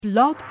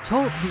Blog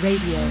Talk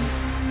Radio.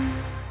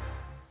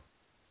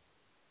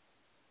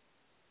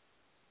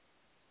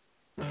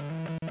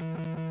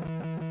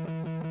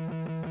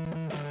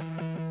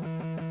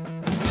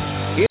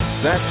 It's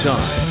that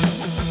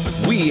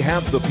time. We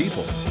have the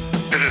people.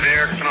 This is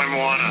Eric from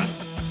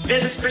Moana.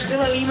 This is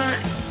Priscilla Lima.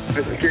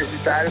 This is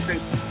Casey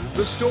Patterson.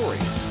 The story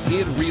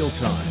in real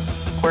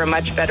time. We're a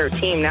much better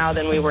team now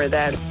than we were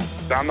then.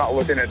 I'm not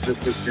looking at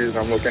just this season.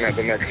 I'm looking at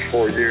the next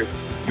 4 years.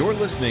 You're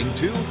listening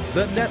to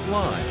The Net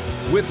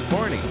Live with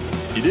Barney.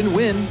 You didn't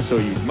win, so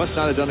you must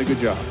not have done a good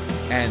job.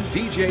 And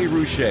DJ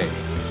Roueche.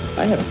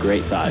 I have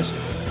great thighs.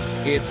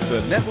 It's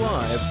The Net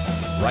Live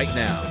right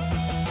now.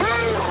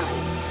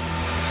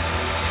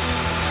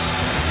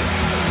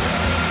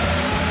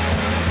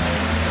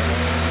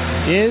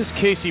 Is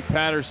Casey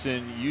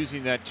Patterson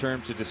using that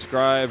term to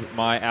describe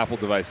my Apple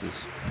devices?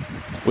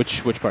 Which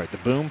part?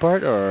 The boom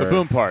part or the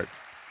boom part?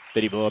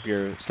 Did he blow up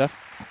your stuff?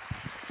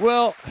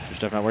 Well, your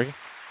stuff not working?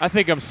 I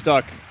think I'm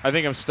stuck. I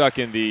think I'm stuck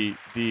in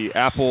the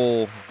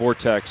Apple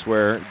vortex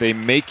where they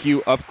make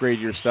you upgrade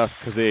your stuff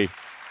because they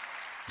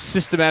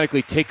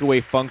systematically take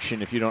away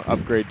function if you don't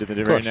upgrade to the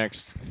very next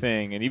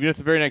thing. And even if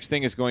the very next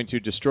thing is going to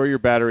destroy your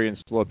battery and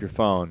blow up your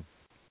phone,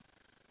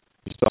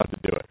 you still have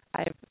to do it.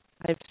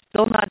 I've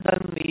still not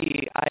done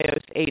the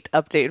iOS 8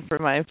 update for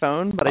my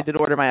phone, but I did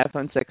order my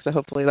iPhone 6, so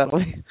hopefully that'll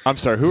be... I'm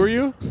sorry, who are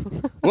you?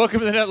 Welcome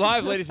to the Net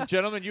Live, ladies and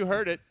gentlemen. You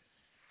heard it.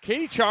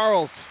 Katie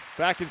Charles,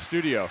 back in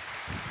studio.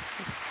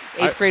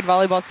 8th grade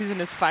volleyball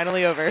season is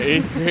finally over.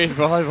 8th grade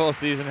volleyball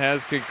season has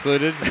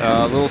concluded.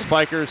 Little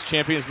Spikers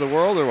champions of the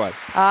world, or what?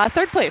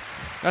 Third place.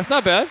 That's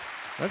not bad.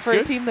 That's for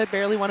good. A team that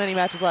barely won any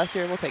matches last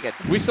year. We'll take it.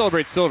 We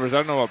celebrate silvers. I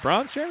don't know about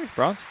bronze, Jeremy?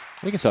 Bronze?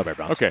 We can celebrate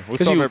bronze. Okay, we'll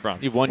celebrate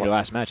bronze. You won your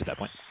last match at that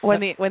point. When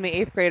the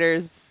 8th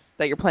graders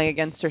that you're playing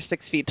against are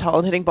 6 feet tall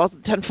and hitting balls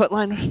at the 10-foot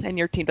line, and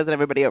your team doesn't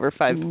have everybody over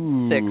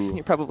 5'6",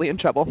 you're probably in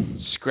trouble.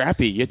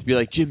 Scrappy. You have to be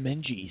like Jim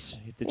Menges.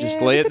 You have to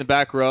just lay it in the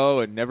back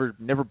row and never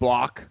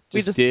block.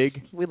 Just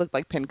dig. We looked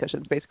like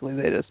pincushions. Basically,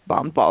 they just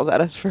bombed balls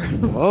at us for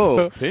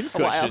pincushions.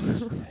 a while.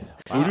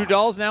 Voodoo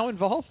dolls now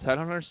involved? I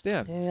don't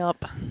understand. Yep.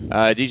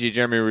 DJ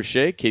Jeremy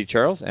Roueche, Katie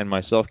Charles, and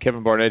myself,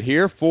 Kevin Barnett,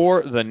 here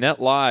for the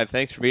Net Live.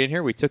 Thanks for being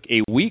here. We took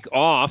a week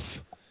off,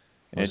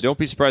 and don't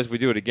be surprised if we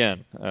do it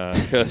again,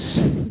 because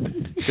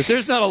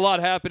there's not a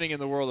lot happening in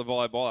the world of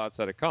volleyball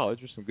outside of college.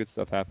 There's some good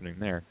stuff happening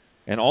there.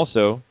 And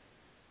also,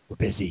 we're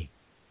busy.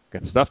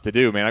 Got stuff to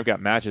do, man. I've got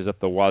matches up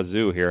the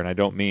wazoo here, and I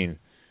don't mean...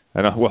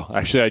 I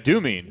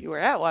do mean... You were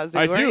at wazoo,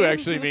 I do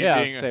actually mean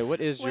being... Say,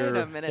 what is your...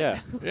 Wait a minute.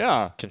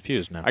 Yeah.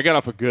 Confused now. I got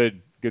off a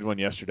good one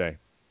yesterday.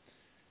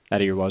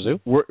 Out of your wazoo?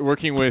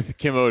 Working with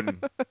Kim Oden,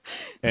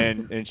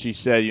 and she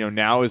said,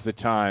 now is the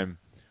time.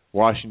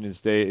 Washington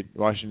State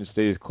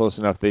is close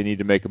enough. They need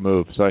to make a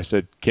move. So I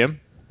said, Kim,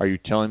 are you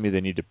telling me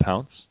they need to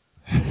pounce?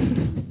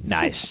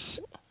 Nice.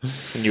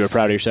 And you were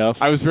proud of yourself?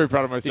 I was very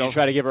proud of myself. Did you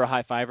try to give her a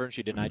high fiver and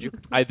she denied you?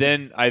 I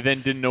then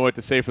didn't know what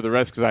to say for the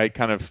rest because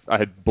I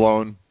had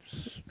blown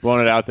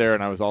it out there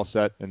and I was all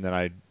set, and then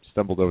I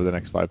stumbled over the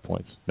next 5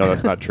 points. No,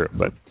 that's not true.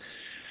 But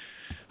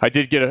I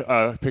did get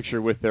a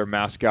picture with their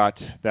mascot.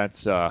 That's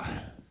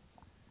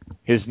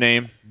his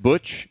name,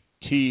 Butch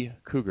T.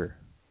 Cougar.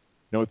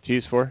 Know what T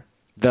is for?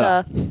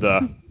 The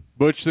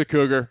Butch the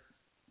Cougar.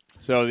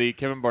 So the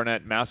Kevin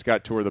Barnett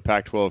mascot tour of the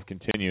Pac-12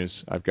 continues.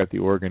 I've got the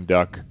Oregon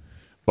Duck,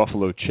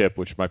 Buffalo Chip,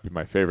 which might be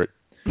my favorite,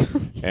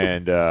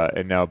 and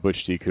now Butch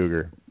T.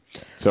 Cougar.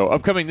 So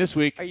upcoming this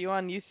week. Are you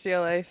on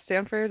UCLA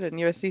Stanford and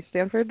USC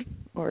Stanford,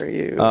 or are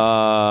you?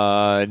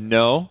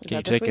 No. Can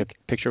you take a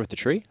picture with the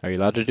tree? Are you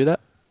allowed to do that?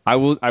 I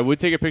would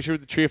take a picture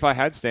with the tree if I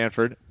had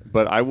Stanford,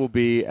 but I will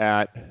be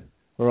at,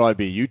 where will I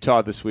be?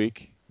 Utah this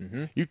week.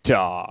 Mm-hmm.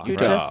 Utah. You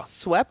just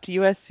swept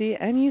USC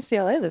and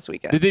UCLA this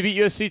weekend. Did they beat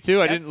USC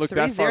too? I didn't look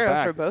that far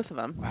back. 3-0 for both of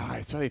them. Wow,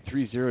 I saw they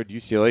 3-0'd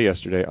UCLA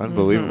yesterday.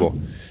 Unbelievable.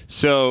 Mm-hmm.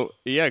 So,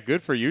 yeah,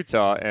 good for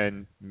Utah,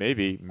 and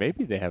maybe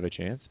they have a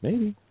chance.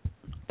 Maybe.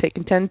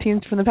 Taking 10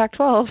 teams from the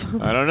Pac-12.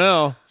 I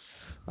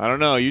don't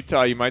know.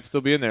 Utah, you might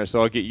still be in there. So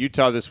I'll get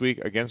Utah this week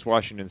against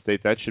Washington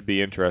State. That should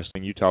be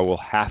interesting. Utah will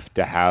have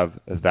to have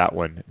that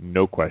one,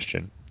 no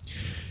question.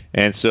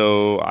 And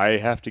so I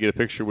have to get a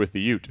picture with the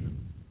Ute.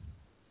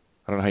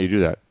 I don't know how you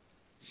do that.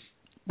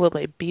 Will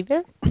they be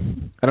there?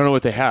 I don't know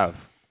what they have.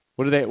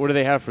 What do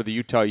they have for the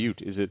Utah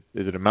Ute? Is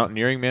it a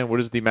mountaineering man?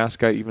 What does the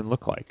mascot even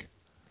look like?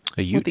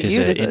 A Ute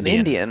is an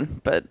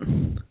Indian, but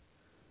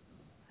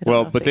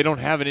they don't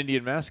have an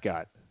Indian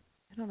mascot.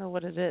 I don't know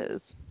what it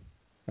is.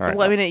 All right.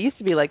 Well, I mean, it used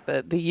to be like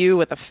the U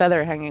with a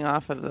feather hanging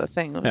off of the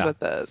thing was what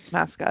the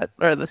mascot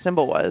or the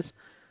symbol was.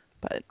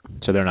 But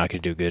so they're not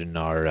going to do good in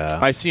our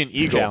I see an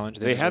eagle. Challenge.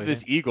 They have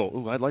this eagle.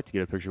 Ooh, I'd like to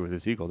get a picture with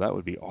this eagle. That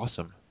would be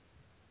awesome.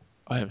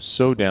 I am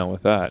so down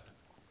with that.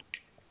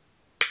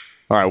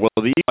 All right, well,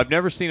 I've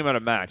never seen him at a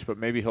match, but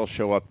maybe he'll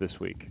show up this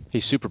week.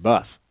 He's super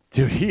buff.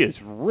 Dude, he is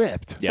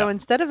ripped. So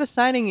instead of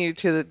assigning you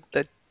to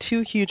the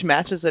 2 huge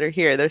matches that are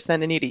here, they're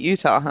sending you to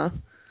Utah, huh?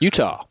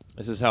 Utah.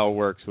 This is how it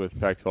works with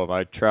Pac-12.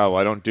 I travel.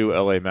 I don't do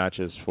LA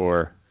matches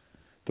for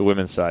the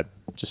women's side.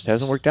 Just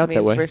hasn't worked out that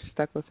Means way. we're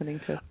stuck listening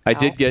to I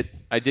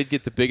Al. did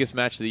get the biggest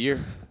match of the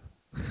year.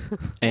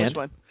 And Which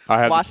one?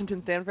 I have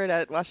Washington Stanford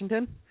at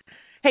Washington.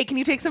 Hey, can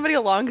you take somebody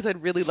along? Because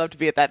I'd really love to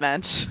be at that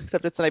match.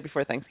 Except it's the night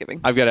before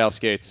Thanksgiving. I've got Al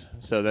Skates,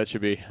 so that should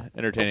be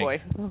entertaining. Oh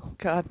boy. Oh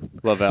God.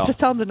 Love Al. Just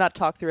tell him to not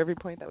talk through every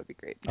point. That would be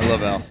great. I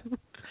love Al.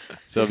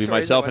 So it'll be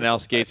Stories myself are and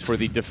Al Skates for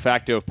the de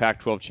facto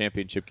Pac-12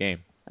 championship game.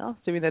 Well,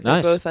 assuming that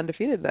Nice. they're both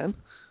undefeated then.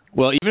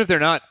 Well, even if they're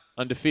not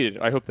undefeated,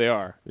 I hope they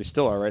are. They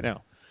still are right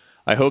now.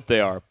 I hope they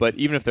are. But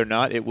even if they're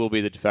not, it will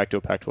be the de facto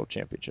Pac-12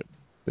 championship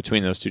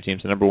between those two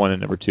teams, the number 1 and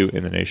number 2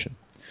 in the nation.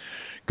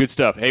 Good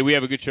stuff. Hey, we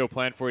have a good show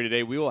planned for you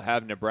today. We will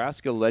have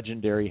Nebraska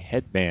legendary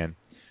headband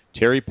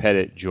Terry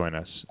Pettit join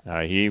us.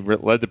 He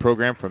led the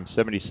program from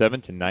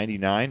 77 to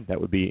 99. That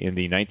would be in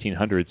the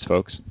 1900s,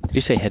 folks. did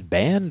you say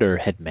headband or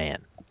headman?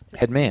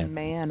 Headman.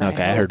 Man.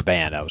 Okay, I heard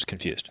band. I was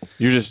confused.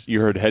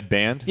 You heard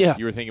headband? Yeah.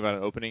 You were thinking about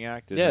an opening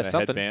act? Is Yeah, it a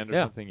something. headband or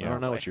Yeah. something? I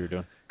don't know what you were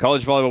doing.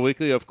 College Volleyball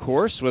Weekly, of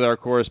course, with our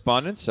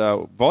correspondents.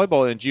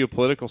 Volleyball in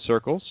geopolitical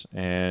circles.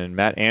 And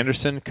Matt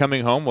Anderson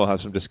coming home. We'll have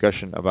some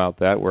discussion about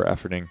that. We're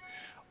efforting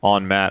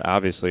on Matt,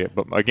 obviously.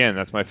 But, again,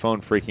 that's my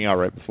phone freaking out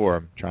right before.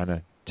 I'm trying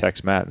to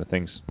text Matt and the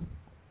thing's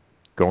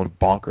going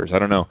bonkers. I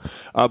don't know.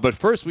 But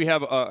first, we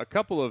have a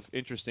couple of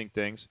interesting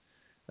things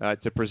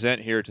to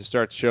present here to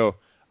start the show.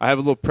 I have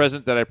a little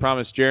present that I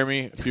promised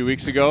Jeremy a few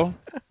weeks ago.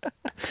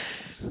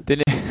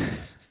 Didn't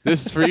This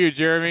is for you,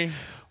 Jeremy.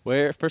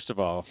 First of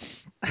all,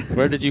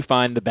 where did you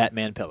find the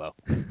Batman pillow?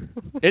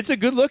 It's a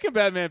good-looking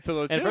Batman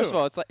pillow, too. And first of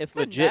all, it's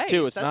legit nice.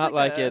 too. It's That's not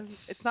like it's.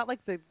 It's not like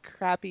the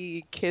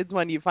crappy kids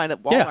one you find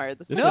at Walmart.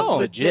 This is no,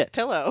 a legit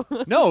pillow.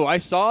 No, I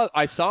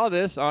saw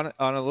this on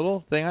a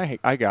little thing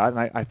I got, and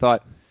I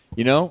thought,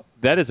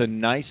 that is a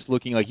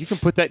nice-looking, like, you can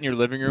put that in your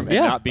living room and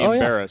not be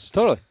embarrassed. Yeah.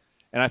 Totally.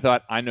 And I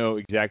thought, I know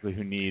exactly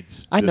who needs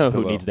I this know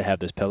pillow. who needs to have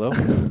this pillow.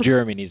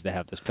 Jeremy needs to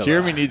have this pillow.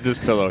 Jeremy needs this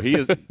pillow.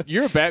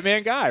 You're a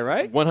Batman guy,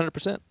 right?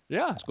 100%.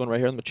 Yeah. It's going right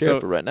here on the chair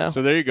for right now.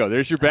 So there you go.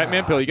 There's your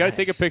Batman pillow. You got to nice.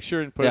 take a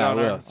picture and put it Yeah, on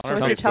I will. our So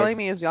what you're Facebook. telling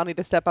me is y'all need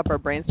to step up our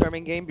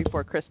brainstorming game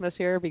before Christmas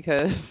here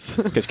because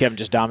Kevin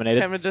just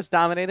dominated. Kevin just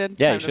dominated.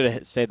 Yeah, you should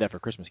have saved that for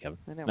Christmas, Kevin.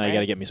 I know, Now you right? got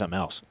to get me something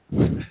else.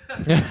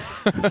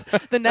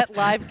 The Net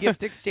Live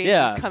gift exchange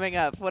Yeah. is coming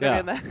up. What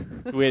Yeah. are we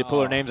in the We had to pull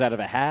our names out of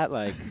a hat.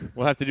 Like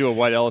We'll have to do a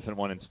white elephant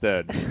one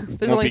instead. There's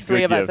Won't only be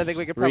 3 good of us. gifts. I think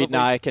we could probably. Reed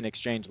and I can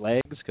exchange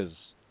legs because.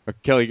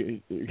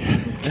 Kelly,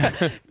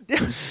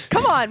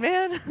 Come on,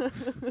 man.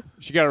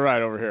 she got it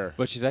right over here.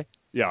 What'd she say?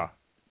 Yeah.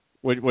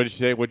 What did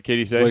she say? What did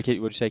Katie say? What'd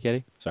you say,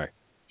 Katie? Sorry.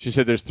 She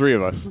said there's 3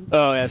 of us.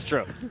 Oh, that's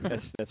true.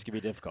 That's gonna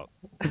be difficult.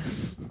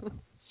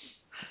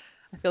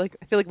 I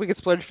feel like we could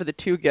splurge for the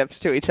 2 gifts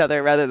to each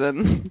other rather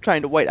than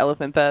trying to white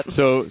elephant that.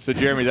 So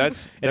Jeremy, that's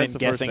And then the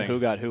first guessing thing. who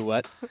got who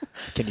what.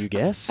 Can you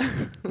guess?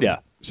 Yeah.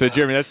 So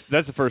Jeremy,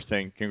 that's the first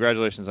thing.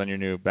 Congratulations on your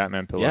new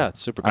Batman pillow. Yeah, it's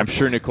super. I'm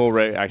sure Nicole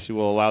Ray actually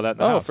will allow that in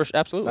the house.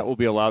 Absolutely. That will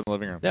be allowed in the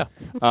living room.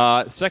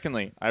 Yeah.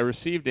 Secondly, I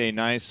received a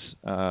nice Is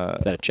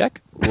that a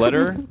check?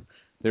 letter.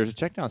 There's a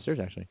check downstairs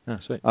actually. Oh,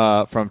 sweet.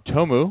 From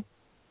Tomu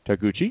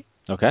Taguchi.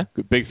 Okay.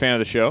 Big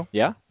fan of the show.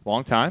 Yeah.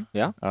 Long time.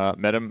 Yeah.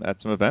 Met him at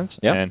some events.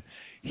 Yeah. And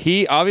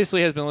he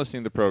obviously has been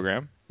listening to the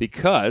program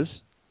because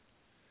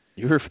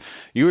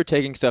You were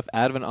taking stuff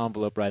out of an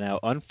envelope right now,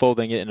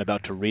 unfolding it, and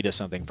about to read us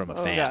something from a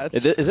fan. God.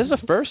 Is this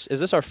a first? Is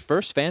this our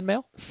first fan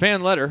mail?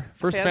 fan letter.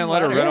 First fan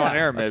letter letter. read Yeah, on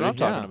air, that's maybe. what I'm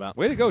talking about.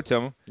 Way to go,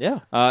 Tomu. Yeah.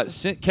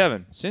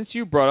 Kevin, since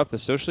you brought up the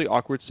socially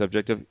awkward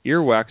subject of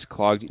earwax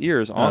clogged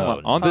ears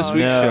on this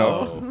week's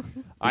no.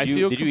 show, I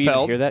feel Did you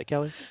compelled. even hear that,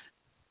 Kelly?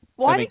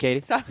 Why? I mean,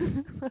 Katie? Stop.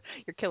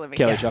 You're killing me.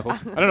 Kelly Yeah. chuckles.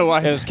 I don't know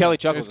why. It was Kelly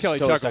Chuckles. It was Kelly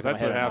Totally Chuckles. stuck in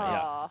That's my what head.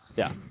 happened.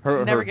 Yeah.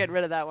 Her, Never her, get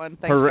rid of that one.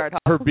 Thanks, her, Gard.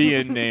 her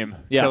being name,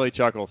 Yeah. Kelly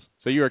Chuckles.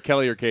 So you are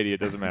Kelly or Katie, it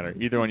doesn't matter.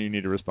 Either one you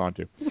need to respond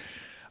to.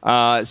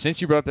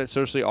 Since you brought up that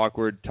socially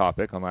awkward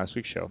topic on last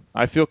week's show,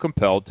 I feel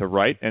compelled to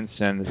write and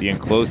send the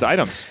enclosed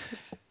items.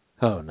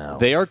 Oh, no.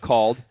 They are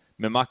called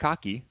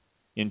mimakaki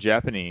in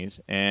Japanese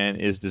and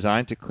is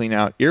designed to clean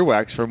out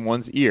earwax from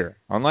one's ear.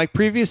 Unlike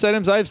previous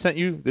items I've sent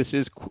you, this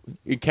is,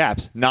 in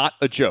caps, not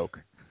a joke.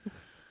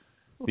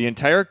 The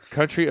entire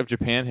country of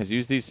Japan has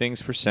used these things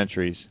for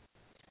centuries.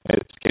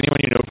 It's anyone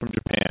you know from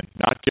Japan,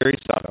 not Gary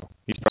Sato.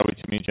 He's probably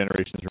too many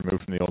generations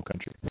removed from the old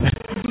country.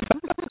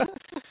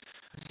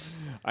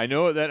 I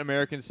know that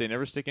Americans say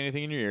never stick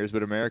anything in your ears,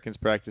 but Americans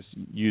practice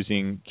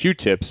using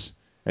Q-tips,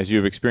 as you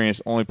have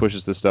experienced, only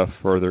pushes the stuff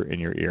further in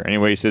your ear.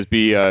 Anyway, he says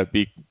be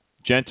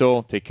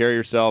gentle, take care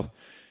of yourself.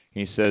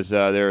 He says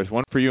there is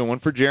one for you and one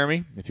for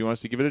Jeremy, if he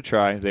wants to give it a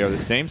try. They are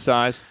the same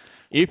size.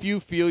 If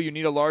you feel you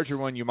need a larger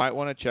one, you might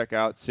want to check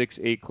out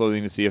 6'8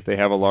 Clothing to see if they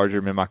have a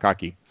larger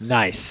mimakaki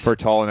Nice. for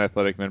tall and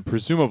athletic men,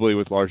 presumably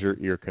with larger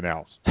ear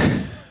canals.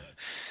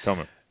 Tell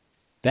me.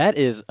 That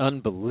is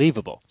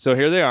unbelievable. So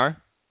here they are.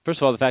 First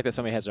of all, the fact that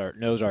somebody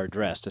knows our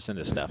address to send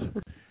us stuff.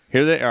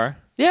 Here they are.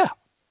 Yeah.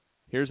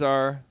 Here's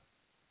our,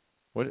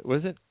 what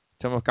is it?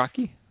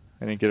 Tomokachi?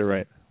 I didn't get it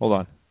right. Hold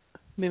on.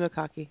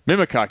 Mimakaki.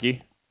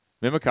 Mimakaki.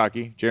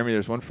 Jeremy,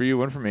 there's one for you,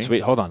 one for me.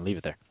 Sweet. Hold on. Leave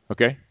it there.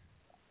 Okay.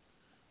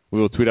 We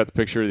will tweet out the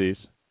picture of these.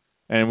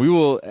 And we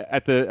will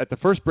at the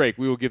first break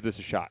we will give this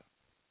a shot.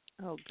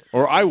 Oh.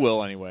 Or I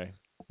will anyway.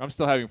 I'm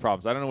still having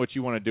problems. I don't know what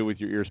you want to do with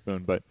your ear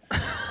spoon, but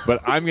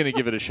I'm going to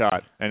give it a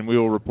shot, and we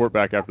will report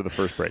back after the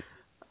first break.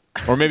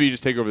 Or maybe you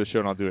just take over the show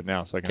and I'll do it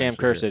now. So I can. Cam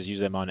Kerr says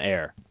use them on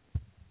air.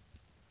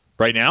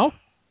 Right now?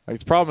 The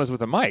problem is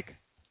with the mic.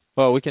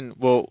 Well,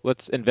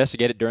 let's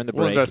investigate it during the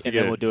break, and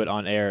then we'll do it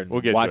on air and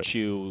watch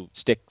you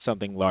stick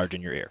something large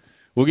in your ear.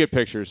 We'll get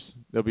pictures.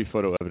 There'll be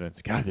photo evidence.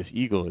 God, this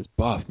Eagle is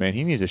buff, man.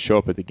 He needs to show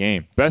up at the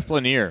game. Beth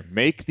Lanier,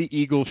 make the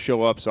Eagle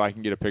show up so I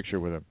can get a picture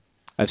with him.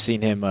 I've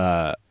seen him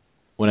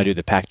when I do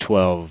the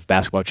Pac-12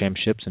 basketball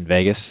championships in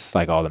Vegas.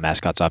 Like all the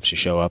mascots obviously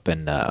show up,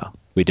 and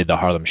we did the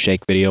Harlem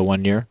Shake video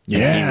one year. Yeah.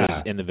 And he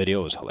was in the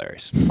video. It was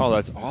hilarious. Oh,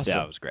 that's awesome.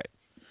 Yeah, it was great.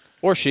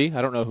 Or she.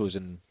 I don't know who's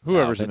in.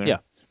 Whoever's in there. Yeah.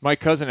 My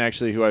cousin,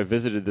 actually, who I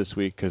visited this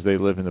week because they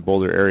live in the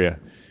Boulder area,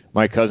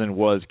 my cousin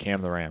was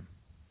Cam the Ram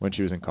when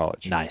she was in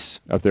college. Nice.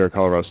 Up there at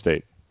Colorado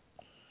State.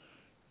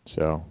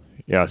 So,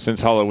 yeah, since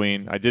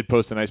Halloween, I did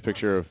post a nice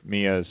picture of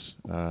me as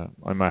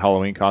on my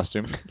Halloween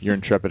costume. Your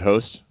intrepid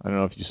host. I don't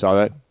know if you saw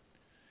that.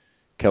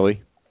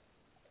 Kelly.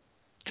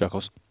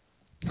 Chuckles.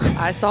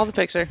 I saw the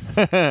picture.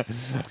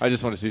 I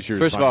just want to see if she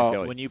was. First of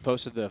all, when you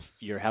posted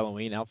your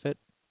Halloween outfit,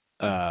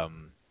 I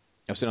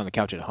was sitting on the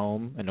couch at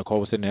home, and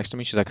Nicole was sitting next to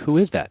me. She's like, "Who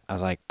is that?" I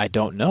was like, "I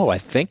don't know. I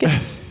think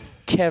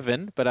it's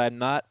Kevin, but I'm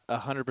not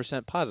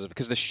 100% positive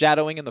because the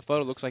shadowing in the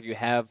photo looks like you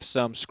have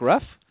some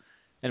scruff,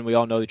 and we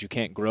all know that you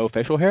can't grow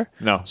facial hair.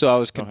 No. So I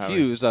was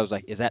confused. I was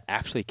like, "Is that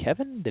actually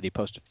Kevin? Did he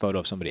post a photo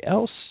of somebody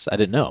else?" I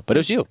didn't know, but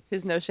it was you.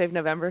 His No Shave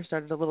November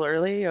started a little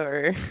early,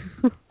 or?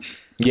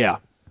 Yeah,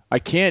 I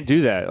can't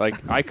do that. Like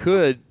I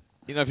could,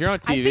 if you're on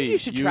TV, I think you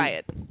should try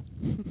it.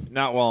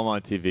 Not while I'm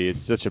on TV. It's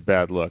such a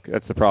bad look.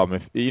 That's the problem.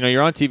 If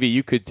you're on TV,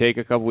 you could take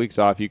a couple weeks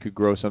off. You could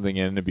grow something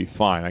in and it'd be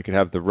fine. I could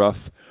have the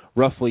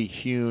roughly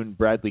hewn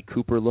Bradley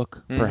Cooper look,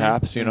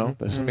 perhaps.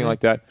 Something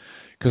like that,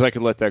 because I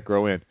could let that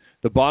grow in.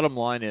 The bottom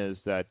line is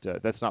that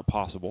that's not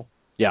possible.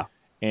 Yeah.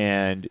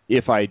 And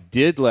if I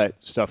did let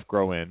stuff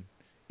grow in,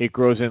 it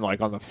grows in like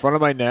on the front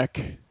of my neck,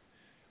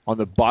 on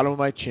the bottom of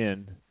my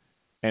chin,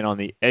 and on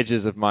the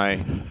edges of my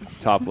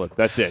top lip.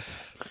 That's it.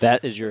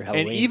 That is your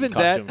Halloween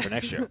costume for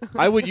next year.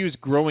 I would use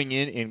growing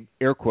in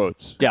air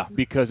quotes. Yeah.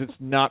 Because it's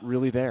not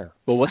really there.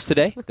 Well, what's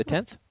today? The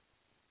 10th?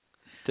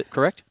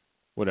 Correct?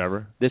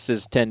 Whatever. This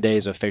is 10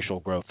 days of facial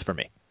growth for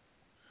me.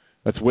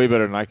 That's way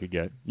better than I could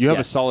get. You have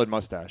a solid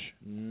mustache.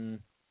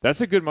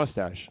 That's a good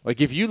mustache. Like,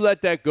 if you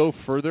let that go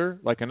further,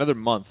 like another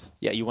month.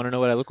 Yeah, you want to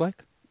know what I look like?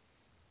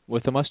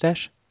 With the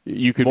mustache?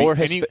 You could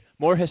be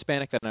more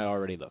Hispanic than I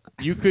already look.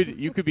 You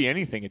could be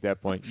anything at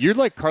that point. You're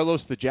like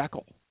Carlos the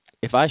Jackal.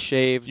 If I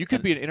shave... You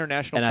could be an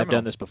international criminal. And I've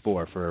done this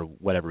before for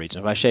whatever reason.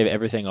 If I shave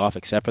everything off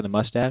except for the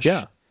mustache...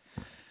 Yeah.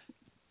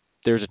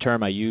 There's a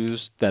term I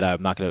use that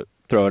I'm not going to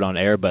throw it on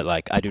air, but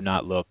like I do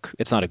not look...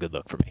 It's not a good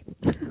look for me.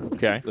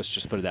 Okay. Let's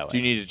just put it that way. Do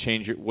you need to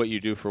change what you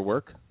do for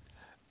work?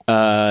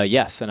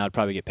 Yes, and I'd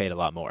probably get paid a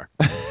lot more.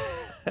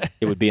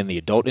 It would be in the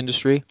adult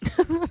industry.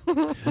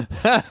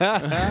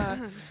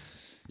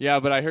 Yeah,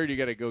 but I heard you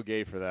got to go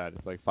gay for that.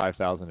 It's like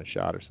 $5,000 a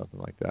shot or something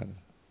like that.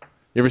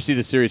 You ever see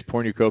the series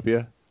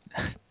Pornucopia?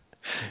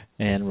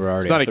 And we're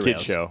already. It's not a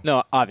kid show.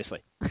 No, obviously.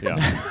 Yeah.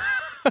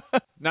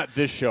 Not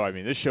this show. I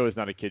mean, this show is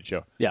not a kid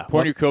show. Yeah.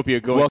 Pornucopia.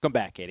 Welcome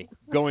back, Katie.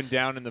 Going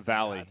down in the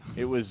valley.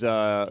 It was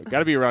got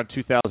to be around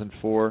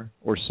 2004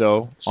 or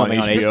so on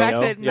HBO. The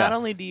fact that not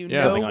only do you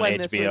know when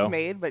this was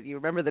made, but you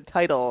remember the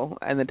title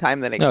and the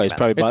time that it came out.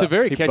 It's a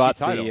very catchy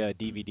title. He bought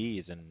the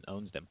DVDs and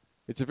owns them.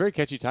 It's a very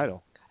catchy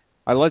title.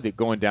 I loved it.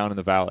 Going down in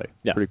the valley.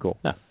 Yeah. Pretty cool.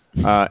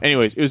 Yeah.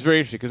 Anyways, it was very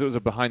interesting because it was a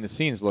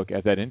behind-the-scenes look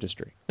at that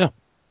industry. Yeah.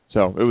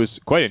 So it was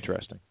quite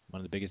interesting. One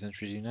of the biggest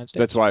industries in the United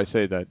States. That's why I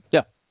say that.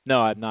 Yeah. No,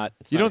 I'm not.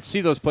 You don't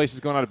see those places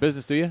going out of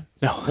business, do you?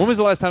 No. When was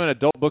the last time an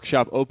adult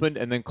bookshop opened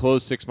and then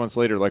closed 6 months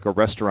later, like a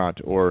restaurant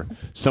or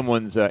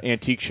someone's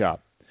antique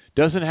shop?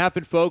 Doesn't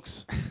happen, folks.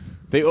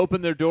 They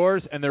open their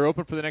doors and they're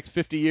open for the next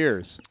 50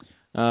 years.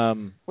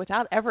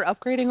 Without ever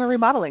upgrading or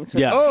remodeling. So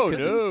yeah. Oh,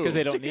 no. Because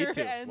they don't need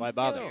to. Why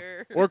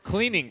bother? Or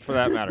cleaning, for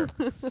that matter.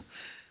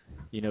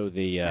 You know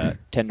the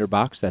Tender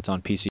Box that's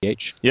on PCH?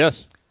 Yes.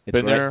 It's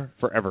been there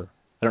forever.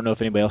 I don't know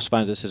if anybody else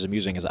finds this as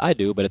amusing as I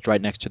do, but it's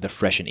right next to the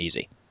Fresh and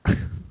Easy.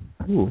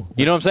 Ooh.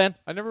 You know what I'm saying?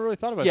 I never really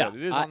thought about that.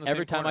 It is on the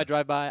every time corner. I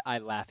drive by, I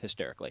laugh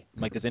hysterically.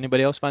 I'm like, does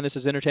anybody else find this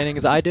as entertaining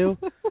as I do?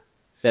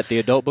 That the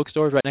adult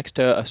bookstore is right next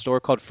to a store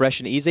called Fresh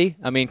and Easy?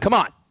 I mean, come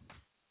on.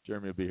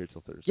 Jeremy will be here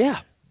till Thursday. Yeah.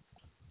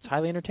 It's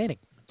highly entertaining.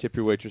 Tip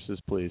your waitresses,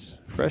 please.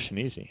 Fresh and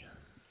Easy.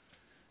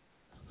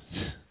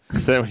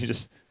 Is that what you just...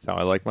 That's how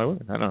I like my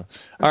women. I don't know.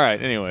 All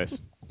right, anyways.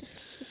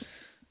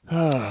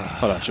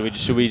 Hold on.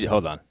 Should we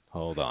hold on.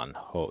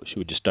 Should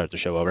we just start the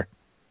show over?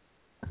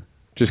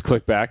 Just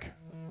click back?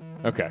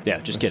 Okay.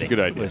 Yeah, just kidding.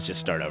 Good idea. Let's just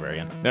start over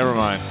again. Never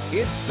mind.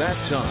 It's that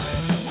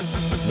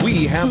time.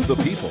 We have the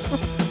people.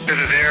 This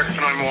is Eric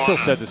from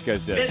Still said this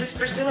guy's dead. This is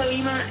Priscilla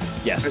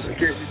Lima. Yes. This is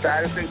Casey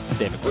Patterson.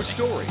 David. The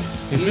story.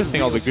 He's missing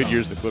all the good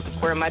years of the Clippers.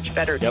 We're a much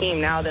better team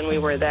now than we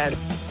were then.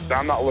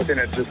 I'm not looking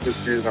at just this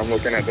season. I'm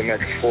looking at the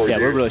next 4 years. Yeah,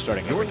 we're really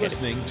starting. You're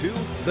listening to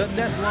The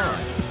Net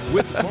Line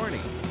with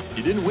Barney.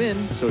 You didn't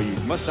win, so you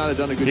must not have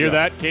done a good job. Hear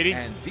that, Katie?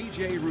 And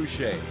DJ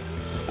Roueche.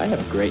 I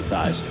have great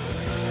thighs.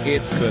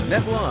 It's the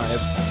Net Live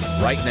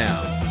right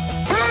now.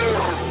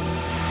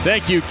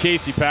 Thank you,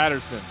 Casey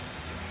Patterson.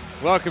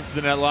 Welcome to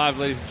the Net Live,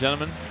 ladies and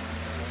gentlemen.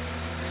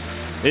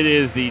 It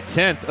is the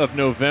 10th of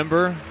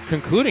November,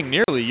 concluding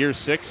nearly year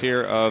 6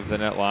 here of the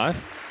Net Live.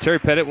 Terry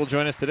Pettit will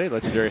join us today,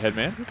 legendary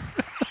headman.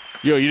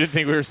 Yo, you didn't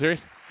think we were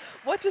serious?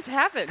 What just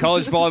happened?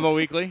 College Volleyball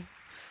Weekly.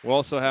 We'll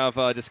also have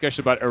a discussion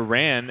about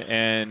Iran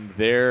and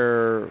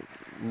their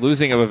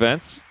losing of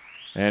events.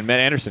 And Matt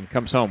Anderson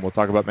comes home. We'll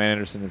talk about Matt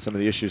Anderson and some of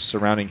the issues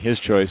surrounding his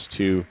choice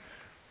to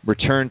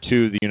return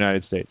to the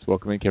United States.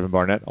 Welcome in Kevin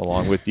Barnett,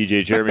 along with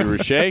DJ Jeremy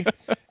Roueche.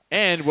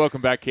 And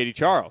welcome back, Katie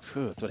Charles.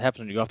 That's what happens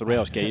when you go off the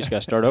rails, Katie. You just got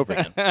to start over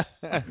again.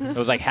 It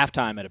was like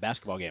halftime at a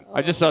basketball game.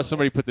 I just saw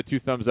somebody put the 2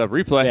 thumbs up.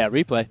 Replay. Yeah,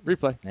 replay.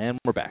 Replay. And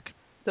we're back.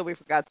 So we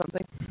forgot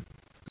something?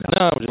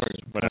 No, just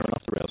whatever,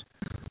 off the rails.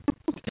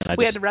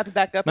 We had to wrap it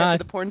back up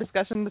after the porn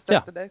discussion to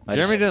start the day.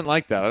 Jeremy didn't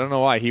like that. I don't know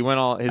why. He went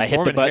all. I hit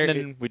the button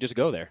and we just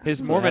go there. His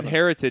Mormon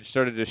heritage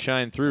started to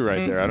shine through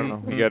right there. I don't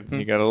know. He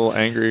got a little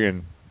angry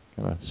and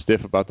kind of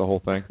stiff about the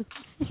whole thing.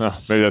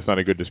 Maybe that's not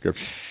a good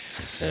description.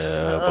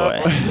 Oh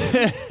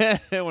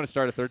boy. I want to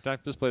start a third time.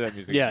 Just play that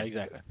music. Yeah,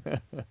 exactly.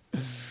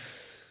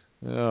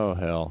 Oh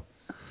hell.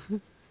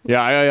 Yeah,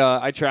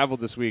 I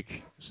traveled this week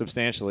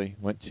substantially.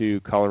 Went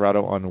to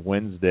Colorado on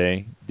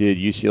Wednesday. Did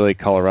UCLA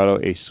Colorado,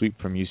 a sweep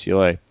from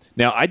UCLA.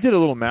 Now, I did a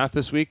little math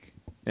this week,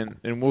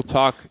 and we'll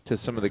talk to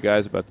some of the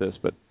guys about this,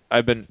 but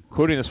I've been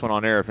quoting this one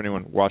on air. If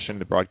anyone watching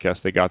the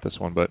broadcast, they got this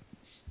one. But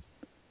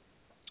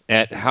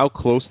at how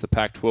close the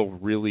Pac-12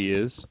 really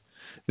is,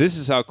 this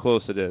is how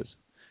close it is.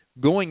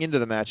 Going into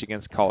the match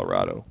against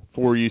Colorado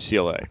for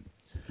UCLA,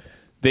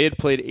 they had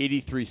played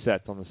 83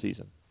 sets on the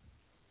season.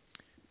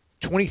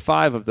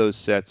 25 of those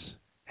sets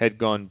had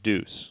gone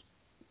deuce.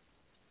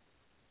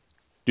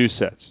 Deuce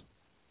sets.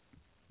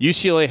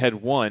 UCLA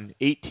had won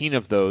 18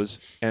 of those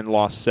and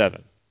lost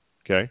 7.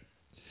 Okay?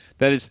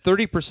 That is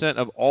 30%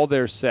 of all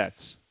their sets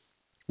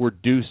were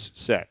deuce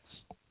sets.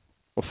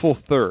 A full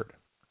third.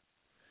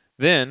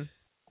 Then,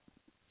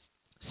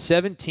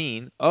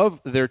 17 of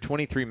their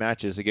 23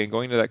 matches, again,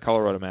 going to that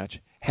Colorado match,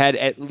 had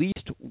at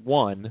least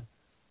one.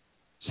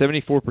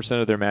 74%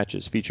 of their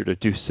matches featured a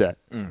deuce set.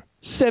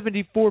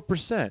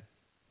 74%.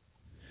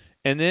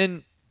 And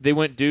then they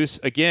went deuce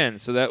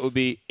again, so that would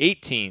be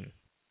 18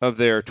 of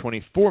their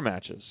 24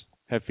 matches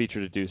have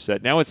featured a deuce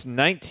set. Now it's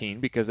 19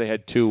 because they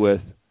had 2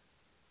 with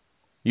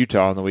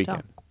Utah on the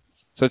weekend.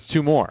 So it's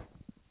 2 more.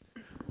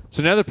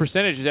 So now the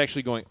percentage is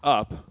actually going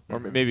up, or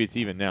maybe it's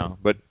even now,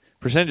 but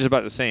percentage is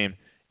about the same.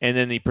 And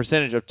then the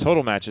percentage of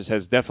total matches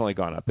has definitely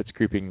gone up. It's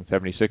creeping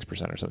 76%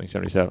 or something,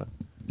 77.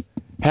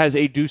 Has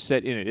a deuce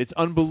set in it. It's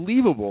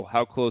unbelievable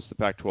how close the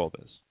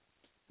Pac-12 is.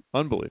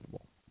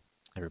 Unbelievable.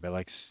 Everybody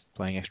likes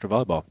playing extra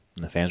volleyball,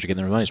 and the fans are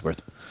getting their money's worth.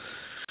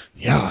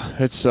 Yeah,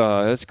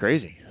 it's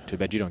crazy. Too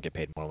bad you don't get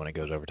paid more when it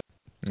goes overtime.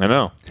 I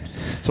know.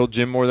 Told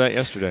Jim Moore that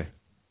yesterday.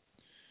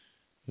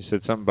 He said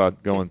something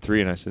about going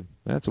 3, and I said,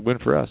 that's a win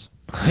for us.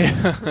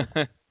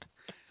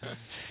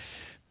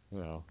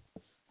 Well,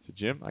 so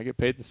Jim, I get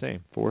paid the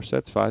same. 4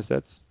 sets, 5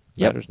 sets,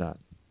 matters not.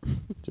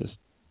 Just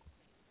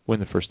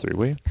win the first 3,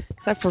 will you?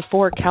 Except for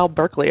 4 Cal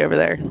Berkeley over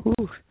there.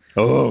 Ooh.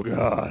 Oh,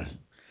 God.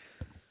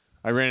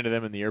 I ran into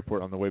them in the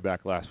airport on the way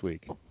back last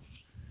week.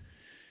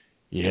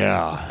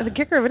 Yeah. And the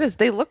kicker of it is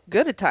they look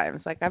good at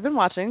times. Like, I've been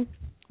watching,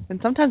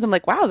 and sometimes I'm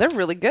like, wow, they're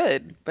really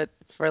good. But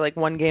it's for, like,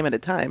 one game at a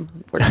time,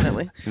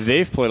 unfortunately.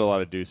 They've played a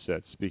lot of deuce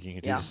sets. Speaking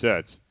of deuce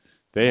sets,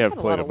 they have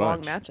played a bunch. A lot of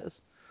long matches.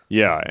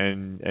 Yeah,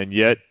 and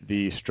yet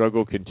the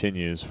struggle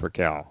continues for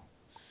Cal.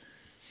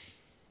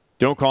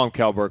 Don't call them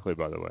Cal Berkeley,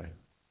 by the way.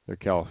 They're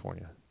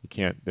California. You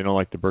can't. They don't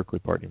like the Berkeley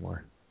part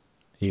anymore.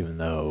 Even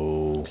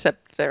though... Except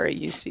they're a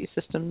UC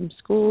system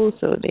school,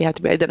 so they have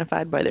to be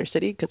identified by their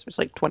city because there's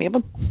like 20 of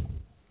them.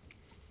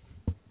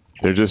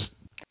 They're just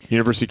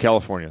University of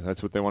California.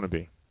 That's what they want to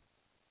be.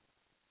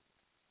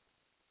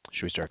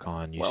 Should we start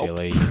calling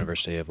UCLA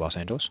University of Los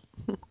Angeles?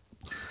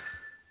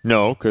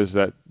 No, because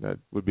that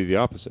would be the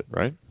opposite,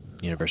 right?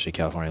 University of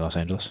California, Los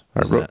Angeles.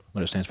 Is that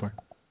what it stands for?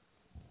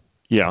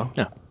 Yeah.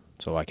 No.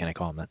 So why can't I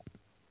call them that?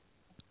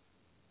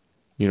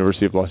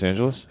 University of Los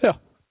Angeles? Yeah.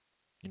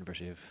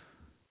 University of...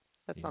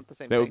 That's not the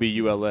same That thing. would be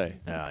ULA. Oh,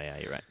 yeah,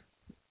 you're right.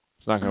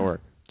 It's not going to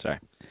work. Sorry.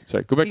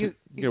 Go back you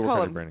to work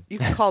on your branding. You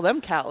can call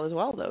them Cal as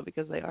well, though,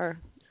 because they are.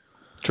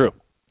 True.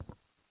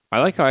 I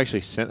like how I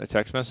actually sent a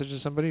text message to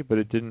somebody, but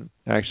it didn't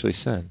actually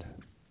send.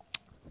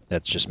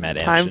 That's just Matt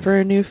Anderson. Time for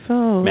a new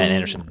phone. Matt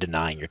Anderson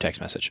denying your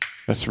text message.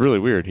 That's really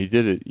weird. He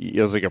did it.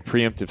 It was like a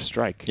preemptive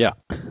strike. Yeah.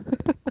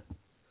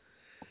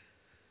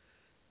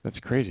 That's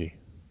crazy.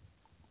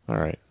 All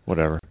right,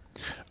 whatever.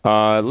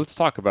 Let's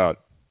talk about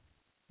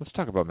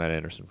Matt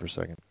Anderson for a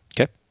second.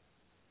 Okay.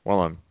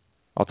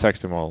 I'll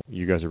text him while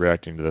you guys are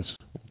reacting to this.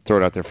 Throw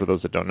it out there for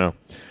those that don't know.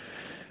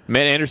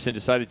 Matt Anderson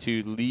decided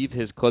to leave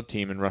his club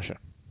team in Russia.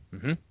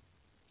 Mm-hmm.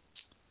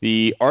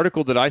 The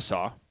article that I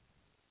saw,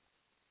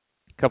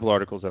 a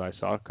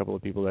couple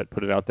of people that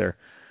put it out there,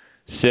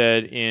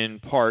 said in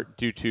part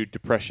due to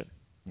depression.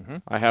 Mm-hmm.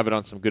 I have it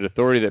on some good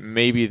authority that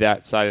maybe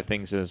that side of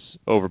things is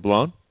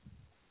overblown.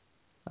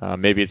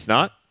 Maybe it's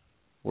not.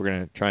 We're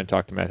going to try and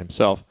talk to Matt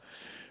himself.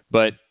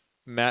 But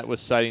Matt was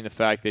citing the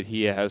fact that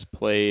he has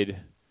played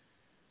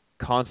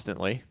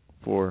constantly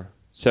for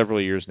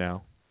several years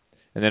now,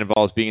 and that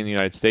involves being in the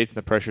United States and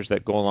the pressures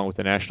that go along with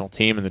the national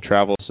team and the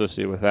travel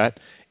associated with that.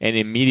 And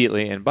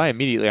immediately, and by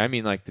immediately, I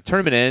mean like the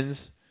tournament ends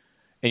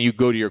and you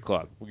go to your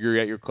club. You're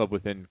at your club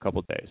within a couple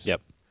of days.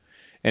 Yep.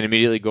 And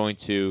immediately going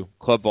to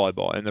club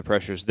volleyball and the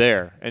pressures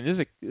there. And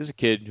this is a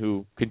kid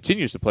who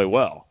continues to play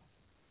well.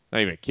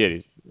 Not even a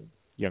kid. He's a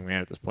young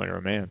man at this point, or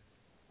a man.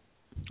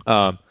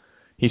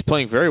 He's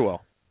playing very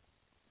well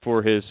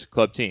for his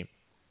club team.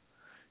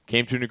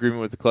 Came to an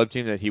agreement with the club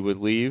team that he would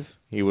leave.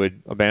 He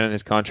would abandon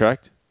his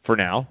contract for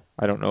now.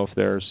 I don't know if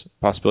there's a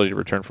possibility to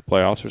return for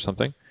playoffs or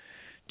something.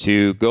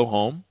 To go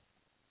home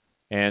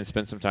and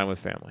spend some time with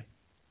family.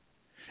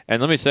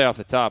 And let me say off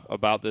the top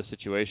about this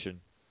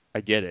situation,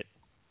 I get it.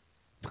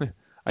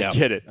 I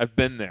get it. I've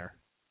been there.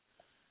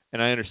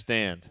 And I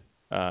understand.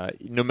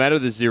 No matter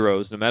the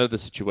zeros, no matter the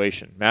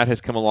situation, Matt has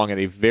come along at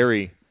a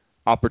very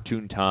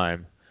opportune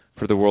time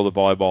for the world of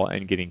volleyball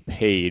and getting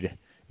paid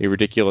a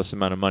ridiculous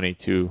amount of money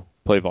to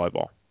play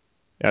volleyball.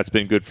 That's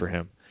been good for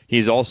him.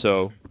 He's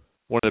also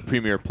one of the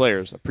premier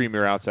players, a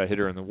premier outside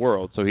hitter in the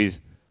world, so he's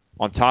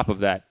on top of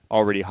that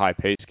already high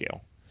pay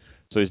scale.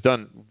 So he's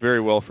done very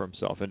well for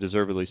himself, and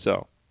deservedly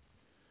so.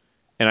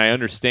 And I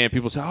understand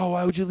people say, oh,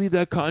 why would you leave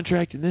that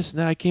contract and this and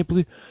that? I can't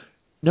believe.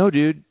 No,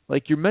 dude,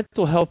 like your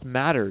mental health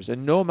matters,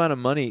 and no amount of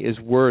money is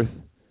worth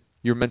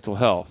your mental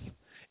health.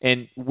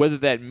 And whether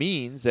that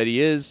means that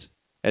he is,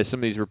 as some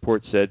of these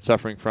reports said,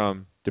 suffering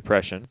from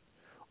depression,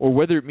 or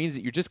whether it means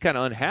that you're just kind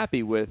of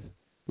unhappy with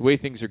the way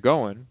things are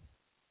going,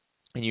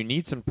 and you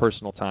need some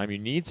personal time, you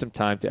need some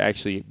time to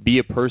actually be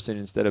a person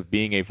instead of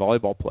being a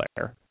volleyball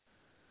player,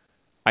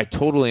 I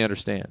totally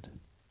understand.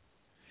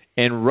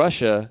 And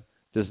Russia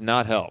does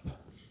not help.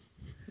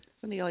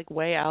 Isn't he like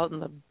way out in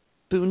the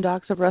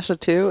boondocks of Russia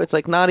too? It's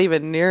like not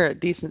even near a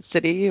decent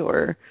city,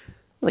 or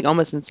like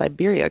almost in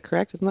Siberia,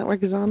 correct? Isn't that where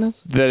Kazan is?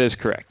 That is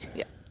correct.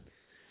 Yeah.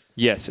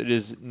 Yes, it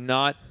is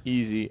not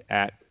easy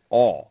at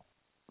all.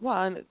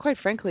 Well, and quite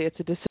frankly, it's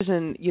a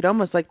decision you'd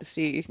almost like to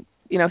see.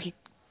 You know, he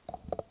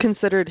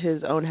considered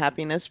his own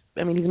happiness.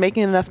 I mean, he's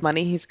making enough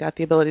money. He's got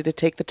the ability to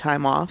take the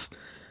time off.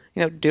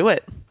 You know, do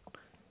it.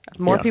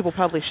 More people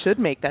probably should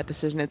make that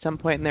decision at some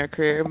point in their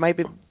career. It might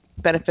be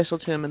beneficial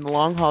to him in the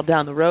long haul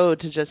down the road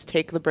to just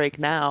take the break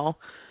now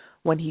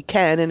when he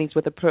can, and he's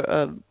with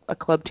a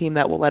club team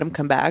that will let him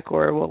come back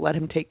or will let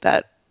him take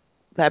that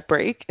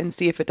break and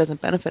see if it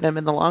doesn't benefit him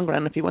in the long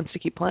run if he wants to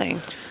keep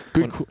playing.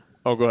 Go ahead.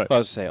 I was going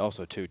to say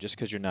also, too, just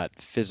because you're not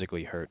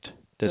physically hurt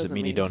doesn't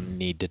mean you don't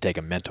need to take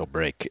a mental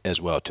break as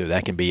well, too.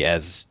 That can be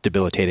as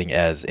debilitating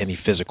as any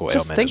physical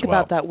ailment as well. Think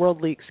about that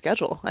World League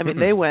schedule. I mean,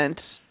 they went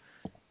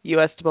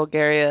U.S. to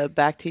Bulgaria,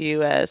 back to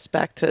U.S.,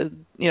 back to,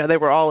 they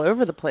were all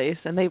over the place,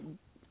 and they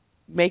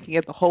making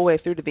it the whole way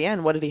through to the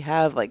end. What did he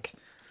have, like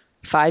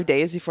 5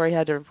 days before he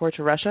had to report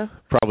to Russia?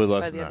 Probably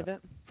less than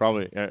that.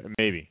 Probably,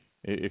 maybe,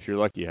 if you're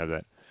lucky you have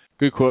that.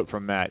 Good quote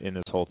from Matt in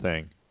this whole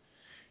thing.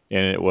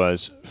 And it was,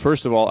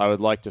 first of all, I would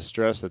like to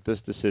stress that this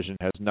decision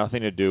has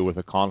nothing to do with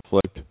a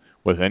conflict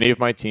with any of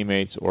my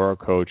teammates or our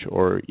coach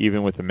or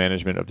even with the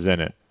management of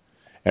Zenit.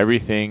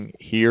 Everything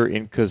here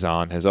in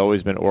Kazan has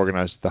always been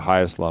organized at the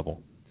highest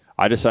level.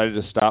 I decided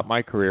to stop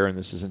my career, and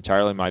this is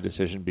entirely my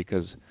decision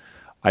because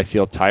I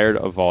feel tired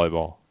of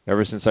volleyball.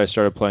 Ever since I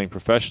started playing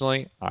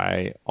professionally,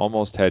 I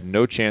almost had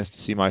no chance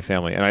to see my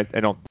family. And I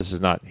don't, this is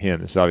not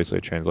him, this is obviously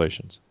a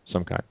translation of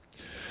some kind.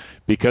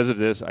 Because of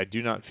this, I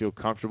do not feel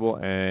comfortable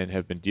and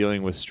have been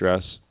dealing with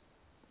stress.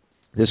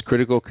 This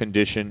critical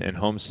condition and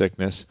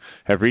homesickness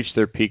have reached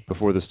their peak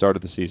before the start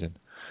of the season.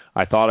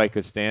 I thought I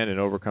could stand and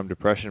overcome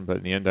depression, but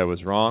in the end I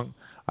was wrong.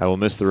 I will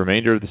miss the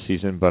remainder of the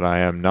season, but I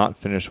am not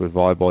finished with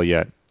volleyball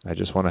yet. I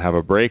just want to have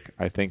a break.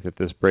 I think that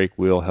this break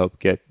will help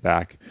get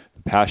back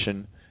the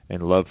passion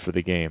and love for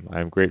the game.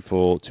 I am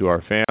grateful to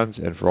our fans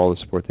and for all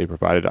the support they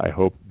provided. I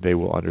hope they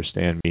will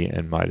understand me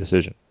and my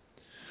decision.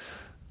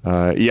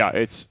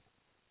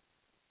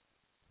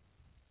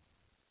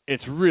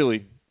 It's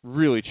really,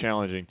 really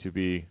challenging to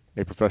be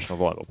a professional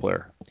volleyball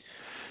player.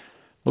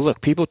 Well,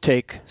 look, people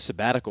take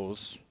sabbaticals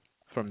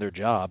from their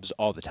jobs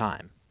all the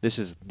time. This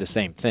is the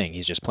same thing.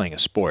 He's just playing a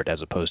sport as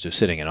opposed to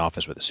sitting in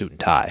office with a suit and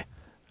tie.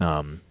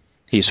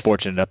 He's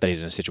fortunate enough that he's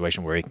in a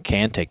situation where he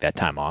can take that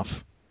time off,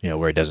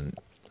 where he doesn't,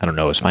 I don't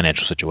know his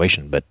financial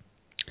situation, but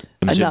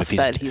enough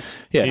that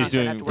he's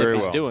doing very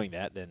well. If he's doing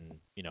that, then,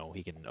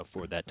 he can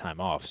afford that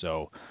time off.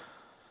 So,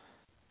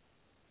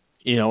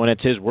 and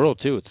it's his world,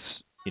 too. It's,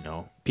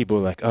 people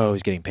are like, oh,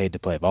 he's getting paid to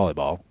play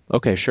volleyball.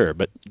 Okay, sure,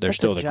 but there's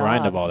still the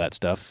grind of all that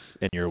stuff,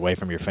 and you're away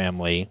from your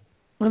family.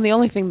 Well, the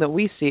only thing that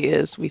we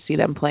see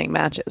them playing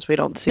matches. We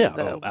don't see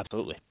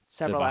absolutely.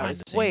 Several hours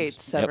of weights,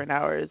 several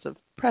hours of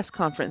press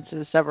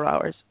conferences, several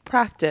hours of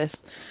practice.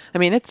 I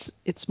mean,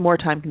 it's more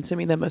time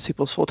consuming than most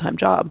people's full-time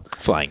job.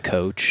 Flying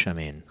coach,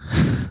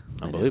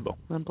 unbelievable.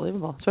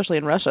 Unbelievable, especially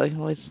in Russia.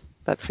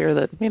 that fear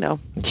that,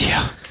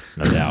 Yeah,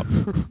 no doubt.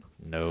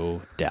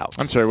 No doubt.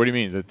 I'm sorry, what do you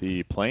mean? That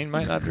the plane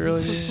might not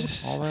really be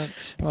all that?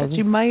 That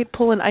you might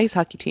pull an ice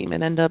hockey team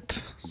and end up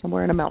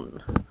somewhere in a mountain.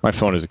 My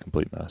phone is a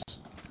complete mess.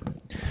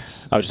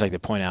 I would just like to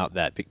point out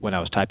that when I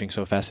was typing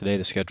so fast today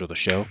to schedule the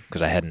show,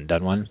 because I hadn't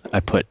done one, I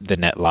put the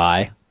net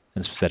lie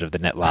instead of the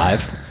net live.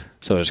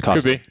 So it was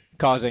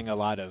causing a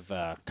lot of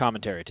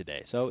commentary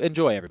today. So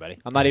enjoy, everybody.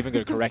 I'm not even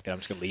going to correct it. I'm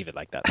just going to leave it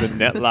like that. The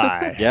net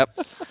lie. Yep.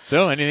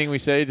 So anything we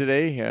say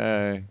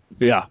today,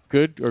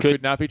 good or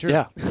could not be true?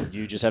 Yeah.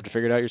 You just have to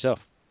figure it out yourself.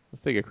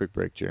 Let's take a quick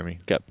break, Jeremy.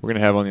 Yep. We're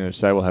going to have on the other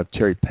side, we'll have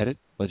Terry Pettit,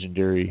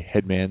 legendary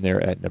headman there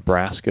at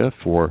Nebraska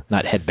for...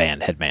 Not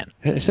headband, headman.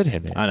 I said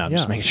headman. I know, I'm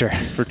just making sure.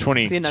 For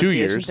 22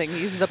 years. Thing. He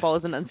uses up all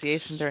his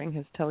enunciation during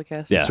his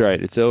telecast. Yeah. That's right.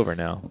 It's over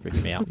now.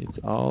 Freaking me out. It's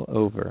all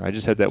over. I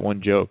just had that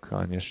one joke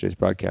on yesterday's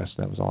broadcast,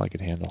 and that was all I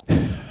could handle.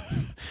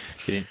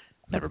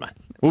 Never mind.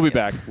 We'll be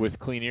back with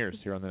Clean Ears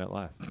here on the Net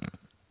Live.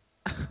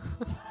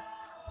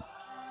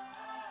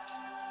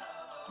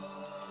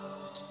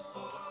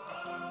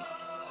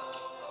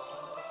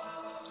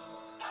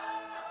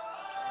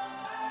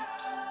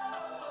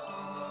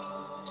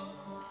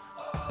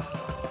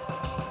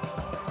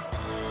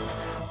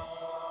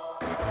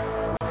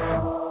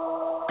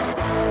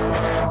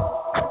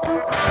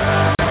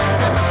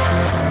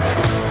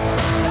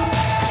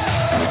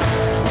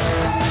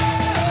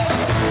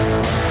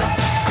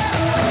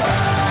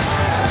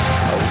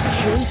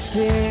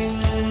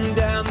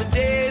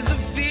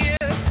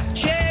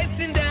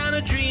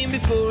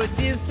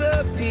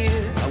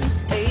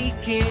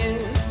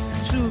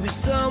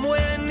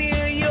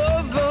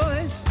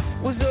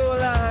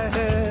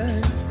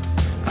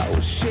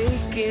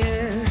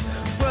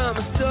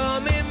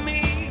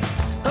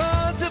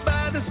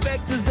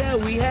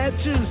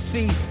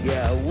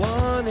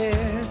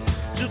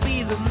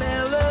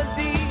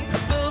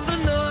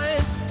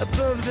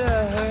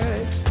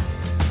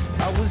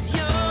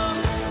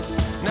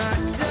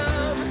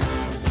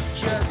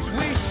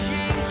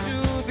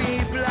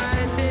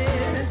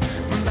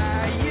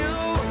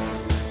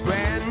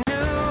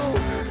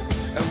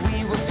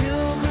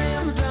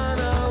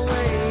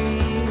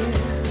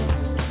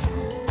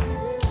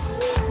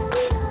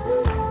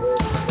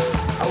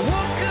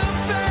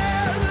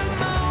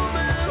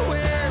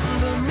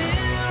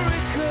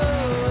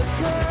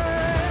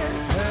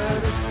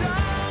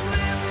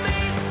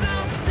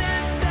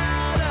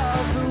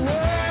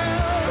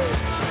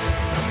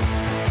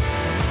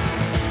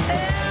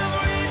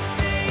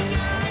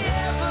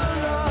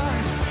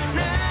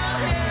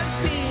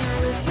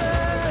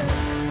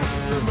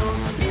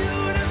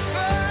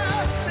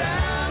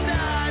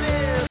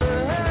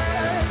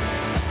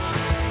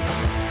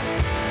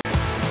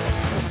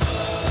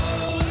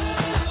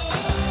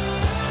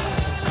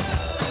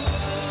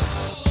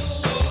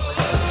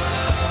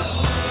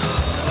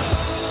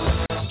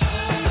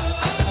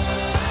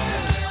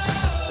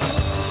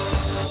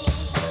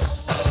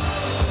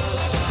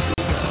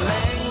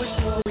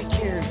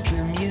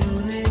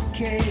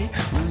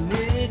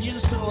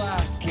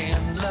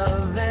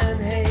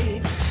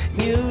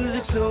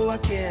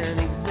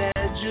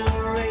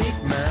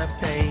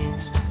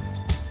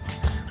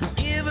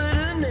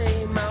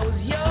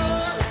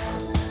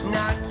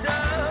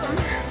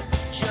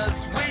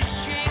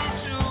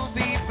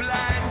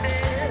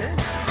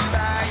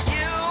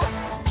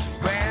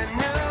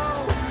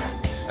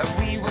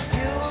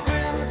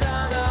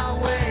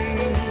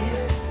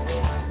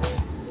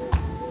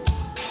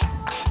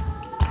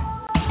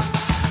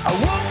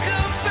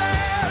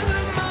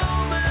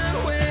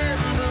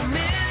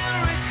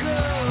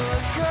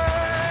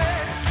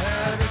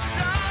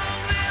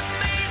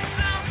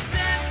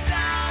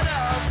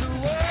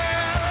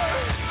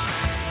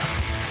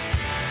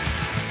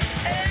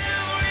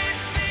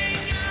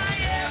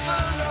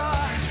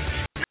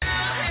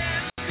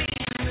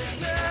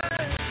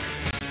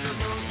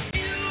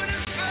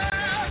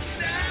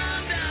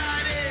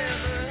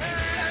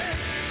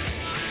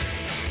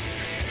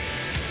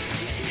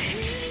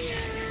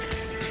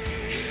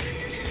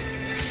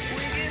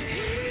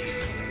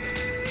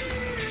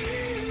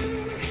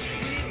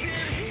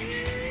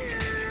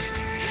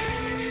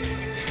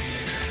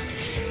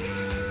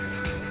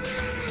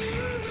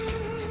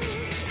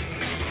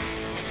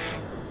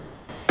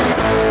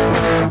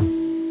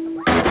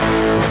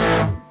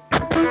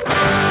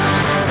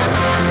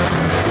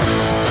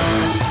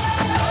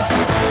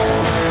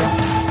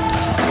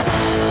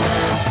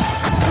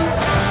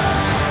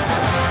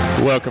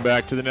 Welcome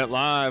back to the Net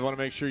Live. I want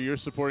to make sure you're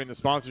supporting the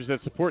sponsors that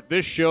support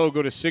this show.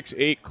 Go to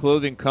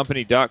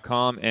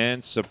 68clothingcompany.com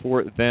and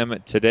support them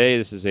today.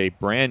 This is a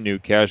brand new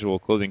casual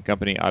clothing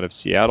company out of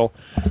Seattle,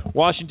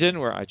 Washington,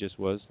 where I just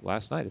was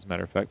last night, as a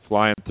matter of fact,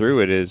 flying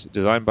through. It is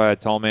designed by a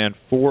tall man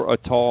for a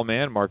tall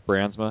man, Mark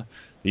Brandsma,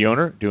 the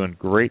owner, doing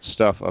great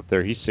stuff up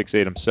there. He's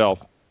 6'8" himself.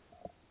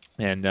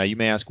 And you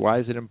may ask, why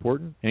is it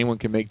important? Anyone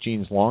can make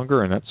jeans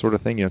longer and that sort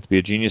of thing. You don't have to be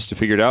a genius to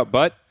figure it out,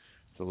 but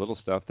the little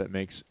stuff that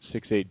makes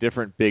 6'8"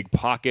 different. Big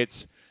pockets,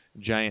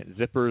 giant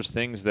zippers,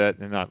 things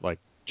that are not like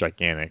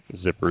gigantic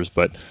zippers,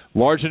 but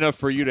large enough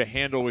for you to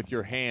handle with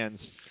your hands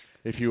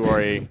If you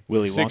are a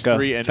Willy Wonka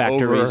 6'3" and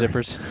factory over,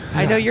 zippers.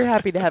 I know you're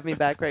happy to have me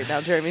back right now,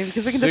 Jeremy,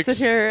 because we can just sit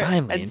here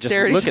finally, and just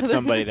stare at look each at other.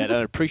 somebody that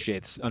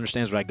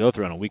understands what I go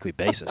through on a weekly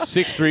basis.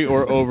 6'3"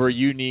 or over,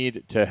 you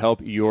need to help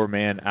your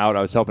man out.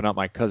 I was helping out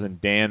my cousin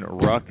Dan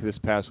Ruck this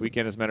past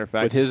weekend, as a matter of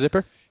fact. With his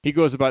zipper? He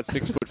goes about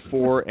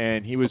 6'4",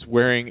 and he was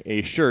wearing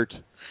a shirt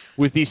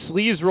with the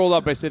sleeves rolled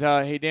up. I said,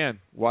 hey, Dan,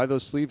 why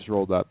those sleeves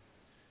rolled up?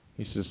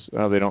 He says,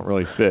 oh, they don't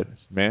really fit. I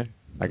said, man,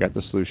 I got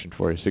the solution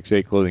for you.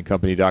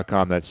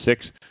 68clothingcompany.com. That's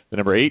 6, the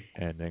number 8,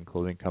 and then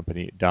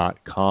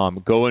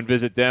clothingcompany.com. Go and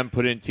visit them.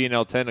 Put in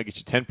TNL10. They'll get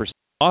you 10%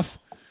 off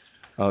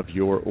of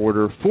your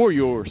order for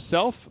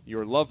yourself,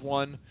 your loved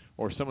one,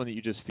 or someone that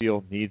you just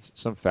feel needs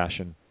some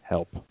fashion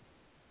help.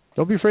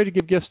 Don't be afraid to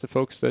give gifts to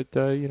folks that,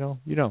 you know.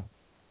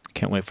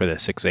 Can't wait for the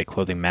 6'8"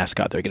 clothing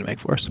mascot they're going to make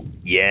for us.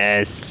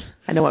 Yes.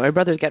 I know what my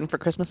brother's getting for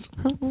Christmas.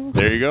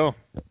 There you go.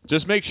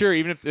 Just make sure,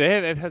 even if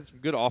they've had some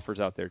good offers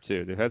out there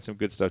too. They've had some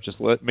good stuff. Just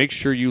make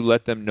sure you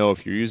let them know if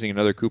you're using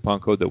another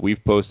coupon code that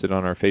we've posted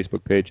on our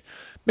Facebook page.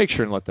 Make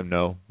sure and let them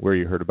know where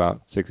you heard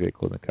about 6'8"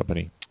 Clothing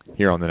Company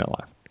here on the Net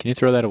Live. Can you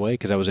throw that away?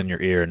 Because I was in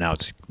your ear and now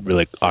it's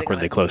really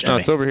awkwardly close to me. No,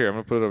 it's over here. I'm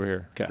going to put it over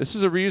here. Okay. This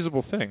is a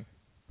reusable thing.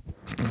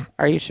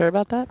 Are you sure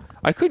about that?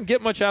 I couldn't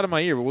get much out of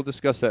my ear, but we'll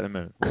discuss that in a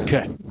minute.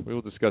 Okay. We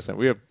will discuss that.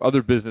 We have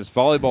other business,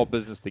 volleyball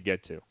business to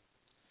get to.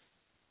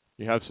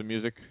 You have some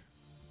music?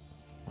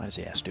 Why does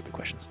he ask stupid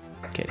questions?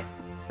 Katie.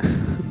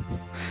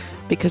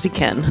 Because he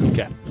can.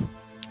 Okay.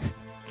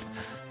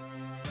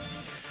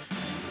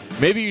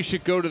 Maybe you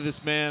should go to this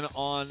man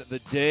on the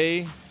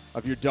day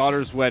of your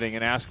daughter's wedding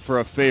and ask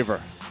for a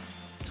favor.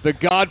 The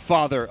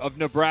godfather of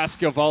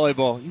Nebraska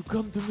volleyball. You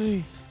come to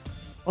me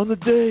on the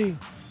day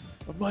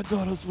of my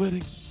daughter's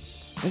wedding,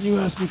 and you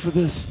ask me for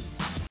this.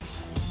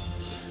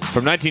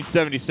 From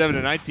 1977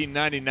 to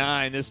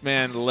 1999, this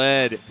man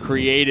led,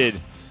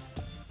 created,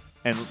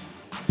 and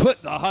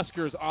put the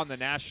Huskers on the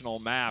national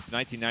map.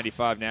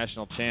 1995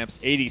 national champs,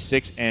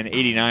 86 and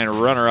 89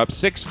 runner-up,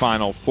 6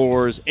 Final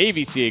Fours,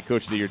 AVCA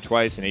Coach of the Year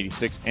twice in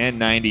 86 and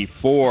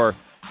 94.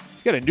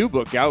 He's got a new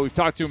book out. We've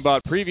talked to him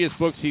about previous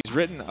books he's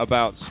written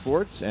about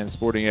sports and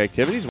sporting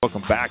activities.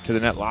 Welcome back to the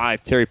Net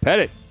Live, Terry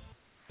Pettit.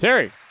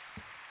 Terry.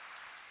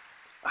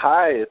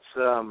 Hi,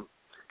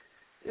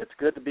 it's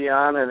good to be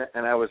on,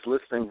 and I was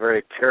listening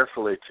very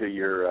carefully to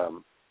your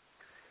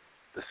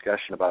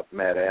discussion about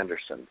Matt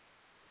Anderson.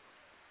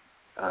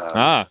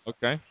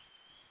 Okay.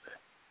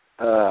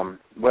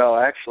 Well,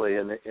 actually,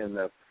 in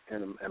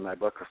my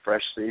book, A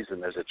Fresh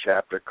Season, there's a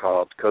chapter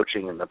called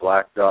 "Coaching in the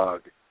Black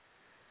Dog,"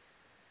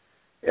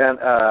 and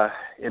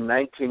in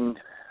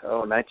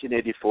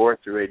 1984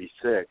 through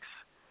 86,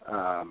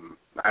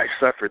 I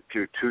suffered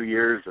through 2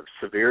 years of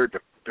severe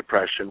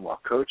depression while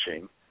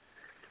coaching,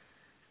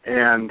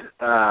 and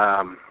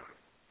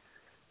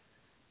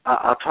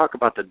I'll talk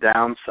about the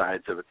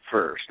downsides of it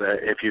first.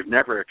 If you've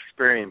never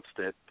experienced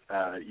it,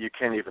 you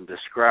can't even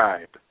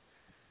describe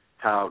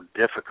how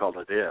difficult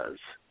it is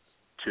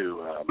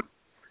to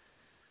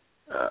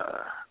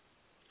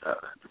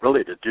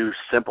really to do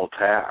simple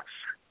tasks,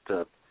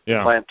 to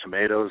plant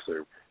tomatoes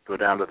or go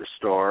down to the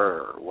store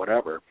or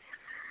whatever.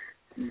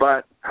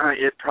 But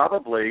it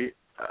probably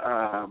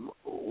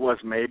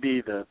was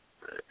maybe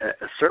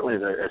certainly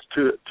as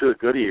two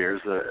good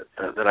years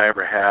that I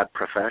ever had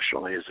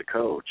professionally as a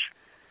coach,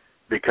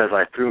 because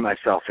I threw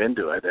myself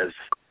into it as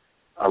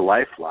a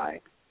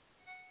lifeline.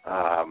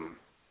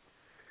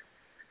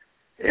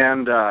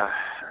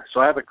 So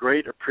I have a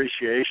great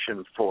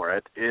appreciation for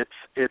it. It's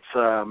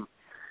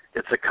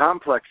a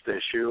complex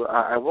issue.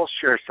 I will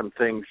share some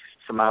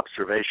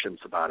observations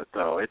about it,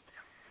 though. It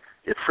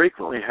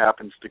frequently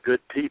happens to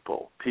good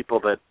people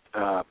that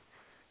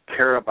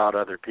care about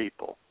other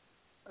people,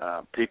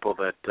 people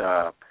that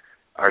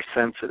are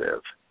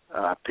sensitive,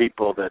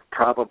 people that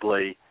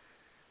probably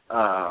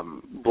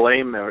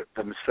blame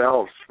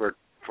themselves for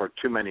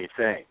too many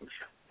things.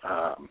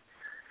 I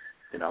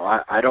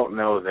don't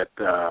know that,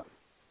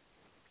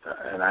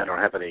 and I don't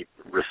have any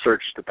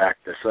research to back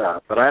this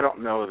up, but I don't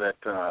know that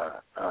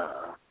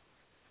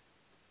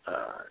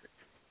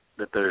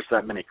that there's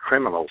that many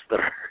criminals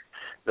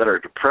that are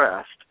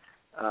depressed.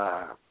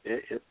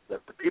 The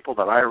people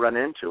that I run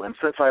into, and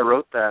since I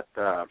wrote that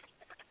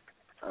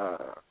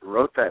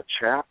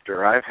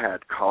chapter, I've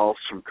had calls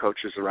from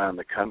coaches around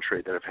the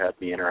country that have had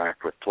me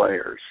interact with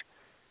players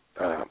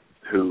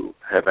who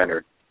have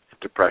entered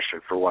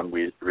depression for one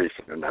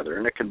reason or another,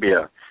 and it can be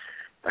a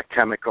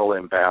chemical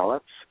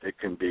imbalance. It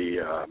can be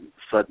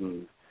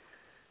sudden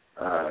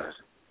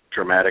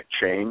dramatic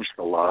change,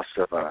 the loss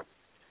of a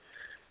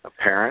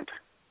parent,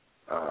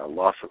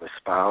 loss of a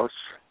spouse.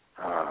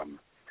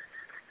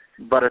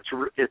 But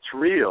it's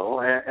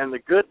real, and the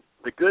good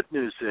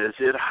news is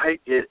it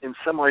in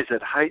some ways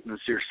it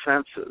heightens your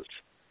senses,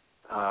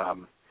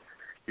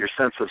 your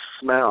sense of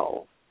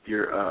smell.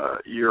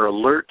 You're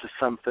alert to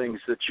some things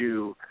that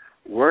you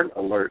weren't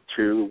alert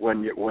to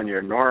when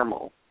you're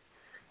normal.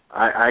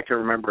 I can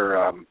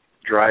remember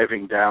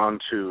driving down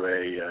to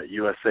a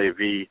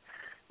USAV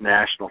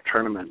national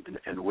tournament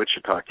in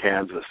Wichita,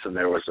 Kansas, and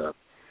there was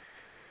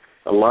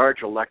a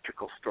large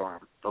electrical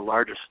storm, the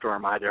largest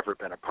storm I'd ever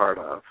been a part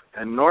of.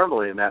 And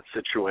normally in that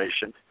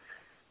situation,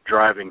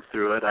 driving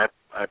through it, I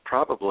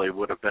probably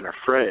would have been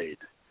afraid.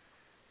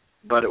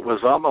 But it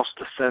was almost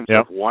a sense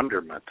of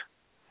wonderment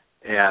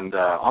and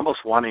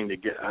almost wanting to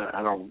get,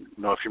 I don't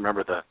know if you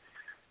remember the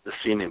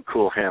scene in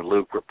Cool Hand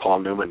Luke where Paul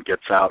Newman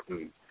gets out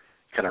and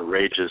kind of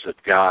rages at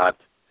God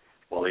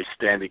while he's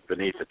standing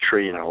beneath a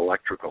tree in an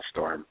electrical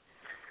storm.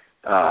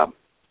 But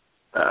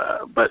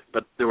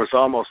there was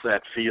almost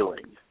that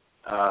feeling.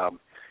 And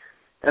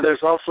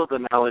there's also the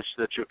knowledge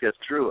that you'll get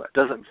through it. It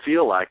doesn't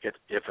feel like it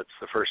if it's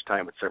the first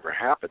time it's ever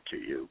happened to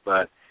you,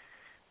 but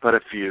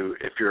if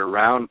you're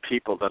around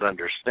people that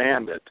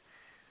understand it,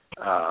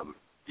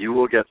 you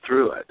will get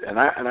through it. And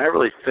I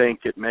really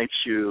think it makes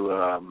you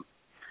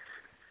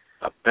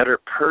a better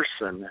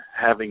person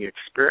having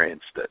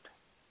experienced it.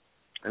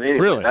 And anyway,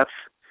 really?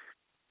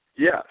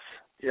 Yes.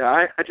 Yeah,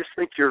 I just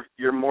think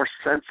you're more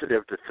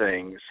sensitive to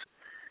things.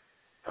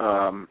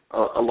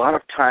 A lot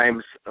of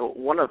times,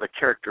 one of the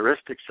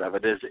characteristics of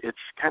it is it's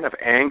kind of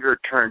anger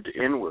turned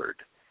inward,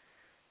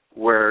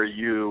 where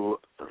you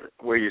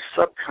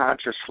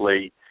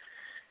subconsciously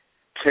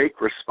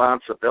take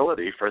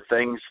responsibility for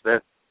things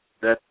that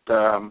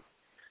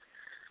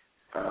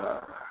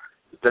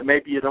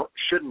maybe you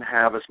shouldn't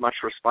have as much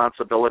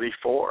responsibility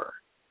for.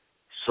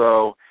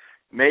 So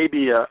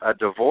maybe a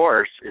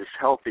divorce is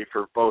healthy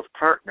for both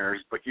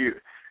partners, but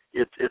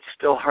it's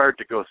still hard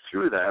to go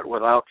through that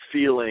without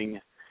feeling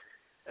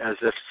as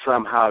if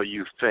somehow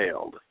you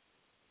failed,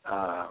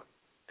 or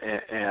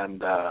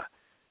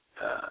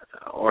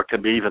it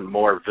can be even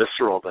more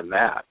visceral than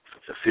that,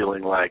 the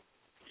feeling like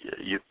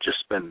you've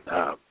just been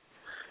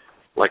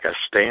like a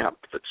stamp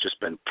that's just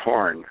been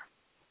torn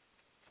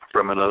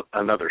from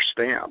another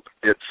stamp.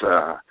 It's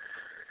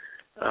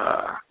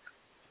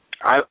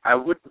I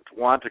wouldn't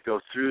want to go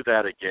through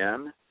that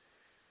again,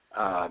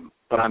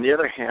 but on the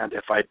other hand,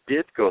 if I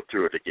did go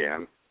through it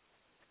again,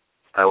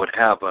 I would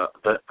have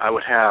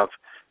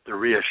the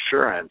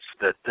reassurance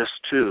that this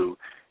too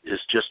is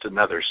just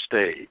another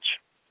stage,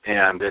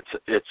 and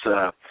it's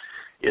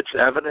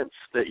evidence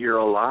that you're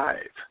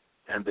alive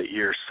and that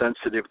you're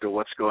sensitive to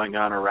what's going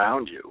on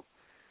around you.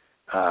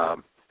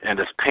 And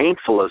as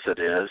painful as it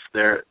is,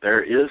 there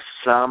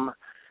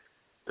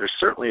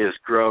certainly is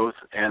growth,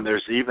 and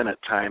there's even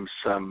at times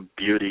some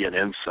beauty and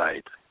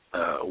insight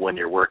when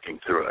you're working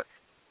through it.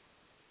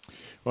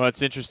 Well,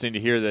 it's interesting to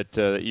hear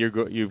that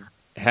you've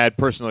had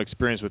personal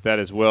experience with that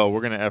as well.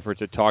 We're going to effort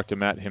to talk to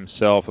Matt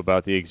himself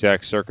about the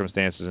exact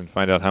circumstances and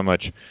find out how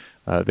much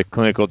the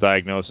clinical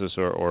diagnosis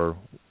or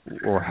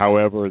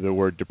however the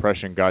word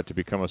depression got to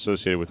become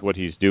associated with what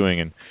he's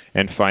doing,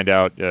 and find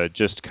out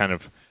just kind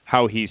of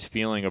how he's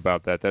feeling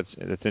about that.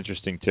 That's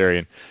interesting, Terry.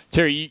 And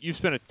Terry, you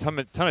spent a ton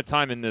of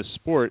time in this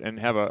sport and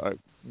have a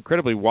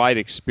incredibly wide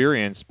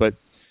experience, but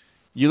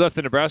you left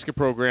the Nebraska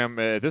program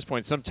at this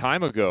point some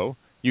time ago.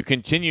 You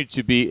continue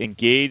to be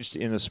engaged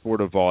in the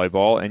sport of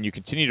volleyball, and you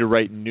continue to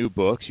write new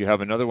books. You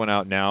have another one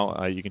out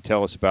now you can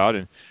tell us about.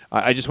 And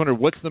I just wonder,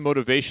 what's the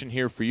motivation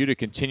here for you to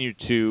continue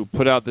to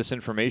put out this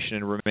information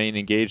and remain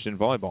engaged in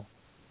volleyball?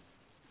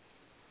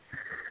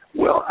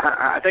 Well,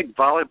 I think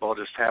volleyball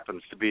just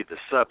happens to be the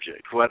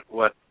subject.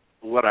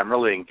 What I'm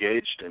really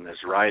engaged in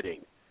is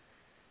writing.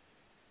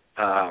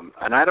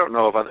 And I don't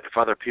know if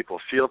other people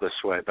feel this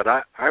way, but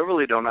I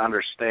really don't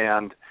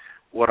understand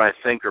what I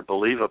think or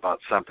believe about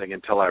something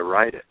until I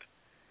write it.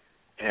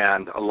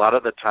 And a lot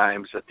of the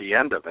times at the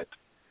end of it,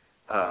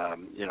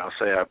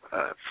 say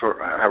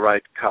I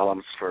write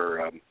columns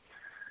for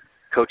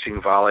Coaching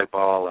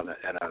Volleyball and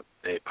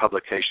a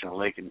publication in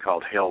Lincoln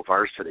called Hail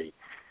Varsity.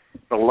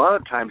 But a lot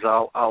of times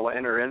I'll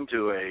enter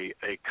into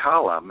a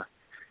column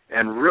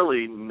and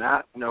really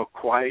not know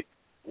quite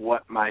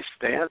what my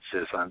stance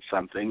is on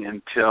something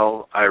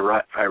until I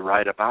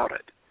write about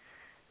it.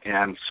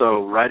 And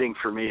so writing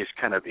for me is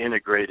kind of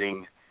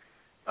integrating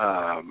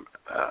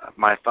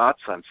my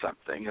thoughts on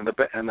something. And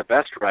the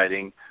best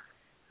writing,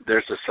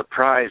 there's a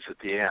surprise at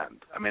the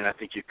end. I mean, I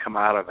think you come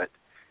out of it.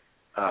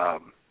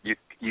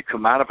 You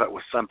come out of it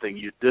with something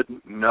you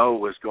didn't know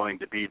was going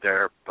to be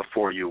there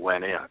before you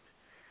went in.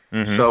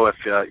 Mm-hmm. So if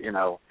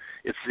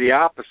it's the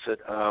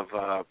opposite of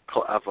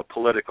a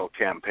political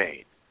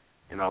campaign.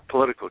 A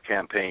political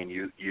campaign,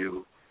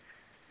 you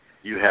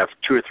have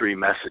 2 or 3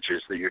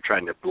 messages that you're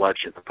trying to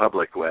bludgeon the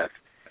public with.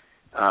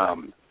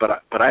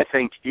 But I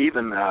think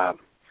even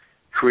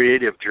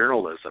creative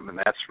journalism, and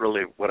that's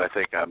really what I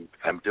think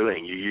I'm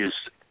doing. You use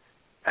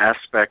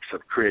aspects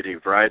of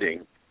creative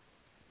writing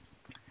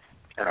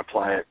and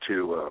apply it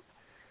to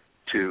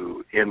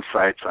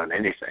insights on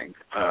anything.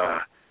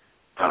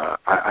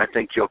 I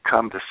think you'll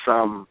come to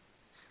some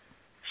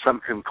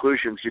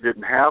conclusions you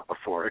didn't have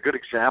before. A good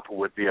example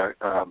would be a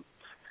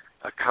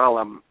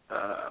column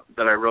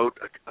that I wrote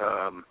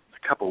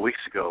a couple of weeks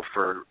ago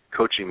for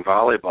Coaching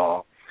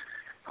Volleyball.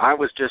 I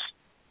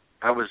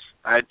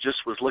just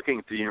was looking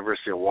at the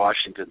University of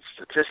Washington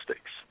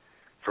statistics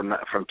from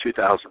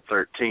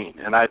 2013,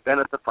 and I'd been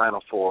at the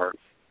Final Four,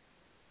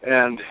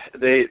 and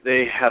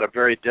they had a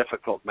very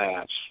difficult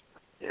match,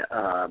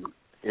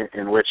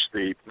 in which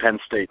the Penn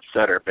State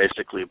setter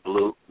basically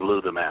blew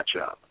the match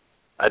up.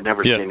 I'd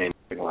never seen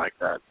anything like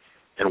that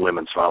in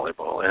women's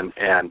volleyball.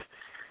 And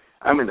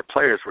I mean, the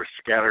players were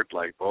scattered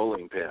like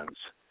bowling pins.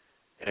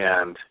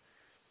 And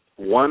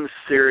one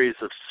series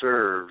of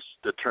serves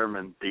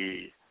determined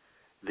the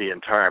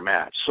entire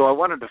match. So I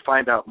wanted to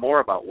find out more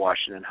about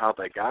Washington, how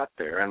they got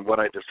there. And what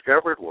I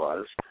discovered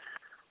was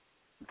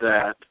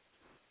that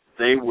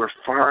they were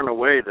far and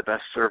away the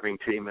best serving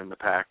team in the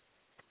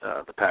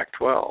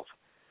Pac-12.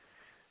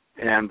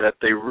 And that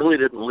they really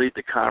didn't lead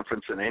the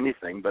conference in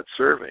anything but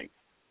serving.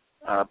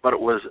 But it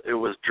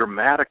was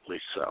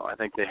dramatically so. I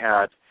think they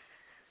had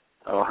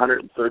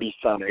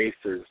 130-some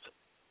aces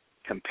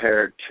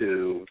compared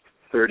to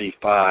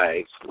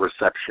 35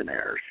 reception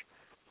errors.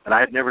 And I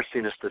had never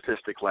seen a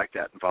statistic like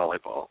that in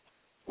volleyball,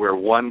 where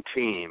one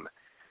team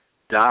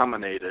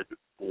dominated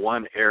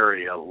one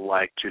area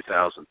like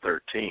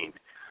 2013.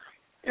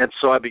 And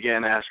so I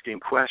began asking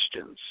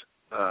questions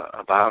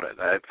about it.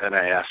 I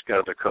asked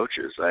other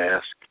coaches. I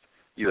asked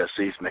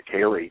USC's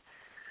McHaley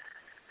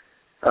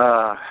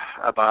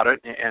about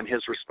it, and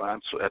his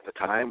response at the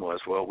time was,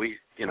 well, we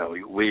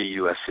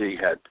USC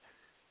had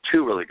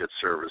 2 really good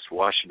servers.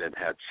 Washington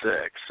had 6.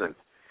 And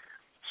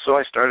so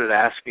I started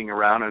asking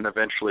around and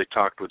eventually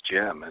talked with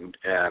Jim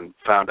and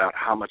found out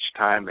how much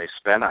time they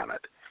spent on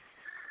it.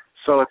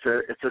 So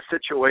it's a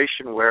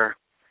situation where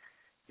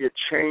it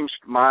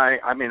changed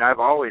I've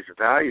always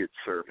valued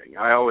serving.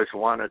 I always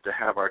wanted to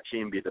have our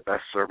team be the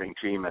best serving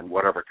team in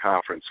whatever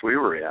conference we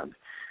were in.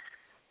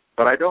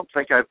 But I don't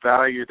think I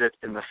valued it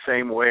in the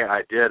same way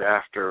I did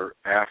after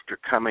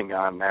coming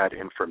on that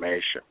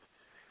information.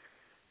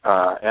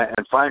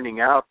 And finding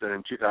out that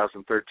in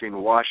 2013,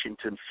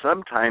 Washington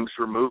sometimes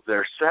removed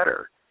their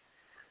setter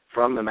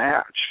from the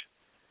match.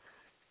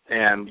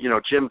 And,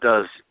 Jim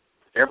does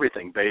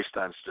everything based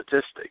on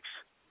statistics.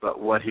 But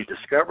what he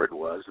discovered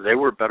was they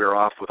were better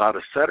off without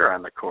a setter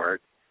on the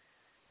court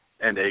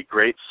and a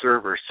great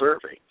server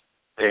serving.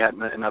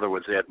 In other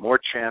words, they had more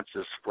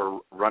chances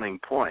for running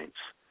points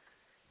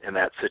in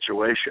that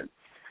situation.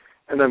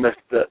 And then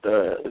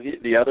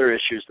the other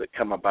issues that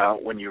come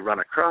about when you run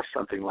across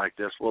something like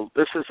this, well,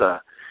 this is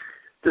a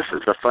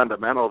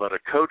fundamental that a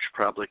coach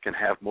probably can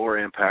have more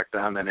impact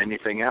on than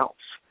anything else.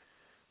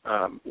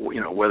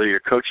 Whether you're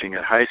coaching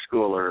at high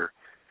school or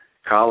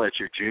college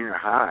or junior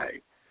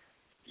high,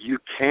 you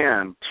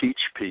can teach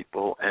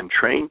people and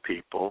train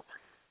people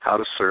how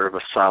to serve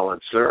a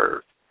solid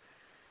serve.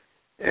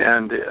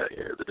 And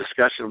the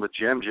discussion with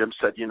Jim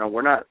said,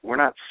 we're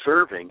not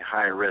serving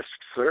high-risk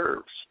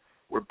serves.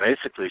 We're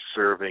basically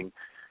serving,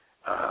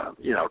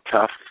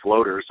 tough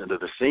floaters into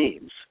the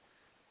seams.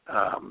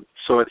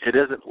 So it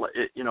isn't,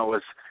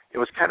 it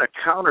was kind of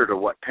counter to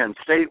what Penn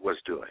State was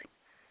doing.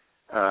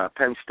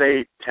 Penn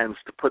State tends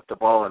to put the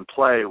ball in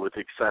play with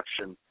the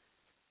exception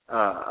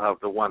of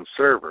the one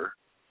server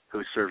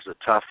who serves a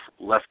tough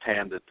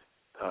left-handed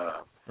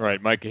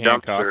Micah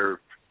jump Hancock. serve.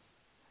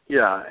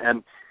 Yeah,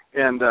 and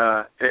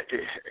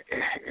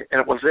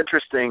it was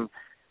interesting.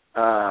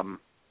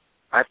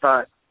 I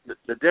thought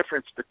the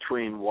difference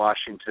between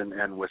Washington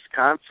and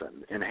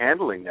Wisconsin in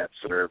handling that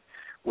serve,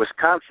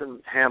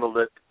 Wisconsin handled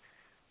it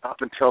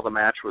up until the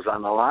match was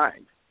on the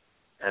line,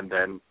 and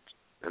then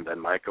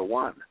Micah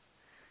won.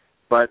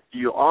 But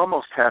you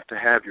almost have to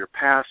have your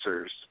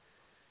passers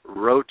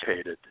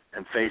rotated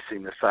and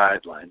facing the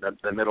sideline,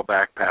 the middle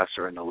back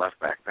passer and the left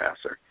back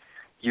passer.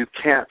 You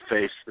can't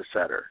face the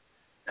setter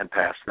and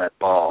pass that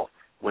ball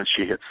when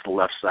she hits the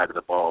left side of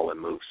the ball and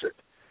moves it.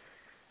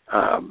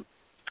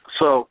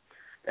 So,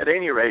 at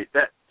any rate,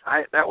 that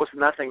was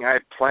nothing I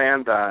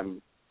planned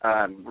on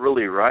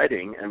really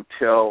writing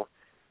until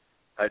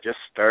I just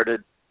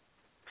started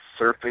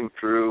surfing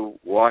through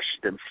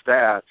Washington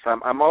stats.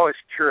 I'm always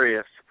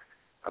curious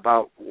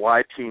about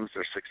why teams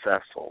are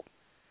successful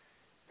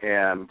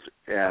and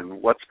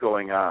what's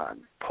going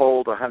on.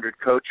 Polled 100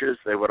 coaches,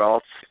 they would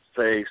all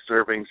say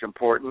serving's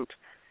important,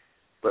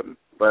 but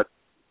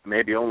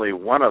maybe only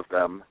one of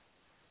them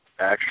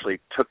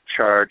actually took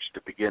charge to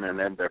begin and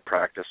end their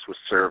practice with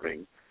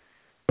serving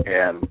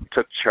and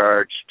took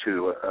charge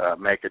to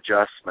make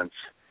adjustments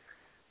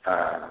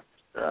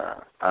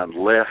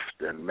on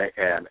lift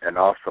and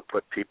also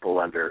put people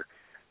under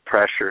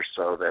pressure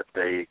so that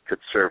they could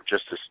serve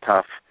just as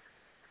tough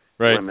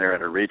when they're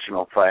in a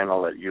regional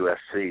final at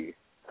USC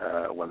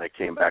when they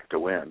came back to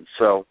win.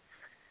 So,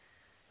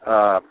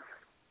 that's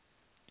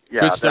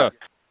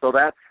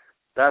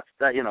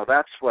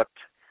what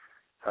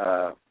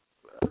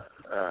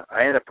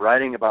I end up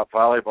writing about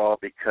volleyball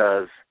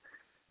because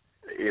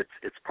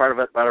it's part of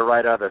it, but I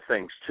write other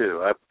things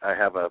too. I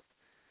have a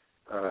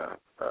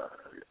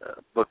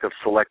book of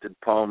selected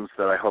poems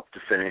that I hope to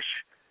finish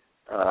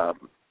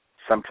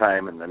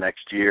sometime in the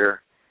next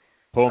year.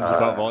 Poems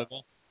about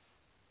volleyball?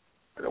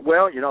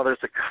 Well,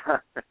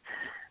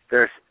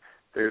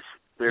 there's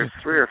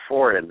 3 or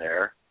 4 in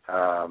there.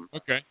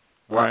 Okay.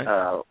 All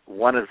right.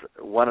 One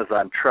is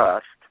on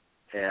trust,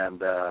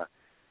 and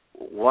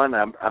one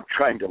I'm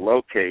trying to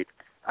locate.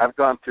 I've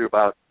gone through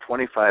about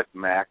 25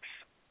 Macs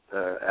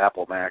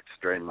Apple Macs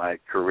during my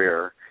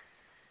career,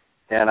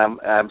 and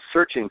I'm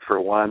searching for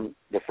one.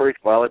 The first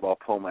volleyball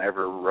poem I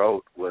ever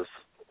wrote was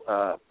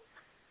a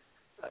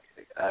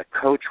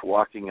coach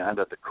walking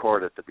onto the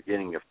court at the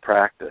beginning of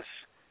practice,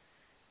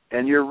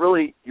 and you're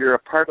a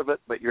part of it,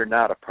 but you're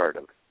not a part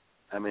of it.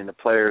 I mean, the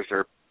players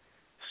are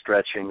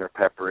stretching or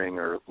peppering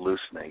or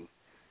loosening,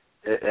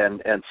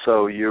 and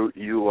so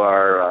you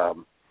are.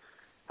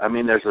 I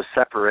mean, there's a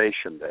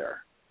separation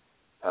there.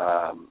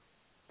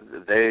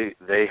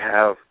 They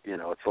have,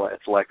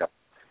 it's like a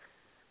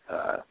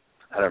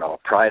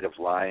pride of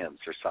lions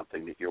or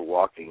something that you're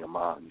walking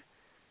among,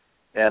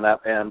 and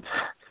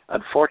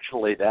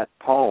unfortunately that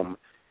poem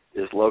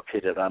is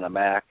located on a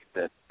Mac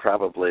that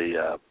probably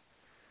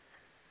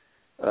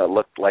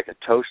looked like a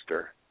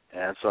toaster,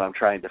 and so I'm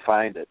trying to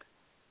find it.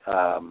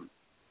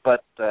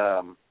 But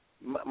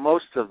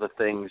most of the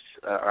things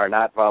are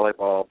not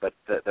volleyball, but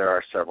there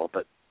are several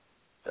that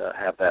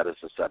have that as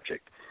a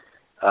subject.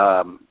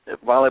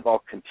 Volleyball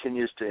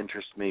continues to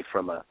interest me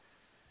from a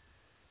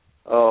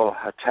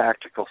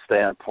tactical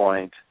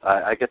standpoint.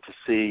 I get to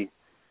see,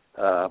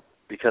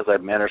 because I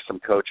mentor some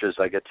coaches,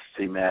 I get to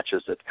see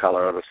matches at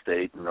Colorado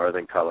State and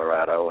Northern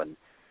Colorado, and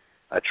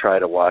I try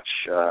to watch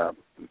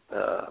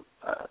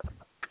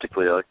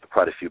particularly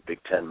quite a few Big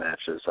Ten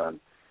matches on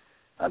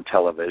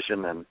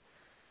television, and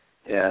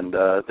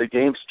the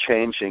game's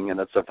changing and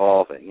it's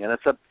evolving, and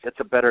it's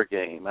a better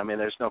game. I mean,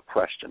 there's no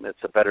question.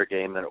 It's a better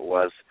game than it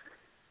was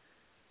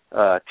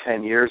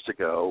 10 years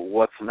ago.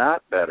 What's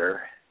not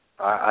better,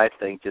 I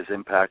think, is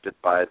impacted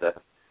by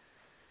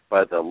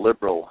the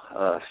liberal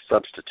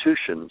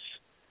substitutions.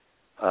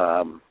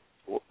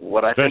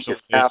 What I think is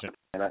happening,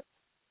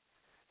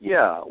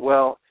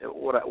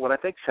 what I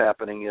think is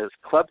happening is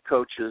club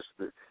coaches,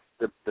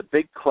 the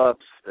big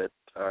clubs that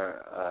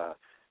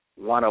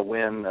want to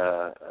win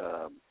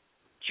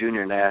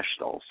junior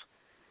nationals,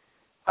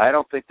 I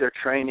don't think they're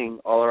training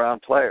all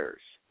around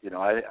players.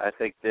 I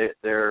think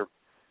their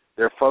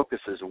focus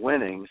is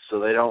winning, so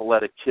they don't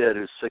let a kid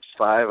who's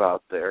 6'5"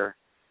 out there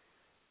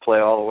play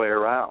all the way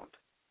around.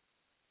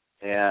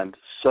 And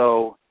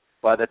so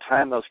by the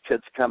time those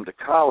kids come to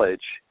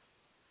college,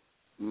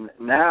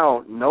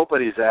 now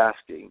nobody's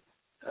asking.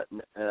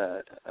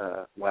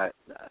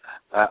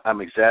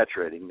 I'm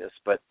exaggerating this,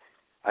 but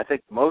I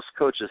think most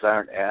coaches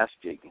aren't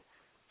asking,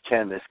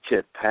 can this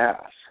kid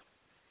pass?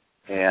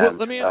 And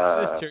let me ask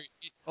you this, Terry.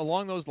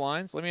 Along those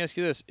lines, let me ask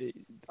you this.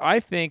 I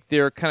think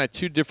there are kind of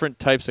two different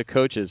types of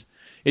coaches.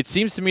 It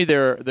seems to me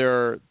there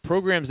are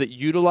programs that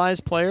utilize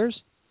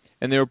players,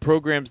 and there are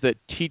programs that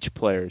teach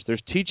players.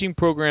 There's teaching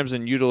programs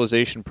and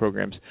utilization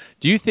programs.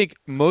 Do you think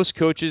most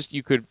coaches,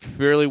 you could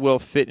fairly well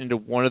fit into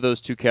one of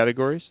those two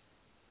categories?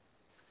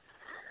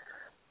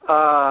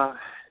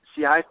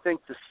 See, I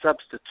think the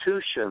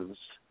substitutions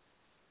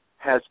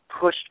has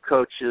pushed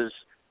coaches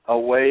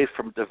away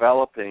from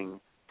developing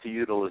to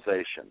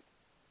utilization.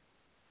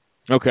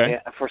 Okay.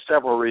 And for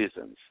several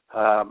reasons.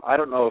 I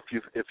don't know if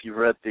you've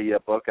read the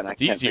book, and I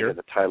can't think of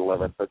the title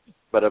of it, but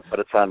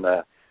it's on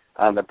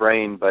the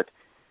brain. But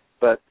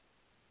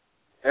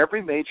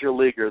every major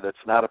leaguer that's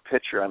not a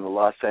pitcher on the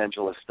Los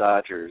Angeles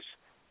Dodgers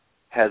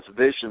has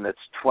vision that's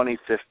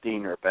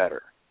 20/15 or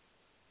better.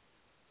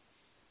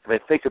 I mean,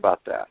 think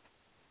about that.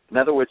 In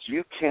other words,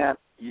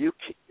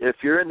 if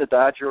you're in the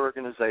Dodger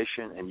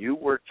organization and you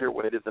work your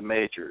way to the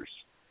majors,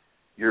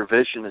 your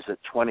vision is at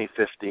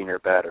 20/15 or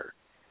better.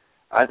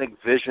 I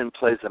think vision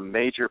plays a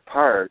major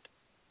part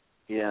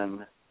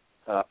in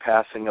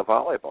passing a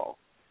volleyball,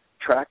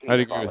 tracking a volleyball. I'd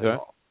agree with that.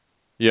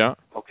 Yeah.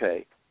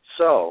 Okay.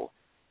 So,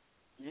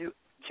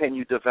 can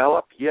you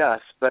develop?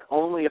 Yes, but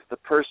only if the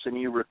person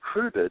you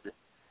recruited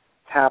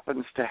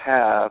happens to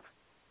have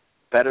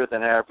better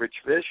than average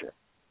vision.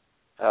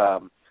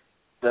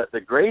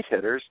 The great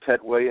hitters,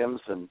 Ted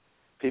Williams and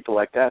people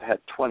like that, had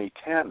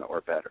 20/10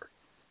 or better.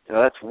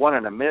 That's 1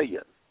 in a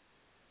million.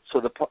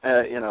 So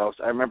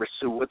I remember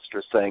Sue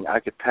Woodster saying, I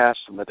could pass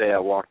from the day I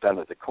walked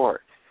onto the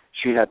court.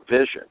 She had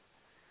vision.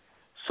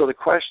 So the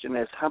question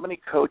is, how many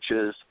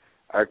coaches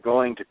are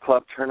going to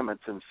club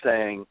tournaments and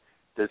saying,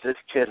 does this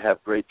kid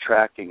have great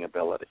tracking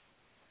ability?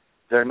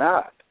 They're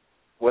not.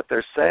 What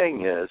they're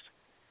saying is,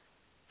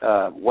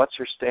 what's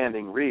her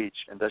standing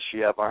reach, and does she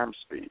have arm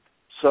speed?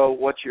 So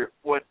what you're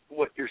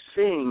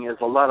seeing is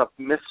a lot of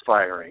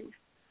misfiring.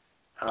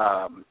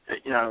 And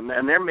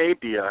there may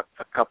be a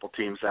couple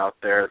teams out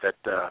there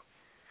that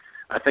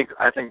I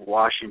think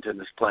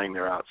Washington is playing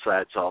their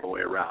outsides all the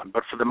way around.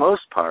 But for the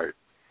most part,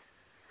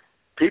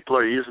 people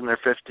are using their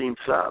 15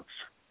 subs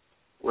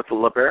with the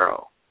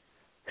libero,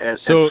 and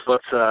so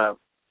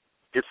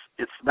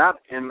it's not,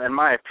 in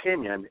my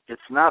opinion,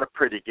 it's not a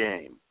pretty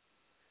game,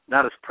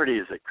 not as pretty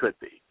as it could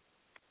be.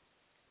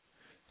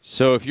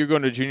 So if you're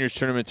going to a juniors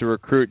tournament to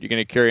recruit, you're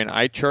going to carry an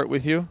eye chart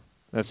with you?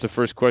 That's the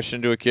first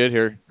question to a kid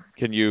here.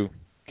 Can you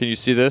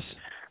see this?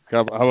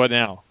 How about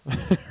now?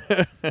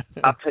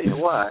 I'll tell you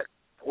what.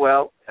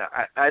 Well,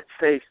 I'd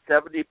say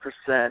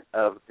 70%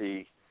 of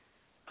the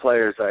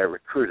players I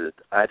recruited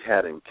I'd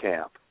had in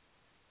camp.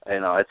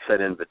 I'd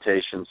sent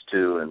invitations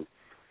to, and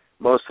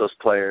most of those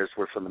players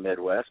were from the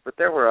Midwest, but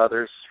there were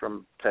others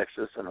from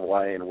Texas and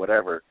Hawaii and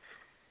whatever.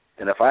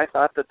 And if I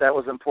thought that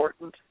was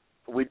important,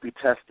 we'd be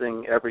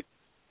testing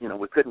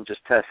we couldn't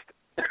just test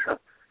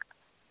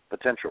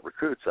potential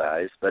recruits'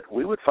 eyes, but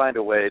we would find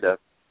a way to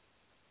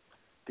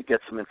get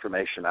some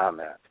information on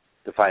that,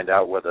 to find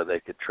out whether they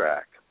could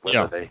track,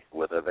 whether they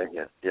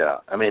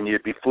I mean,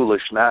 you'd be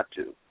foolish not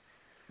to.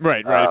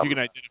 Right. If you can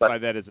identify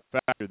that as a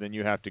factor, then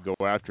you have to go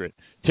after it.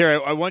 Terry,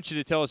 I want you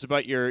to tell us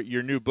about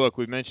your new book.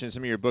 We've mentioned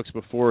some of your books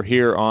before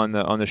here on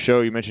the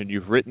show. You mentioned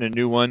you've written a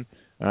new one.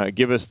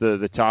 Give us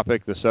the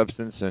topic, the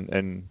substance,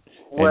 and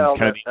well,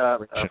 kind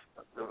of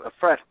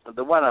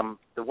the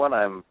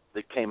one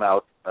that came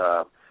out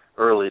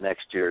early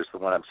next year is the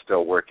one I'm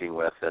still working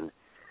with, and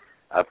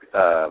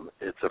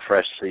it's a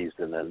fresh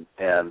season,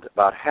 and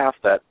about half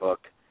that book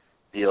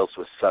deals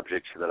with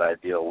subjects that I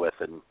deal with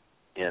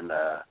in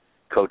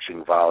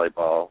coaching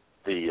volleyball.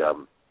 The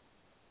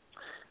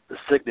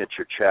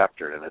signature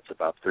chapter, and it's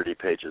about 30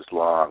 pages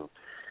long,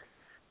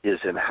 is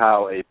in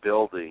how a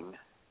building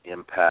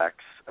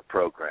impacts a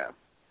program.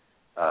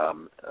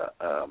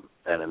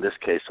 And in this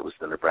case, it was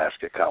the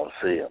Nebraska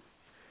Coliseum.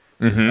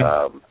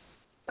 Mm-hmm.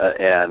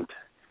 And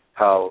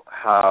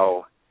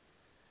how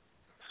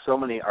so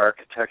many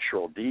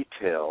architectural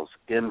details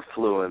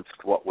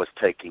influenced what was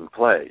taking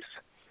place.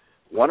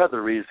 One of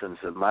the reasons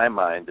in my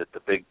mind that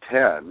the Big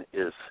Ten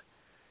is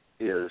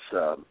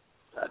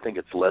I think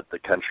it's led the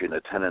country in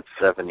attendance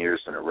 7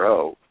 years in a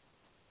row,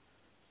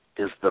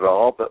 is that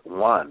all but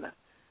one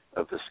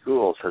of the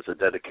schools has a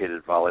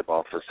dedicated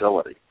volleyball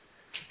facility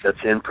that's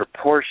in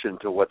proportion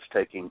to what's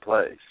taking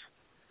place.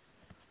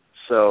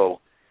 So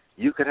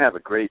you could have a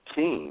great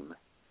team,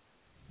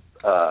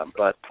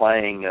 but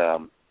playing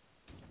in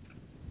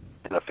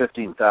a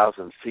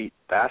 15,000-seat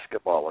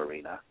basketball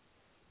arena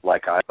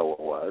like Iowa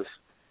was,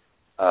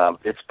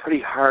 it's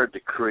pretty hard to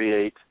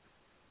create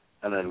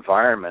an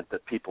environment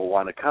that people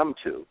want to come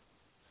to.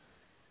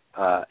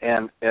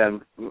 And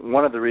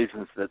one of the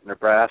reasons that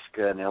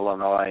Nebraska and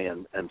Illinois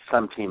and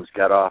some teams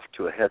got off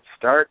to a head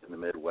start in the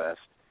Midwest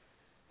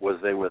was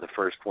they were the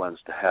first ones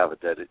to have a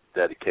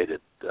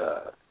dedicated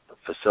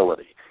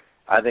facility.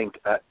 I think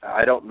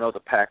I don't know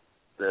the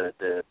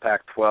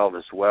Pac-12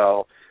 as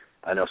well.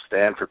 I know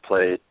Stanford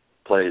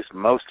plays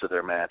most of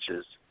their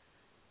matches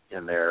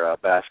in their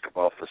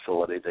basketball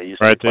facility. They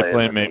used to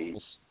play in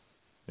Maples.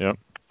 Yep.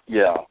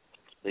 Yeah.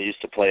 They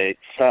used to play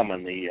some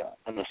in the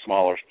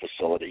smaller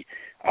facility.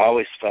 I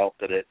always felt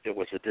that it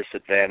was a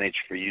disadvantage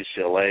for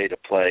UCLA to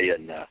play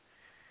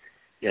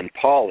in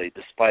Pauley,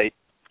 despite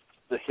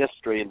the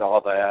history and all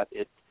that.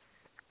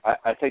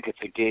 I think it's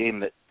a game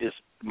that is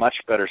much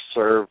better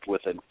served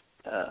with an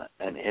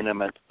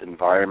intimate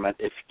environment.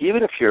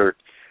 Even if you're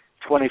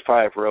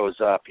 25 rows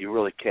up, you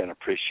really can't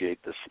appreciate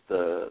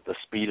the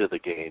speed of the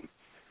game.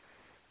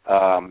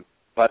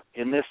 But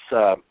in this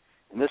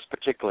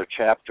particular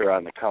chapter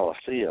on the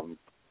Coliseum,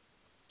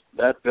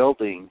 that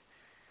building,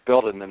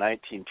 built in the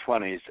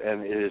 1920s,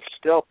 and it is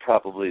still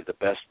probably the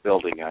best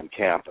building on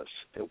campus.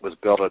 It was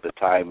built at a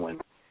time when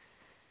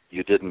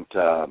you didn't,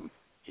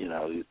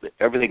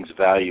 everything's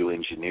value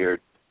engineered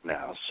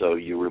now. So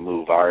you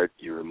remove art,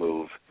 you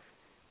remove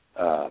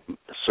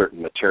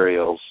certain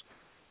materials.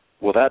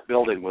 Well, that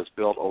building was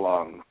built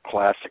along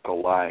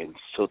classical lines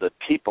so that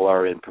people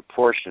are in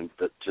proportion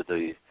to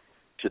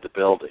the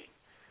building.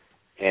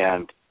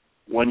 And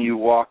when you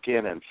walk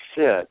in and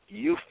sit,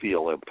 you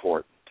feel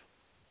important.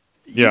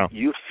 Yeah.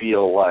 You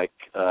feel like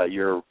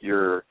you're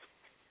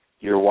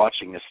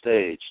watching a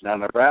stage. Now,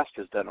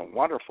 Nebraska's done a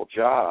wonderful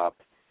job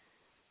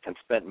and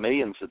spent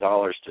millions of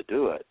dollars to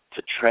do it,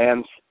 to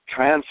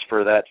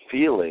transfer that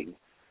feeling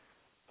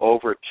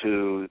over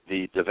to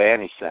the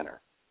Devaney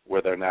Center,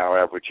 where they're now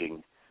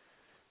averaging,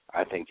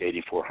 I think,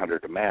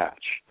 8,400 a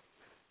match.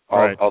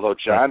 Right. Although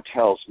John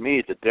tells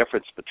me the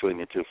difference between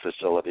the two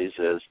facilities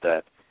is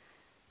that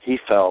he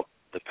felt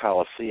the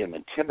Coliseum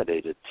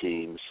intimidated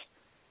teams.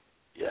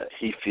 I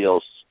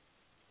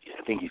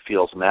think he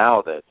feels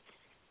now that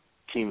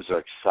teams are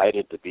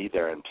excited to be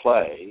there and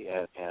play,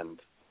 and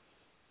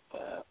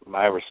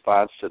my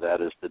response to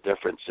that is the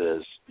difference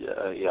is,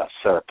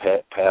 Sarah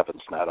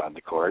Pavin's not on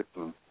the court,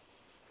 and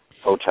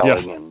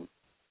hoteling, and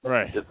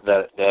right.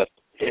 That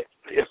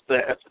if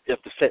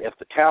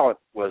the talent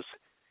was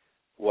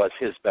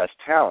his best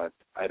talent,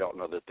 I don't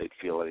know that they'd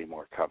feel any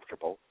more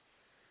comfortable.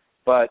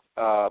 But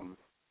I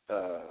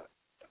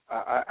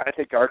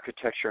think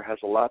architecture has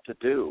a lot to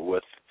do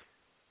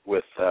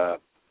with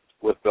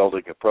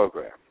building a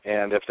program.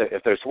 And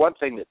if there's one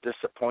thing that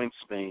disappoints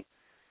me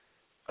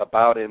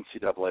about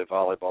NCAA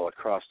volleyball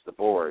across the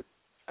board,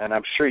 and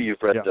I'm sure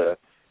you've read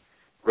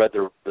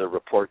the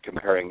report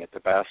comparing it to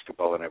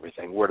basketball and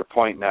everything, we're at a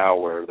point now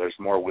where there's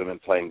more women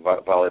playing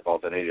volleyball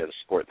than any other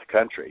sport in the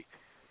country.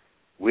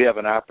 We have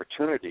an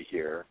opportunity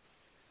here,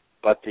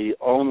 but the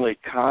only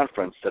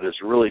conference that has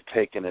really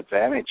taken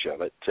advantage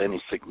of it to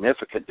any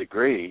significant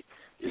degree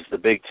is the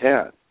Big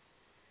Ten.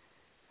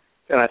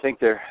 And I think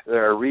there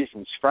are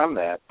reasons from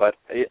that, but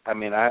I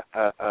mean,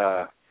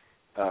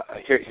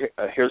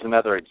 here's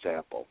another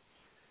example.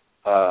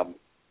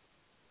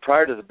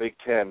 prior to the Big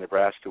Ten,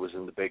 Nebraska was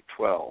in the Big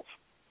 12.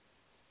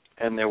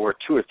 And there were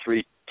 2 or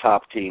 3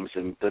 top teams,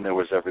 and then there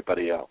was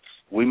everybody else.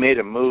 We made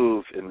a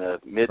move in the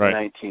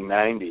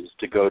mid-1990s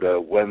to go to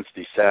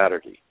Wednesday,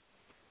 Saturday.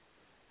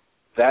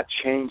 That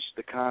changed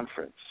the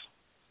conference.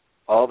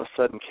 All of a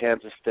sudden,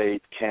 Kansas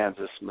State,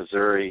 Kansas,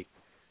 Missouri,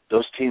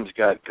 those teams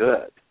got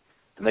good.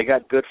 And they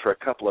got good for a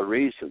couple of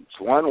reasons.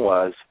 One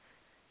was,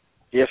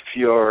 if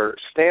you're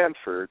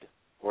Stanford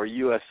or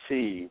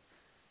USC,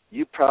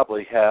 you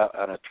probably have,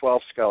 on a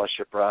 12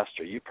 scholarship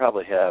roster, you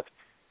probably have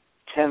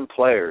 10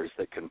 players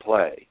that can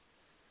play.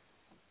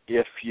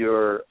 If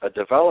you're a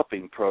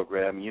developing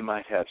program, you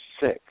might have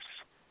 6.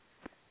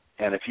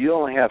 And if you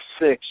only have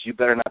 6, you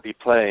better not be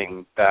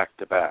playing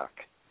back-to-back.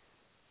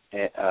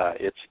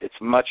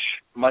 It's much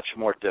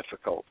more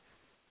difficult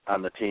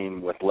on the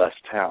team with less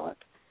talent.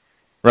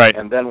 Right.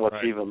 And then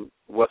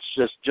what's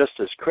just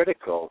as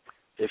critical,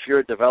 if you're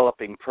a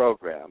developing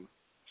program,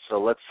 so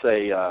let's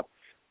say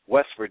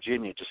West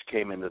Virginia just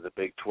came into the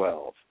Big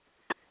 12.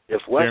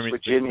 If West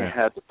Virginia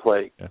had to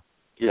play,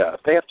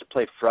 if they have to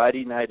play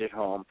Friday night at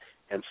home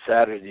and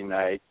Saturday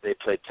night, they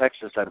play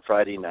Texas on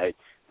Friday night,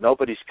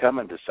 nobody's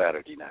coming to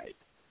Saturday night.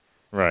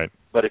 Right.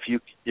 But if you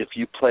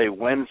play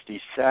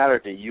Wednesday,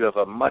 Saturday, you have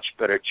a much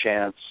better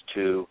chance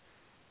to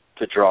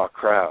draw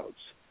crowds.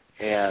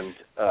 And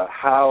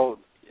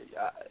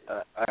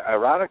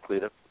ironically,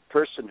 the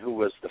person who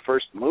was the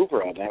first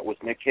mover on that was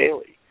Nick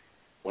Haley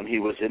when he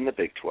was in the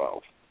Big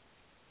 12.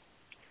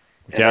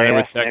 And I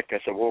asked Nick, I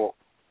said, well,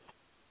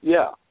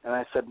 yeah. And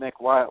I said,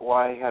 Nick,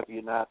 why have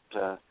you not,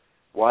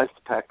 why is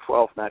the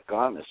Pac-12 not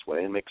gone this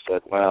way? And Nick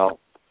said, well,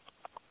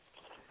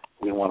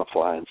 we want to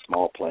fly in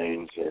small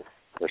planes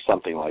or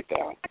something like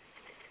that.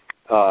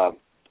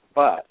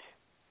 But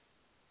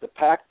the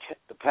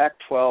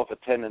Pac-12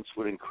 attendance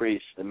would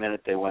increase the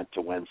minute they went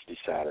to Wednesday,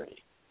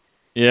 Saturday.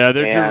 Yeah,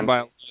 they're driven by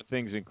a lot of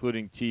things,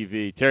 including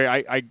TV. Terry,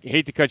 I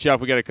hate to cut you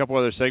off. We got a couple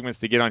other segments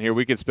to get on here.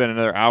 We could spend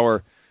another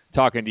hour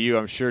talking to you,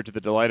 I'm sure, to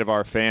the delight of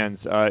our fans.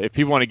 If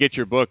people want to get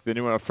your book, the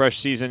new one, A Fresh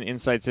Season,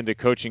 Insights into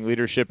Coaching,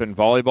 Leadership, and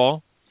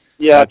Volleyball.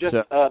 Yeah,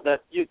 that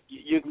you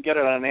can get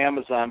it on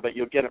Amazon, but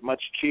you'll get it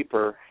much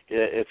cheaper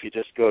if you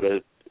just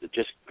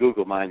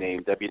Google my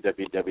name,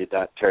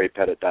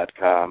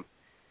 www.terrypettit.com.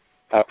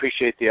 I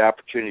appreciate the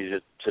opportunity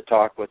to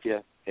talk with you,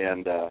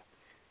 and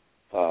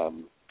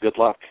good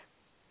luck.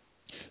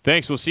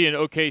 Thanks. We'll see you in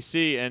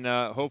OKC, and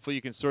hopefully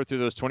you can sort through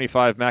those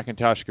 25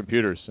 Macintosh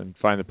computers and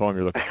find the poem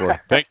you're looking for.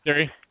 Thanks,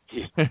 Terry.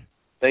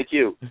 Thank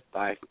you.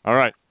 Bye. All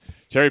right.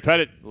 Terry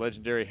Pettit,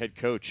 legendary head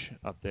coach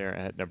up there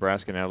at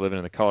Nebraska, now living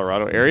in the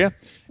Colorado area,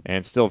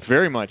 and still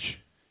very much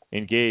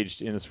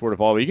engaged in the sport of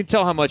volleyball. You can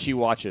tell how much he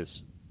watches,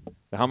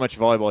 how much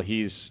volleyball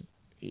he's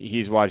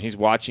watching. He's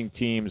watching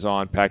teams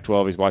on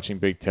Pac-12. He's watching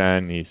Big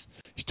Ten. He's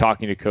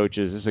talking to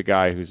coaches. This is a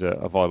guy who's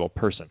a volleyball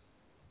person.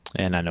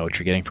 And I know what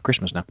you're getting for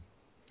Christmas now.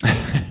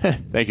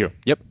 Thank you.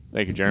 Yep.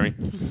 Thank you, Jeremy.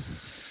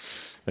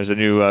 There's a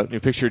new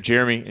picture of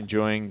Jeremy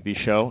enjoying the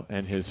show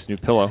and his new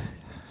pillow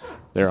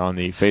there on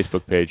the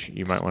Facebook page.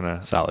 You might want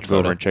to go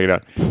over and check it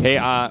out. Hey,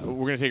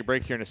 we're going to take a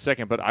break here in a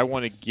second, but I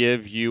want to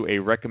give you a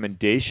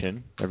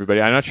recommendation,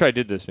 everybody. I'm not sure I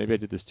did this. Maybe I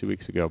did this 2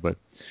 weeks ago, but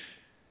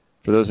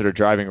for those that are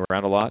driving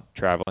around a lot,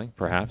 traveling,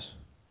 perhaps,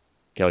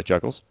 Kelly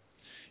chuckles.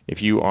 If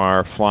you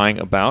are flying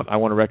about, I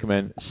want to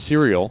recommend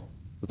Serial,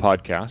 the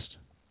podcast.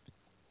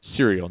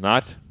 Serial,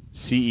 not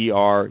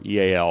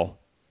Cereal,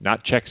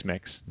 not Chex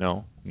Mix.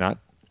 No, not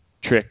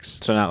Tricks.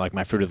 So not like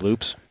My Fruited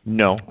Loops?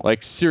 No, like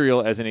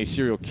serial as in a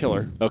serial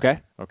killer.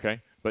 Okay.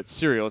 But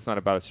Serial, it's not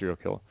about a serial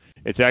killer.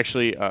 It's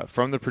actually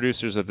from the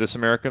producers of This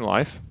American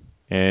Life,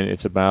 and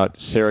it's about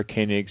Sarah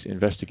Koenig's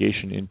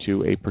investigation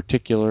into a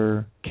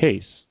particular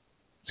case.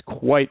 It's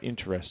quite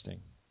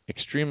interesting,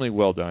 extremely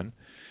well done.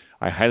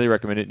 I highly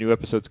recommend it. New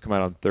episodes come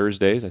out on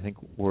Thursdays. I think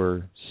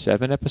we're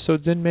 7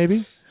 episodes in,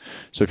 maybe.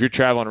 So if you're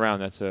traveling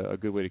around, that's a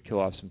good way to kill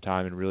off some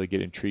time and really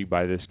get intrigued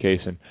by this case.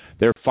 And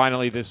they're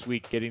finally this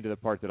week getting to the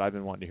part that I've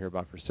been wanting to hear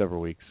about for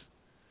several weeks.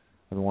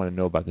 I've been wanting to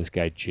know about this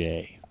guy,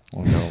 Jay. I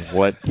want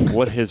to know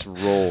what his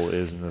role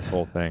is in this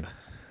whole thing.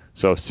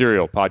 So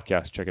Serial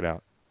podcast, check it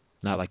out.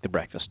 Not like The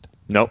Breakfast.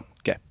 Nope.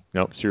 Okay.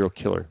 Nope, serial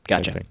killer.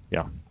 Gotcha.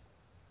 Yeah.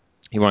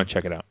 You want to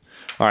check it out.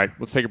 All right,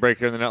 let's take a break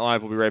here in the Net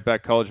Live. We'll be right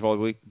back. College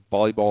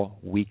Volleyball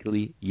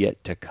Weekly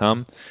yet to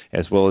come,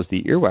 as well as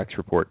the Earwax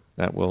Report.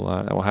 That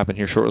will happen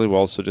here shortly.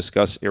 We'll also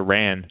discuss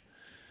Iran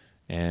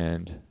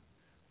and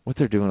what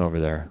they're doing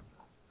over there.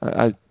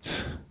 I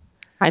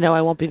know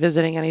I won't be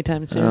visiting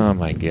anytime soon. Oh,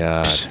 my God.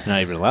 You're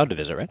not even allowed to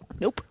visit, right?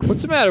 Nope.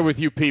 What's the matter with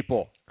you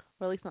people?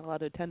 Or at least not allowed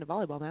to attend a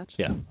volleyball match.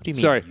 Yeah. What do you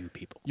mean, Sorry, you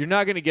people? You're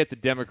not going to get the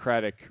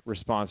Democratic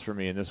response from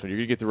me in this one. You're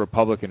going to get the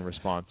Republican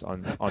response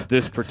on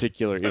this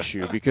particular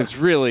issue, because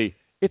really,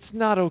 it's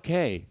not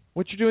okay.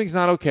 What you're doing is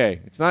not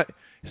okay. It's not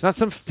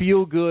some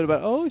feel good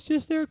about, it's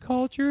just their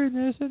culture and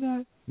this and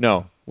that.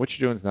 No, what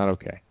you're doing is not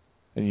okay,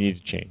 and you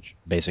need to change.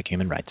 Basic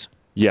human rights.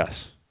 Yes.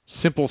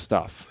 Simple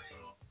stuff.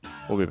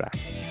 We'll be back.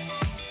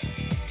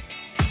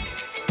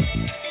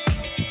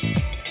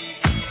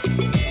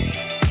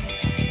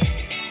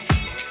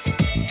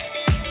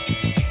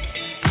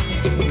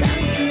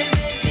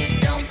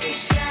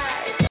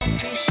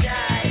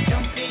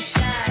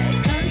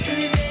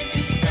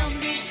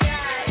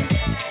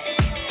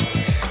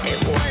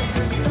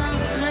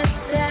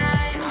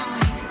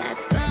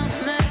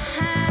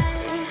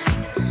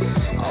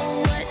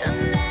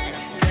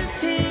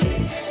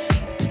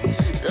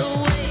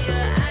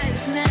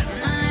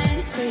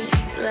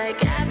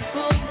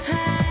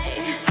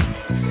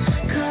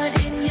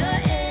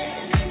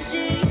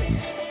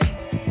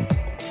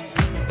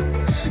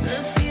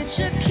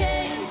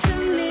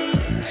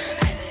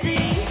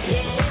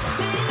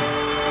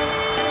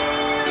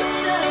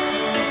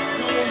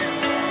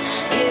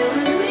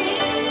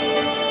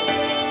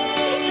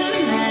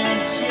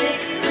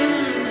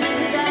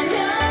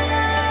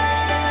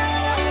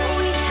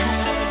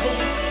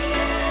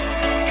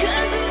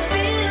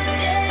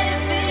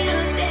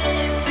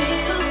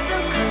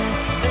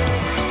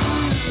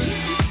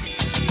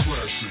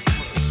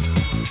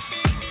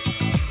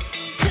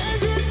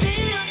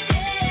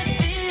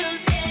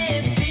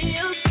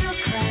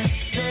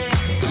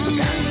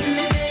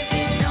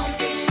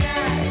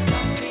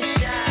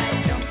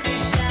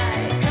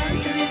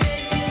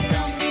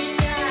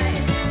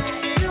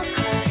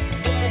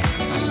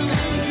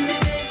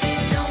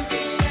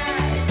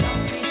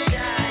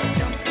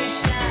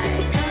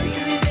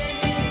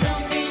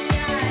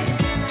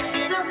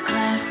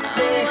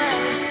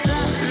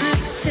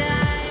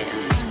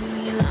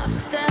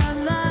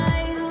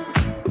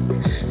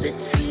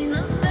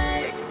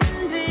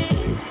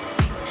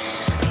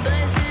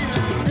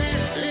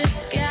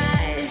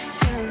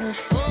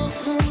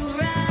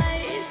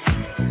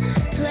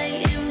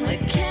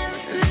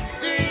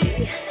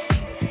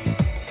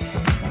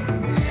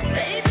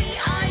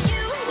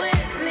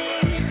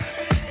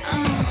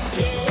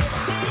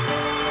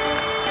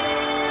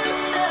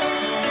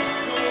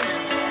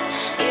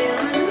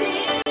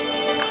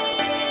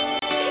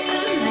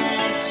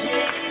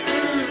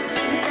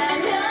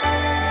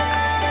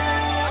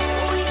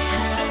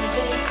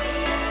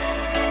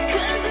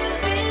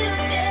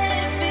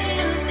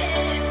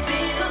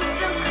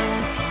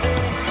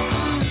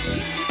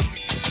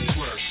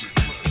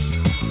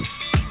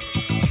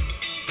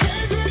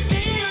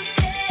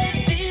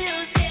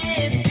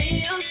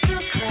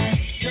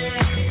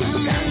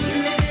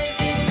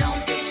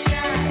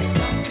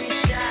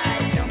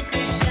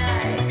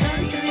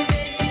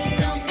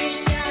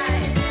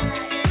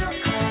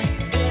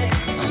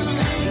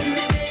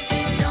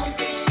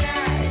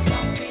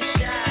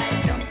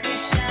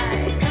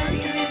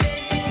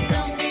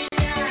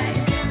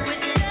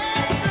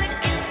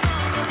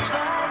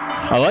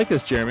 I like this,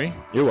 Jeremy.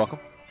 You're welcome.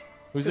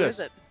 Who's Who this? is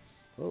it?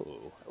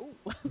 Oh,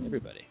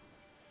 everybody.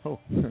 Oh.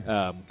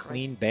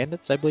 Clean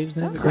Bandits, I believe his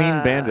name is.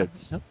 Clean Bandits.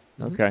 Yep.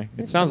 Okay.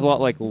 It sounds a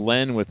lot like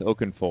Len with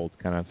Oakenfold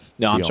kind of.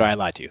 No, I'm deal. sorry, I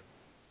lied to you.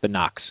 The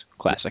Knox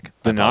Classic.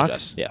 The Knox?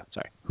 Yeah,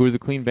 sorry. Who are the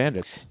Clean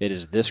Bandits? It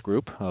is this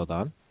group. Hold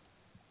on.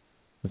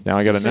 Now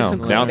I got to know.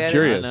 Now I'm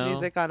curious.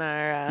 Music on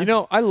our.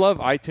 I love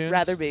iTunes.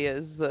 Rather Be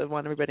is the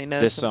one everybody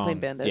knows. This from song. Clean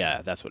Bandit.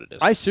 Yeah, that's what it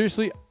is.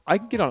 I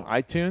can get on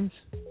iTunes.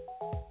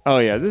 Oh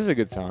yeah, this is a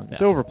good song.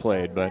 It's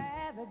overplayed, but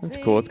it's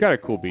cool. It's got a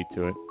cool beat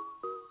to it.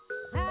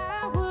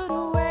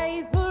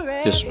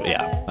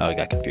 I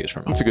got confused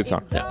for a moment. It's a good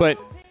song. Yeah. But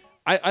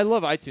I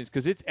love iTunes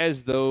because it's as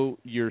though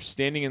you're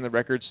standing in the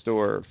record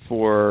store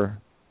for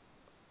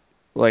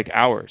like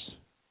hours.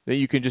 That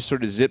you can just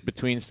sort of zip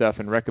between stuff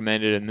and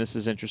recommend it, and this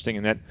is interesting,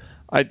 and that.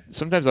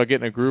 Sometimes I'll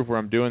get in a groove where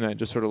I'm doing that and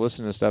just sort of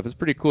listen to stuff. It's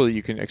pretty cool that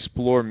you can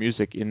explore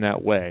music in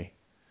that way.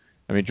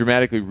 I mean,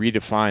 dramatically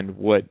redefine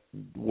what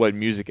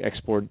music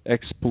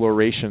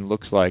exploration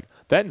looks like.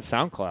 That and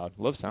SoundCloud.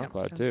 Love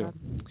SoundCloud too.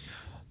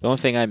 The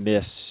only thing I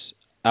miss,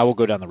 I will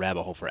go down the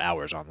rabbit hole for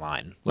hours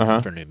online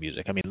looking for new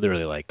music. I mean,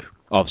 literally, like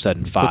all of a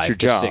sudden 5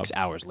 to 6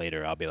 hours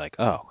later, I'll be like,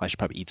 oh, I should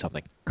probably eat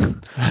something.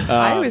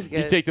 I always get.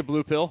 You take the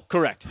blue pill?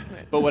 Correct.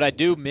 But what I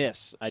do miss,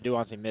 I do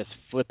honestly miss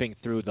flipping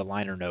through the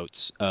liner notes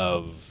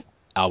of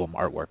album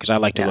artwork because I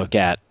like to look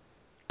at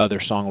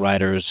other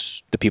songwriters,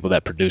 the people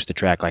that produce the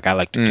track. Like I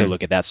like to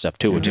look at that stuff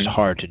too, which is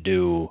hard to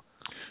do.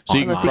 So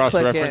you can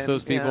cross-reference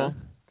those people?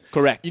 Yeah.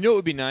 Correct. You know what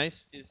would be nice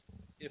is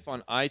if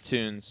on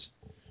iTunes,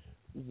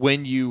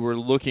 when you were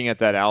looking at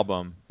that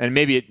album, and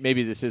maybe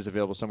this is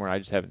available somewhere, I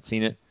just haven't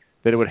seen it,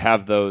 that it would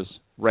have those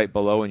right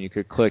below and you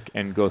could click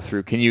and go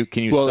through. Can you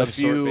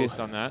subsort based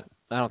on that?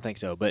 I don't think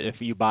so, but if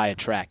you buy a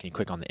track and you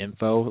click on the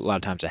info, a lot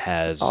of times it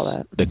has all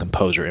that. The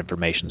composer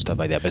information, stuff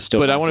like that.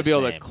 But I want to be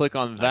able to click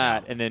on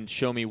that and then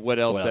show me what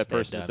else that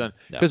person has done.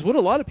 Because what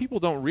a lot of people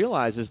don't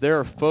realize is there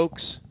are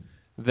folks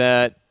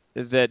that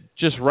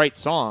just write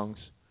songs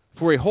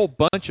for a whole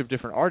bunch of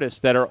different artists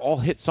that are all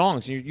hit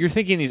songs. You're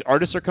thinking these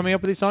artists are coming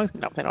up with these songs?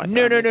 No, they don't.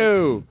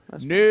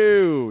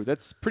 No.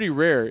 That's pretty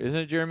rare, isn't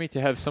it, Jeremy,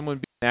 to have someone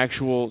be an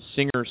actual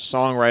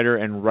singer-songwriter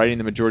and writing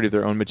the majority of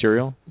their own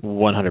material?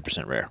 100%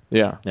 rare.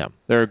 Yeah.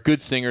 There are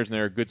good singers and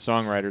there are good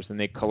songwriters, and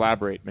they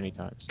collaborate many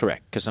times.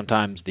 Correct, because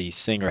sometimes the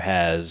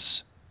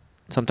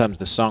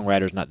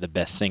songwriter's not the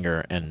best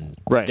singer, and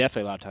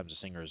definitely a lot of times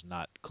the singer is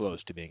not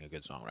close to being a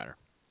good songwriter.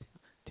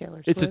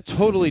 It's a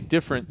totally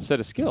different set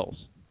of skills.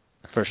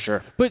 For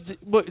sure. But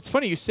it's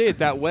funny you say it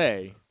that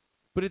way,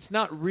 but it's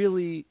not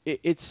really.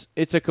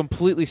 It's a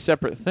completely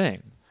separate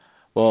thing.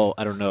 Well,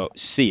 I don't know.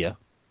 Sia,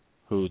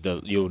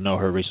 you'll know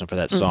her recently for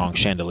that song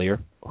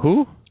Chandelier.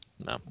 Who?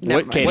 No.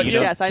 What? Katie,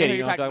 Yes, I know Katie,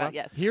 you're talking about.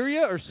 Yes.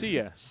 Hiria or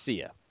Sia?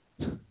 Sia.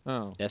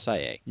 Oh.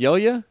 S-I-A.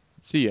 Yelia?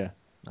 Sia.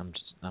 I'm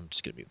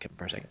just gonna mute Kevin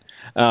for a second.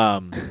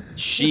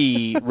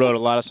 She wrote a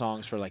lot of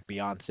songs for like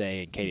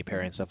Beyonce and Katy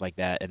Perry and stuff like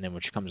that, and then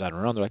when she comes out on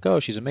her own, they're like, oh,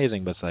 she's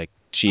amazing, but it's like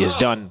she has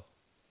done.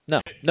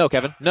 No,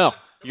 Kevin, no.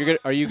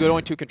 Are you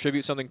going to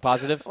contribute something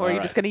positive, or are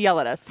you just going to yell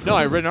at us? No,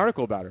 I read an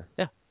article about her.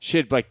 Yeah, she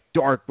had like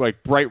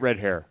bright red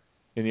hair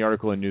in the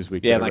article in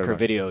Newsweek. Yeah, like her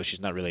videos, she's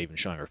not really even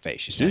showing her face.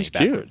 She's cute.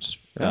 backwards.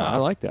 Yeah, I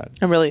like that.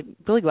 I'm really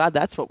glad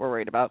that's what we're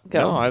worried about.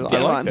 I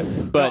like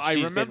it. But I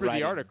remember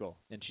the article,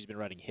 and she's been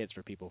writing hits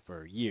for people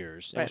for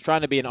years. Right. Was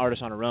trying to be an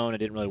artist on her own. It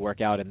didn't really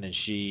work out, and then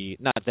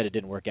not that it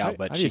didn't work out,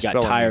 but she got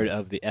tired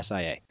of the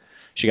SIA.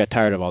 She got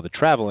tired of all the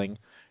traveling,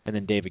 and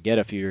then David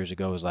Guetta a few years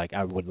ago was like,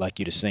 I would like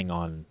you to sing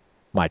on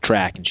my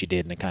track, and she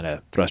did, and it kind of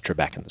thrust her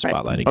back in the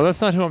spotlight. Oh, that's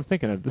not who I'm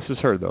thinking of. This is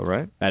her, though,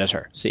 right? That is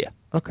her. Sia.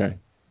 Okay.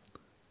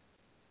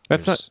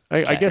 That's not.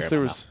 I guess there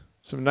was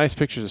some nice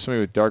pictures of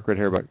somebody with dark red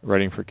hair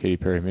writing for Katy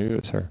Perry. Maybe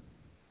it was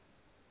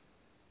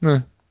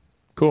her.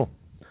 Cool.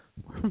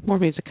 More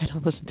music I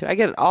don't listen to. I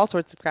get all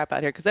sorts of crap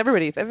out here because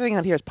everything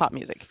out here is pop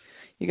music.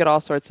 You get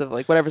all sorts of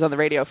like whatever's on the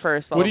radio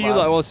first. What do you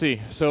like? Well, let's see.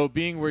 So,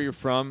 being where you're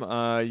from,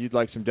 you'd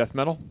like some death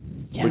metal?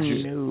 Yeah,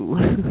 no.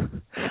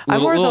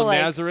 I'm more little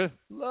Nazareth.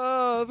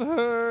 Love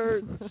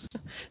hurts.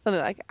 Something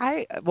like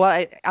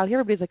I'll hear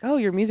everybody's like, "Oh,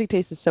 your music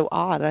taste is so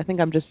odd." And I think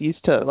I'm just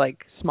used to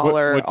like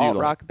smaller alt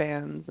rock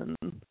bands and.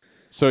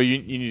 So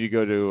you need to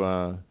go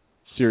to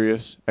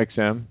Sirius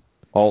XM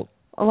alt.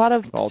 A lot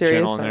of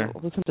Sirius. I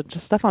listen to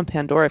just stuff on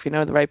Pandora if you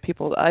know the right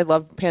people. I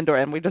love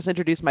Pandora, and we just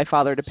introduced my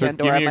father to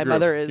Pandora. My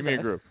mother is. Give me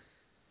a group.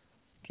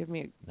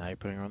 Now you're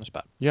putting her on the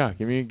spot. Yeah,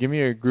 give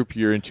me a group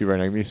you're into right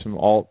now. Give me some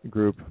alt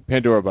group.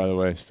 Pandora, by the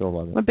way, still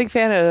love it. I'm a big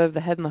fan of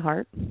The Head and the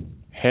Heart.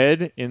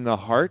 Head in the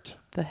Heart?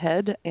 The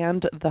Head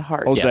and the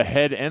Heart. Oh, The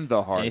Head and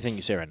the Heart. Anything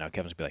you say right now,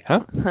 Kevin's going to be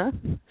like, huh?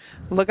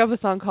 Look up a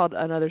song called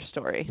Another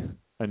Story.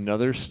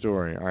 Another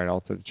Story. All right, I'll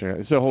check it out.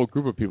 It's a whole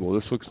group of people.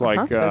 This looks like...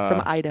 They're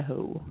from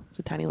Idaho. It's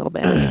a tiny little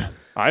band.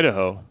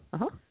 Idaho?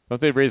 Uh-huh. Don't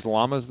they raise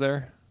llamas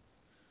there?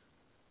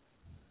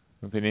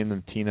 Don't they name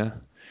them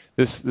Tina?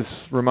 This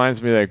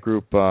reminds me of that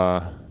group...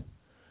 what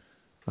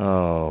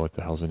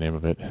the hell's the name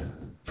of it?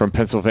 From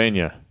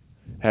Pennsylvania.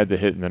 Had the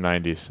hit in the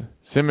 90s.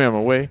 Send me on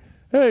my way.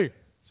 Hey!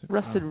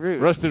 Rusted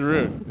Root. Rusted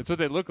Root. That's what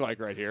they look like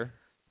right here.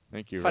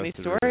 Thank you. Funny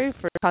Rusted story Root.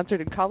 for a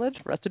concert in college.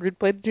 Rusted Root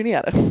played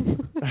Juniata.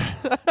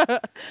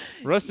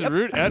 Rusted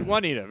Root at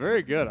Juanita.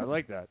 Very good. I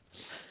like that.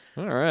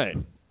 All right.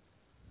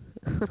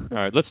 All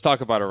right. Let's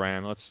talk about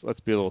Iran. Let's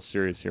be a little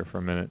serious here for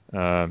a minute.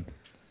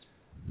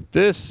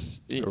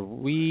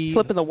 We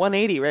flipping the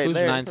 180 right who's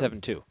there.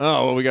 972.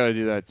 Oh, well, we got to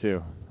do that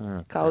too.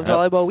 College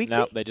Volleyball Weekly.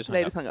 No, they just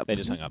hung up. They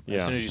just hung up.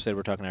 Yeah. As soon as you said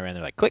we're talking Iran,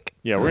 they're like, click.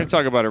 Yeah, we're going to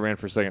talk about Iran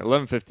for a second.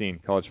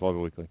 11:15, College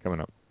Volleyball Weekly coming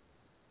up.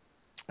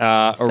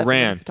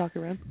 Iran. Talk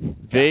Iran.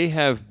 They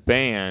have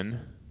banned.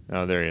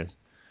 Oh, there he is.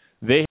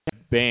 They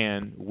have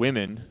banned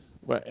women,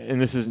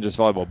 and this isn't just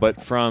volleyball, but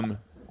from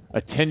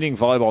attending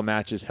volleyball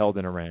matches held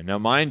in Iran. Now,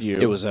 mind you,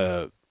 it was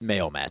a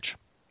male match.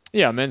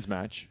 Yeah, a men's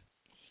match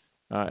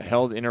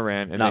held in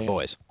Iran, and not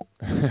boys.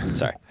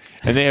 Sorry.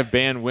 And they have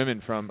banned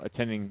women from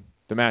attending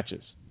the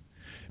matches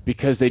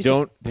because they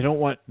don't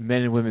want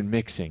men and women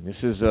mixing. This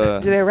is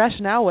their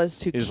rationale was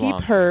to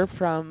Islam. keep her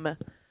from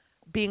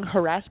being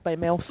harassed by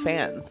male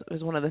fans. It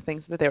was one of the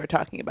things that they were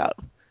talking about.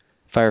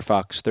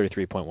 Firefox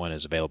 33.1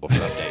 is available for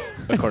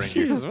update, according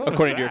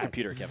to your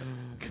computer,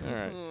 Kevin. All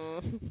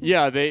right.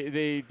 Yeah,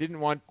 they didn't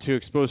want to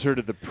expose her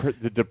to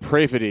the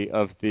depravity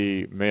of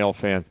the male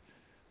fans.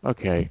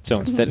 Okay.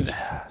 So instead,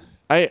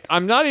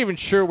 I'm not even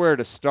sure where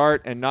to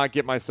start and not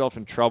get myself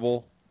in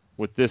trouble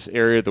with this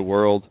area of the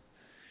world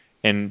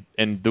and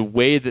the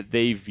way that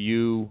they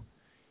view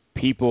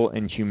people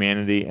and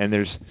humanity. And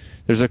there's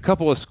a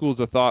couple of schools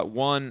of thought.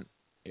 One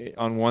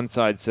on one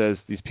side says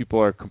these people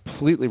are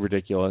completely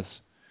ridiculous.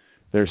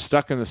 They're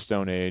stuck in the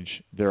Stone Age.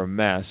 They're a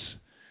mess.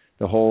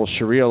 The whole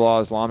Sharia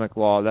law, Islamic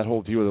law, that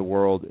whole view of the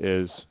world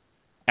is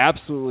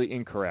absolutely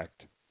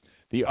incorrect.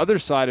 The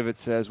other side of it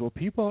says, well,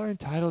 people are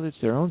entitled. It's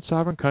their own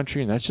sovereign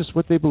country, and that's just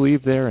what they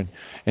believe there. And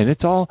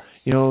it's all,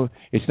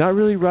 it's not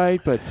really right,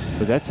 but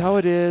that's how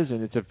it is.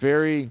 And it's a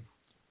very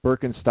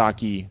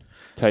Birkenstocky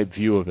type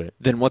view of it.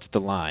 Then what's the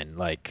line?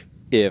 Like,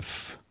 if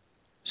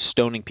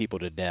stoning people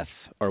to death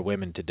or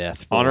women to death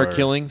for honor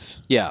killings?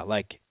 Yeah,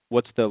 like,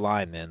 what's the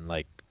line then?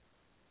 Like,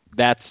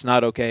 that's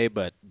not okay,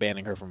 but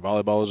banning her from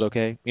volleyball is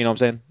okay? You know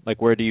what I'm saying?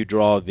 Like, where do you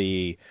draw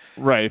the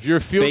right? If you're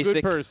a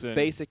feel-good person,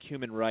 basic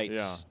human rights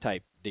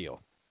type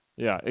deal.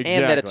 Yeah, exactly.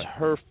 And that it's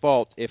her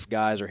fault if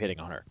guys are hitting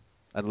on her.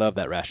 I love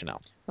that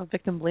rationale. A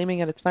victim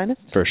blaming at its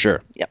finest? For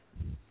sure. Yep.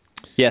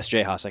 Yes,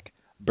 Jay Hossack,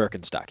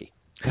 Birkenstocky.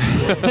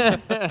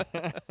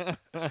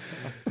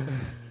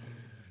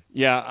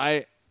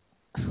 Yeah,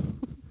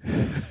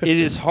 it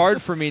is hard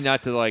for me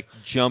not to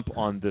jump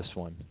on this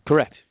one.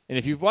 Correct. And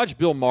if you've watched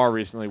Bill Maher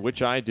recently,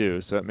 which I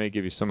do, so that may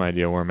give you some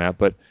idea where I'm at,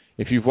 but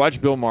if you've watched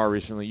Bill Maher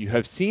recently, you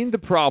have seen the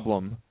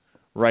problem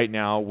right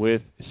now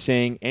with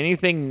saying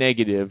anything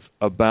negative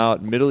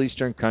about Middle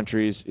Eastern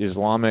countries,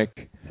 Islamic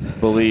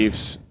beliefs,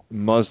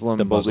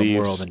 Muslim beliefs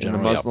world in the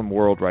Muslim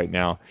world right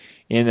now,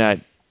 in that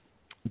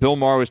Bill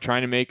Maher was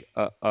trying to make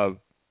a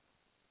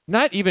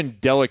not even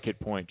delicate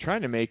point,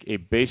 trying to make a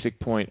basic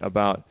point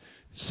about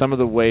some of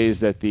the ways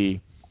that the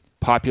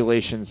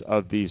populations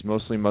of these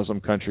mostly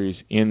Muslim countries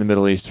in the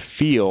Middle East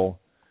feel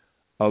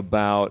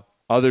about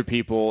other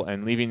people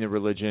and leaving the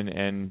religion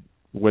and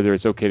whether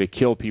it's okay to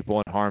kill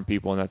people and harm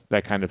people and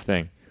that kind of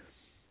thing.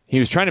 He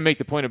was trying to make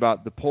the point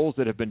about the polls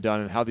that have been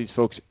done and how these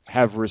folks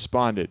have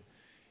responded.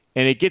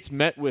 And it gets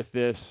met with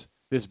this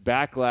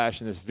backlash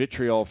and this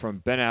vitriol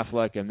from Ben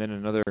Affleck and then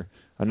another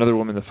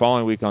woman the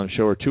following week on the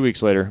show or 2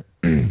 weeks later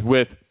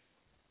with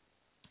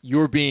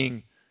you're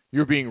being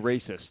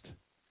racist.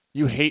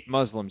 You hate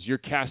Muslims. You're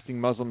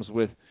casting Muslims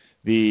with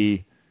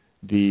the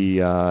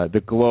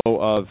glow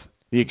of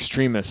the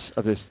extremists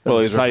of this.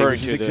 Well, he's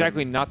referring to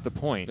exactly not the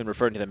point. And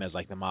referring to them as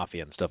like the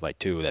mafia and stuff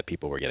too that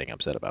people were getting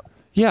upset about.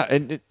 Yeah,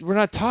 and we're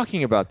not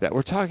talking about that.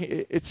 We're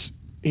talking.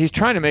 He's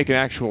trying to make an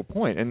actual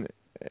point, and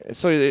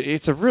so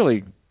it's a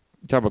really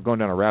talk about going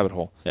down a rabbit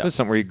hole. Yeah. This is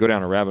something where you go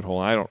down a rabbit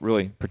hole, and I don't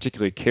really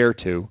particularly care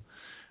to,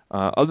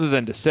 other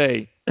than to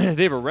say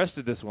they've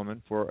arrested this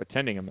woman for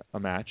attending a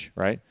match.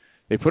 Right?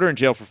 They put her in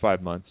jail for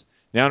 5 months.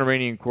 Now an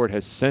Iranian court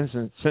has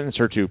sentenced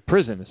her to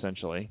prison,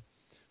 essentially,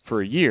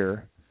 for a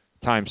year,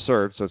 time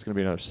served, so it's going to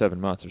be another 7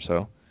 months or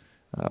so,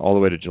 all the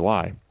way to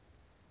July.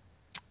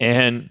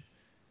 And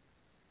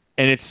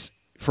it's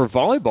for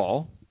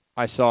volleyball,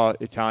 I saw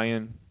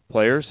Italian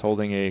players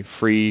holding a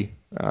free,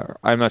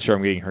 I'm not sure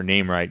I'm getting her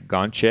name right,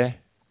 Gonce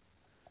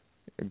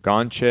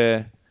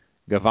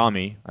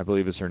Gavami, I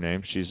believe is her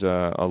name. She's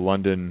a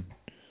London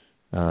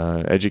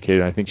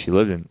educated. I think she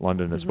lived in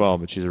London as well,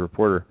 but she's a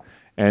reporter.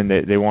 And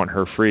they want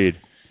her freed.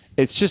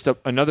 It's just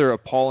another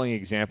appalling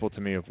example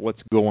to me of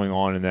what's going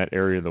on in that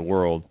area of the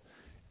world.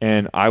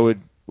 And I would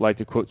like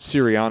to quote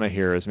Sirianna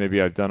here, as maybe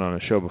I've done on a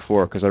show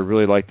before, because I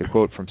really like the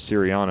quote from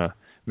Sirianna.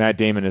 Matt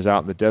Damon is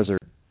out in the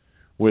desert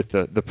with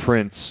the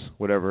prince,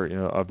 whatever,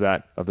 of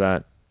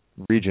that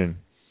region,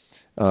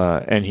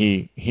 and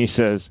he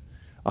says,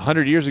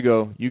 100 years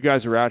ago, you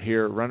guys are out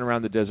here running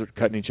around the desert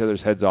cutting each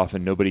other's heads off,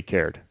 and nobody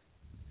cared.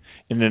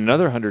 In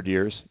another 100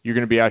 years, you're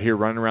going to be out here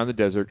running around the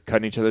desert,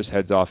 cutting each other's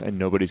heads off, and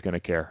nobody's going to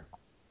care.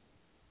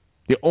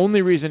 The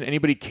only reason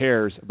anybody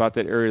cares about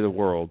that area of the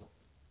world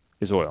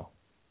is oil.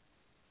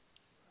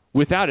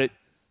 Without it,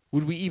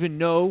 Would we even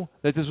know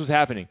that this was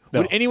happening?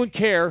 No. Would anyone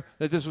care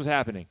that this was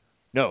happening?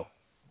 No.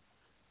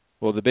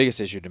 Well, the biggest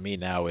issue to me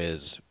now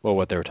is,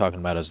 what they were talking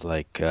about is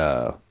like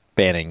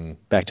banning,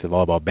 back to the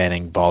volleyball,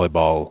 banning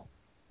volleyball,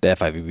 the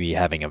FIVB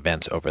having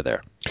events over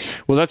there.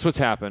 Well, that's what's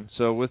happened.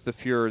 So with the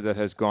furor that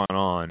has gone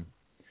on,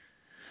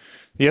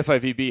 the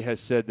FIVB has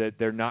said that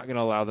they're not going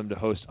to allow them to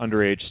host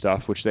underage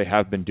stuff, which they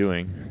have been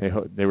doing.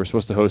 They were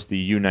supposed to host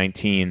the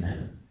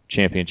U19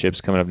 championships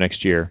coming up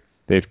next year.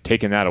 They've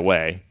taken that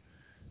away.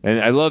 And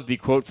I love the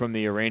quote from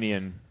the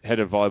Iranian head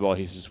of volleyball.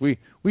 He says,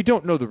 we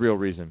don't know the real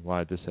reason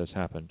why this has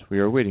happened. We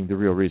are awaiting the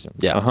real reason.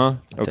 Yeah.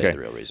 Okay. The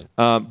real reason.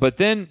 But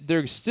then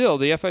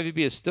the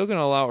FIVB is still going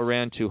to allow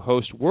Iran to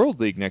host World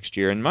League next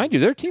year. And mind you,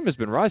 their team has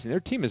been rising. Their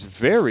team is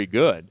very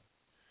good.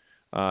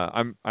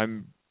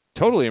 I'm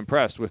totally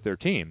impressed with their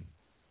team.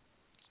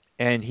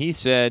 And he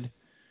said,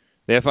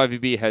 the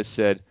FIVB has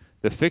said,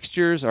 the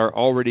fixtures are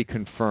already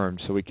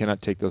confirmed, so we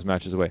cannot take those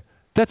matches away.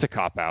 That's a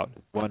cop-out.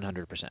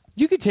 100%.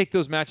 You could take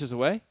those matches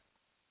away.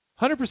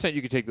 100%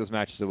 you could take those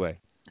matches away.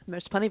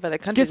 There's plenty of other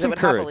countries that would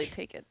happily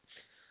take it.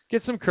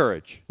 Get some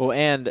courage. Well,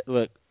 and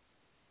look,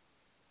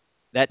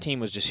 that team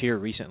was just here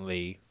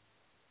recently,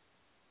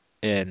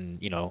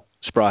 and,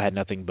 Spra had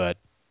nothing but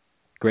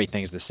great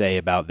things to say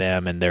about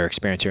them and their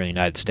experience here in the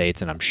United States,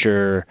 and I'm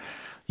sure,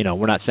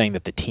 we're not saying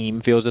that the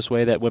team feels this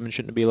way, that women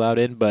shouldn't be allowed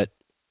in, but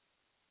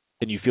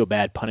then you feel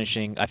bad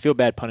punishing. I feel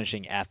bad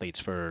punishing athletes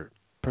for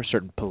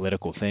certain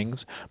political things,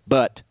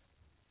 but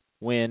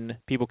when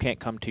people can't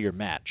come to your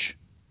match,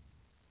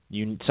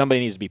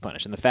 somebody needs to be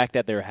punished. And the fact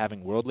that they're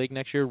having World League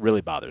next year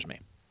really bothers me.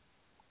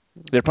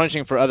 They're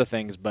punishing for other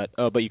things, but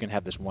you can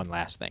have this one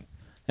last thing,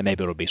 and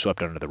maybe it'll be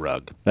swept under the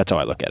rug. That's how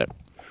I look at it.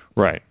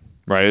 Right.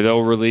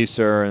 They'll release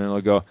her, and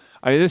they'll go.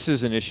 This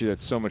is an issue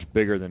that's so much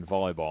bigger than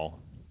volleyball.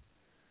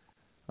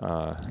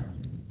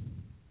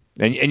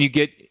 And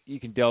you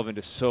can delve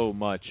into so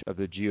much of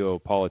the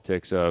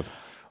geopolitics of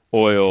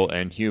oil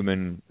and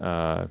human.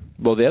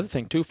 Well, the other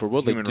thing too for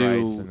World League, rights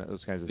and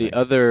those kinds of things. The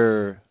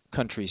other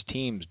countries'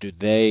 teams,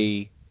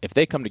 if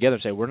they come together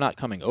and say we're not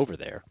coming over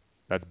there,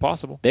 that's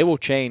possible. They will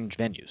change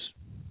venues.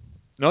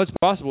 No, it's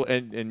possible,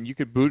 and you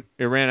could boot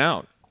Iran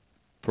out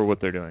for what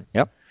they're doing.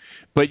 Yep.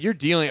 But you're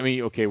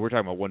dealing. Okay, we're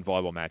talking about one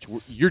volleyball match.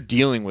 You're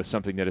dealing with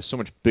something that is so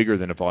much bigger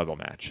than a volleyball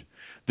match.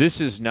 This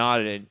is not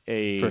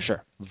a for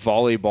sure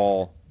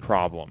volleyball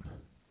problem.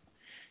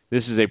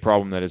 This is a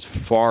problem that is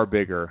far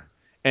bigger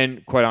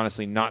and, quite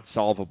honestly, not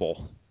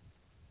solvable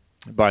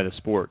by the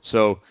sport.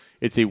 So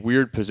it's a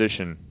weird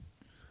position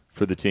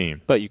for the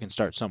team. But you can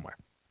start somewhere.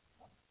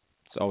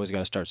 It's always got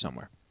to start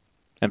somewhere.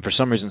 And for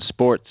some reason,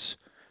 sports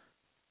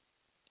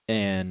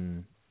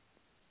and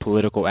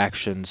political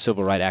actions,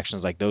 civil rights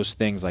actions, like those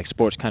things, like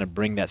sports kind of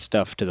bring that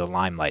stuff to the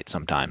limelight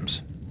sometimes.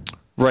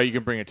 Right, you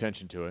can bring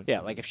attention to it.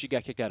 Yeah, like if she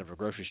got kicked out of a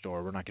grocery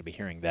store, we're not going to be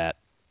hearing that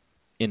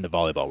in the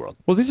volleyball world.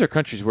 Well, these are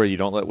countries where you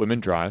don't let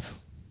women drive.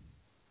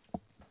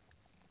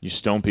 You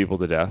stone people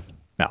to death.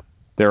 No.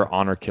 There are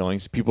honor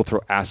killings. People throw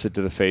acid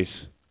to the face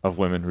of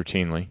women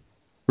routinely.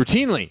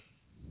 Routinely!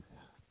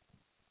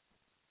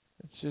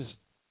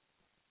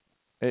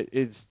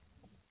 It's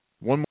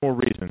one more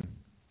reason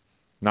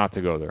not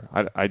to go there.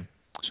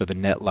 So the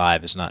Net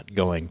Live is not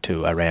going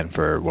to Iran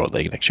for World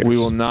League next year? We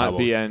will not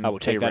be in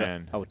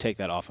Tehran. I will take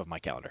that off of my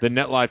calendar. The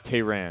Net Live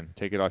Tehran.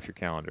 Take it off your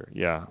calendar.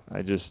 Yeah.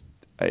 It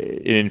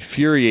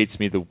infuriates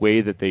me the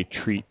way that they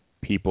treat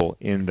people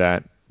in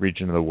that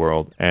region of the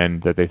world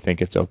and that they think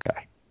it's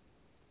okay.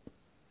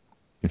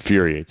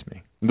 Infuriates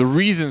me. The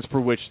reasons for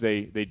which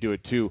they do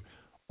it, too,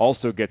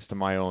 also gets to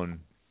my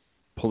own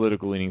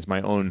political leanings,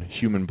 my own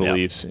human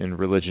beliefs in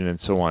religion and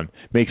so on.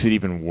 Makes it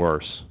even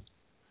worse.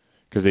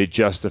 Because they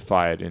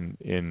justify it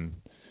in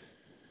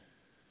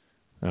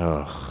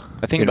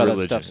I think about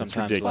religion. That stuff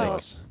sometimes.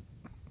 Ridiculous.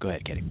 Go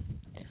ahead, Katie.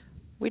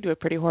 We do a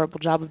pretty horrible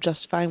job of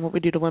justifying what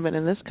we do to women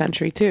in this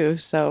country, too.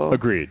 So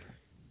agreed.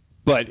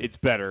 But it's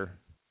better.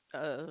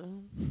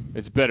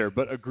 It's better,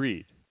 but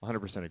agreed.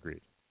 100%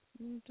 agreed.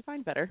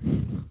 Define better.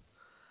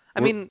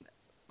 I mean,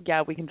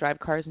 yeah, we can drive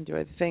cars and do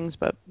other things,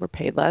 but we're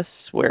paid less.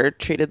 We're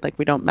treated like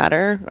we don't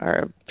matter.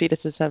 Our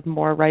fetuses have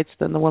more rights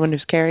than the woman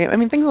who's carrying it. I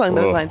mean, things along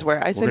those lines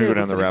where I sit here. We're going to go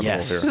down the rabbit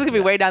hole here. This is going to be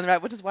way down the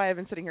rabbit, which is why I've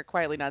been sitting here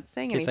quietly not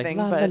saying anything.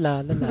 Like, but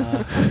la, la, la,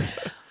 la.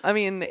 I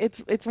mean,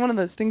 it's one of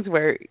those things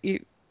where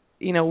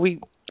we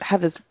have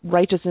this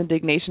righteous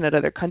indignation at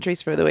other countries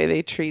for the way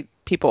they treat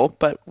people,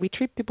 but we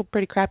treat people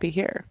pretty crappy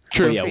here.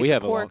 True. Well, yeah, we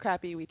have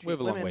crappy. We treat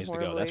have a long ways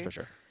horribly. to go. That's for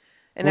sure.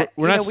 And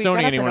we're not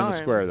stoning anyone in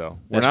the square, though.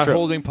 We're not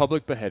holding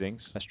public beheadings.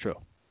 That's true.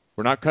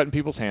 We're not cutting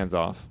people's hands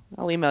off.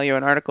 I'll email you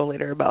an article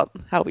later about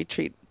how we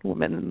treat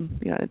women in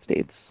the United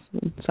States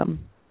in some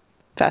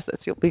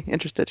facets. You'll be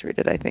interested to read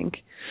it, I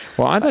think.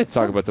 Well, I'd like to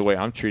talk about the way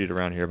I'm treated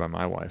around here by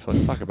my wife.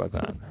 Let's talk about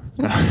that.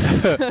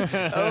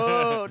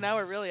 Oh, now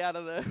we're really out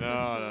of the...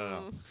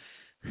 No.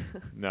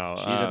 No.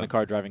 She's in the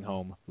car driving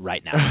home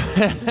right now.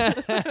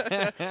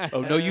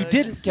 Oh, no, you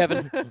didn't,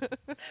 Kevin.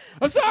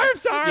 I'm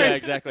sorry. Yeah,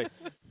 exactly.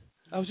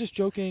 I was just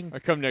joking. I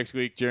come next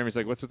week. Jeremy's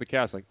like, "What's with the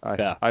cast?" Like,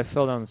 I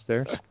fell down the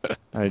stairs.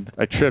 I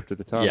tripped at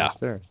the top of the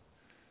stairs.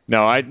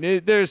 No,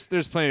 there's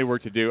plenty of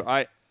work to do.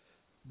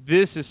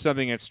 This is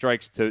something that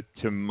strikes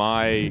to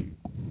my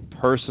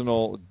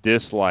personal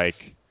dislike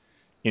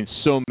in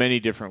so many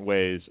different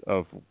ways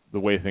of the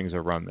way things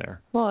are run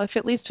there. Well, if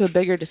it leads to a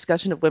bigger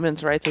discussion of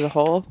women's rights as a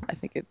whole, I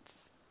think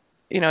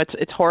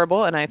it's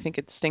horrible, and I think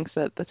it stinks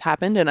that this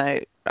happened. And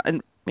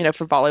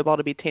for volleyball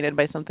to be tainted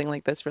by something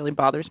like this really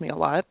bothers me a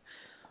lot.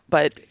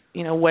 But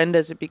when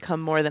does it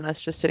become more than us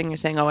just sitting here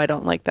saying, "Oh, I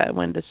don't like that"?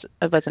 When does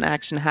an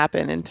action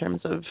happen in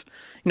terms of,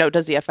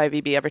 does the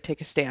FIVB ever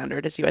take a stand, or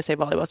does USA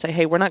Volleyball say,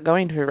 "Hey, we're not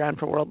going to Iran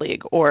for World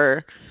League,"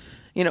 or,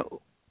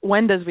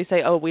 when does we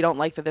say, "Oh, we don't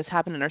like that this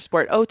happened in our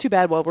sport"? Oh, too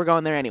bad. Well, we're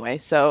going there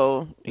anyway.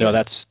 So no,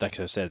 that's like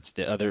I said. It's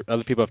the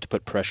other people have to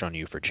put pressure on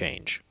you for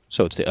change.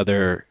 So it's the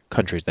other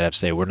countries that have to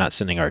say, "We're not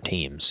sending our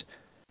teams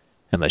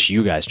unless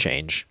you guys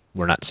change.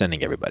 We're not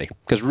sending everybody."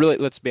 Because really,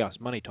 let's be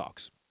honest, money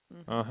talks.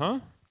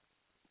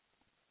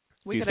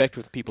 We could affect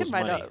with people's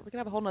money. We could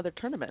have a whole other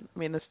tournament. I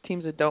mean, there's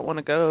teams that don't want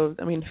to go.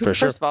 I mean,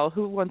 first of all,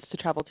 who wants to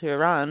travel to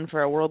Iran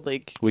for a World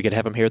League? We could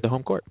have them here at the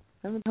home court.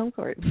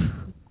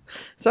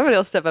 Somebody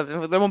will step up.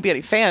 There won't be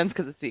any fans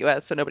because it's the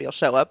U.S., so nobody will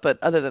show up. But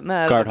other than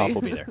that, Guard Hop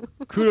will be there.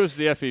 Kudos to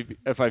the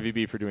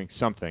FIVB for doing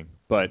something,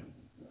 but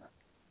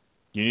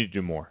you need to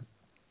do more.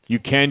 You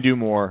can do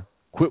more.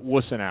 Quit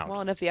wussing out. Well,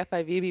 and if the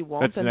FIVB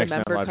won't, then the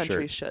member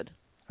countries should.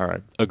 All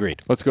right.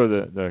 Agreed. Let's go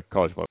to the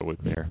College Volleyball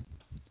Weekly here.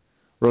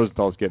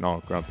 Rosenthal's getting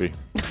all grumpy.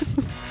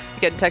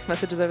 Getting text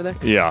messages over there?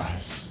 Yeah.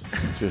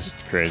 Just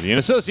crazy. In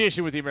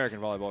association with the American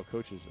Volleyball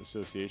Coaches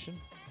Association,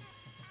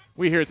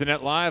 we here at the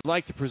Net Live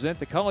like to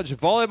present the College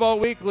Volleyball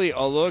Weekly,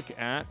 a look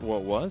at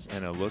what was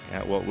and a look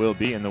at what will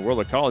be in the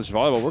world of college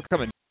volleyball. We're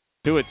coming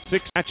to it.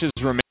 6 matches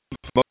remain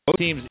for both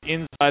teams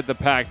inside the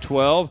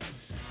Pac-12.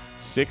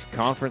 6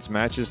 conference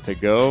matches to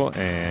go,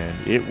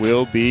 and it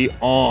will be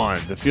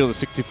on. The field of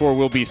 64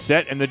 will be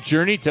set, and the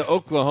journey to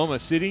Oklahoma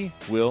City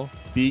will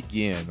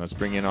begin. Let's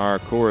bring in our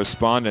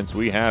correspondents.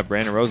 We have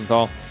Brandon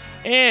Rosenthal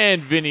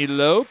and Vinny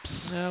Lopes.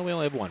 We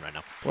only have one right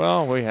now.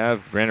 Well, we have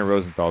Brandon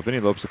Rosenthal. Vinny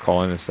Lopes will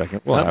call in a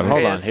second. Hold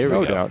on. Here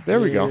we go. There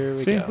we go.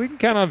 See, we can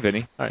count on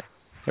Vinny. All right.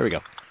 Here we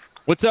go.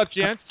 What's up,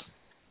 gents?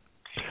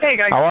 Hey,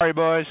 guys. How are you,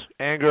 boys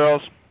and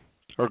girls?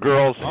 Or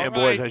girls All and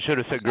right. boys. I should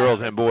have said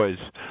girls and boys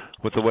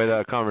with the way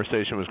that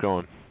conversation was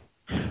going.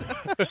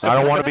 I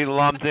don't want to be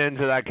lumped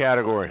into that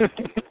category.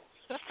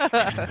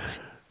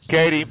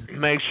 Katie,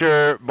 make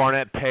sure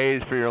Barnett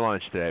pays for your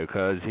lunch today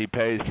because he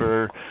pays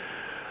for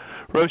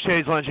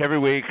Roueche's lunch every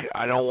week.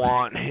 I don't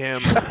want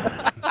him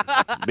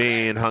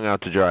being hung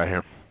out to dry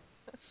here.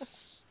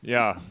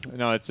 Yeah,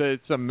 no,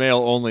 it's a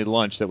male-only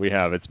lunch that we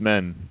have. It's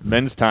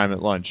men's time at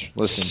lunch.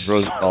 Listen,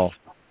 Rosenthal.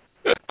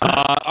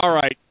 All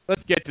right,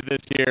 let's get to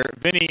this here.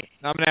 Vinny,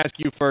 I'm going to ask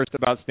you first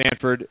about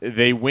Stanford.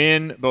 They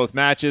win both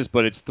matches,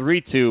 but it's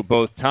 3-2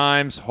 both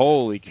times.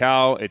 Holy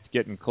cow, it's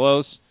getting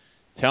close.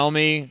 Tell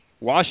me,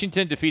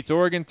 Washington defeats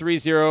Oregon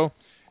 3-0,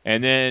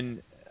 and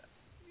then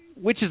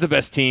which is the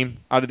best team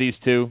out of these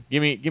two?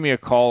 Give me a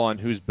call on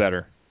who's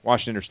better,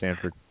 Washington or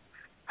Stanford.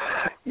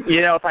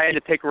 If I had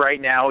to pick right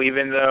now,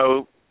 even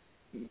though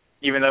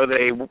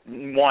they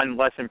won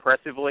less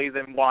impressively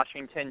than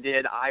Washington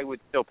did, I would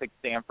still pick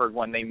Stanford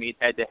when they meet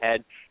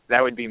head-to-head.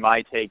 That would be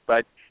my take.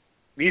 But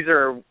these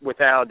are,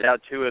 without a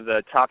doubt, 2 of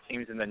the top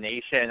teams in the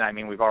nation. I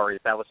mean, we've already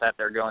established that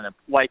they're going to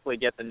likely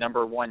get the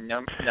number 1,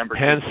 number 2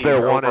 Hence team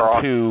their 1 overall.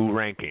 and 2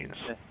 rankings.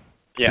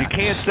 Yeah. You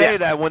can't say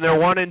that when they're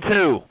 1 and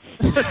 2.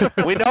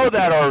 We know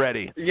that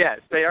already. Yes,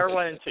 they are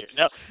 1 and 2.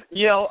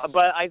 No,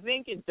 but I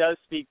think it does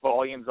speak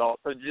volumes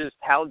also just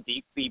how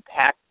deep the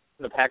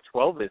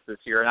Pac-12 is this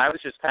year. And I was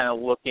just kind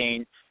of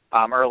looking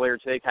earlier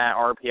today, kind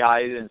of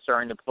RPI and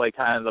starting to play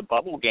kind of the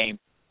bubble game.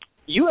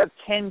 You have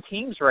 10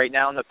 teams right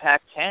now in the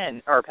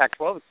Pac-10 or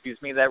Pac-12,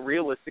 that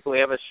realistically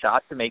have a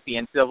shot to make the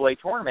NCAA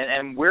tournament,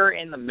 and we're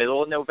in the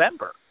middle of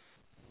November.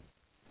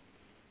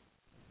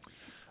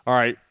 All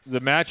right,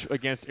 the match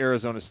against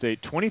Arizona State,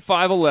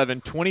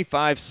 25-11,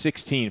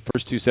 25-16.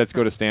 First 2 sets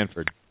go to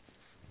Stanford.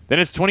 Then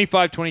it's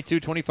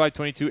 25-22,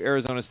 25-22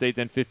 Arizona State,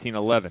 then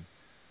 15-11.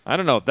 I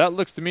don't know. That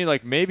looks to me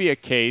like maybe a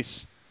case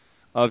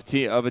of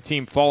a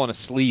team falling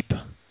asleep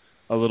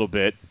a little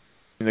bit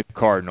in the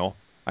Cardinal.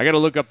 I got to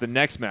look up the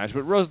next match.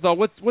 But Rosenthal,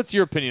 what's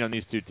your opinion on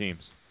these 2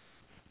 teams?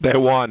 They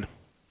won,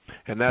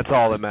 and that's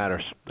all that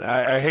matters.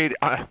 I hate,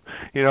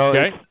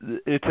 okay.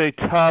 It's a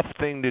tough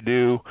thing to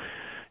do.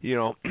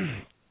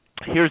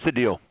 Here's the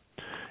deal.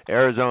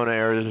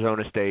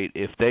 Arizona State,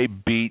 if they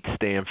beat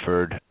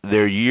Stanford,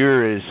 their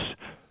year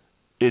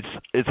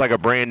it's like a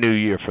brand new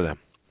year for them.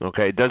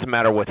 Okay, it doesn't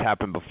matter what's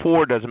happened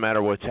before, doesn't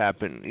matter what's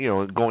happened,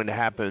 going to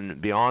happen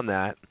beyond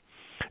that.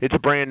 It's a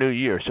brand new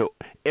year. So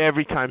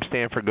every time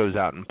Stanford goes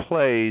out and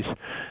plays,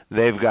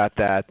 they've got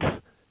that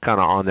kind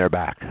of on their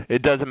back.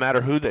 It doesn't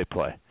matter who they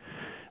play.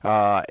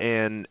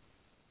 And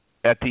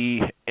at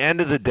the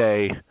end of the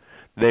day,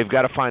 they've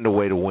got to find a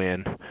way to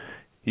win.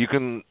 You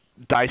can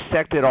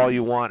dissect it all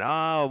you want.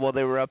 Oh, well,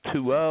 they were up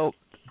 2-0.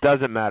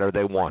 Doesn't matter.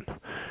 They won.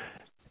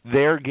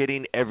 They're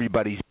getting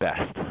everybody's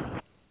best.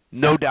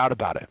 No doubt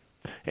about it.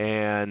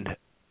 And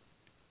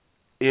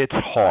it's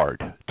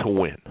hard to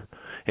win.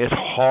 It's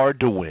hard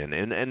to win,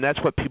 and that's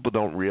what people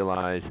don't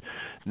realize.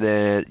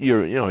 That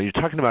you're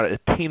talking about a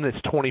team that's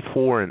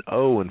 24-0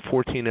 and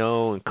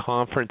 14-0 in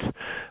conference.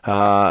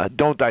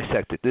 Don't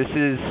dissect it. This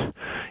is,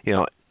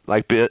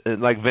 like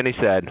Vinny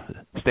said,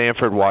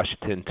 Stanford,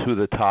 Washington, two of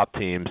the top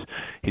teams.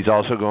 He's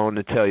also going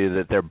to tell you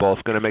that they're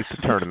both going to make the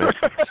tournament,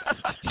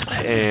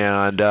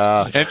 and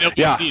they'll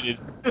be seeded.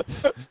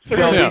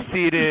 They'll be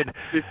seeded.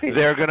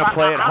 They're going to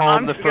play at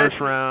home the first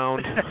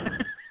round.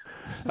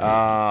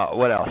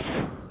 What else?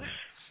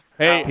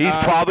 Hey,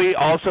 he's probably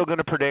also going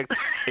to predict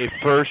a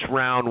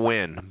first-round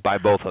win by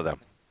both of them.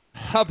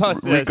 How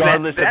about this?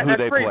 Regardless of who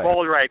they play. That's pretty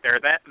bold right there.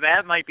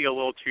 That might be a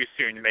little too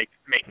soon to make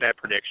that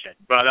prediction.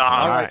 But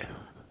all right.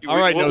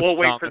 We'll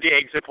wait for the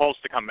exit polls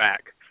to come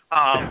back.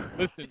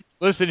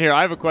 Listen here.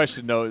 I have a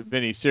question though,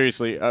 Vinny.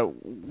 Seriously,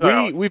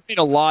 we've seen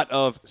a lot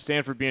of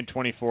Stanford being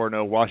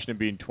 24-0, Washington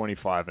being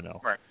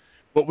 25-0. Right.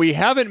 What we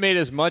haven't made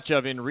as much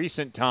of in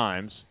recent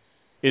times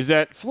is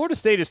that Florida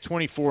State is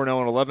 24-0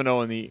 and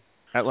 11-0 in the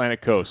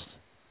Atlantic Coast.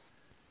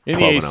 In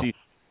the ACC.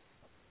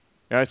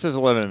 Yeah, it says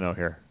 11-0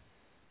 here.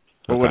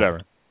 But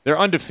whatever. They're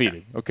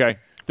undefeated, okay?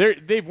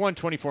 They've won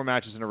 24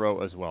 matches in a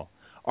row as well.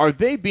 Are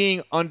they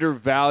being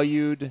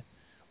undervalued,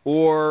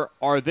 or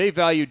are they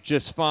valued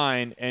just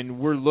fine, and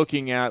we're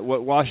looking at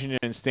what Washington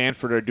and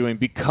Stanford are doing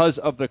because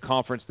of the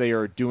conference they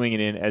are doing it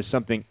in as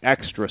something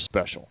extra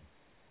special?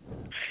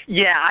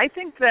 Yeah, I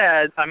think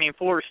that,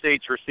 Florida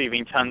State's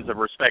receiving tons of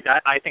respect.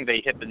 I think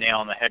they hit the nail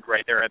on the head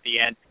right there at the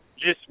end.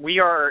 We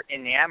are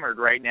enamored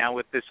right now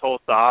with this whole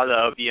thought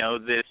of,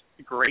 this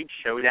great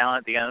showdown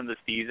at the end of the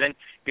season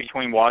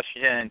between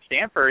Washington and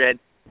Stanford. And,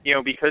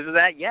 because of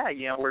that,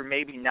 we're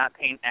maybe not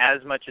paying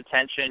as much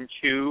attention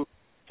to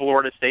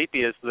Florida State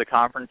because of the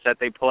conference that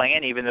they play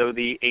in, even though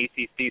the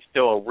ACC is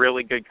still a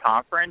really good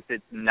conference.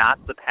 It's not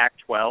the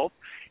Pac-12.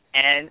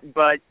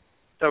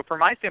 So from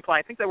my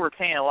standpoint, I think that we're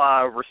paying a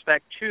lot of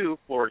respect to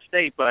Florida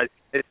State, but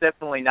it's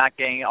definitely not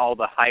getting all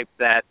the hype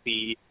that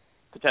the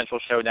potential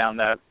showdown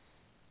that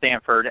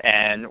Stanford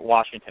and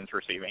Washington's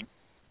receiving.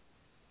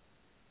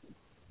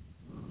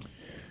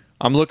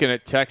 I'm looking at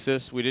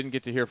Texas. We didn't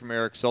get to hear from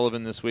Eric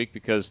Sullivan this week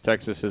because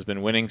Texas has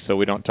been winning, so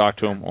we don't talk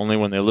to him. Only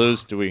when they lose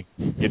do we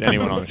get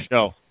anyone on the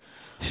show.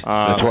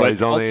 That's why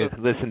he's only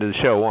listened to the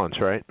show once,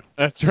 right?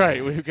 That's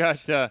right. We've got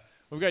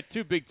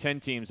two Big Ten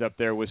teams up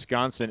there,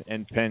 Wisconsin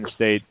and Penn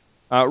State.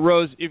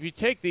 Rose, if you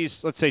take these,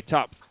 let's say,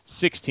 top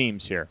 6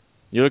 teams here,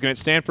 you're looking at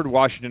Stanford,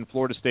 Washington,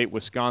 Florida State,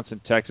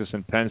 Wisconsin, Texas,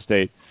 and Penn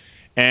State.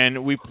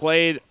 And we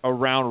played a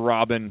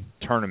round-robin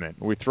tournament.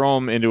 We throw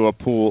them into a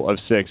pool of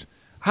 6.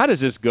 How does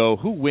this go?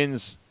 Who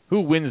wins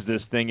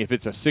this thing if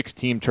it's a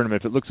 6-team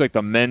tournament? If it looks like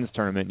the men's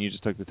tournament and you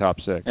just took the top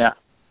 6? Yeah.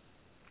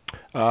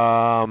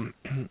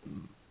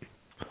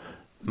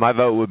 My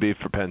vote would be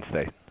for Penn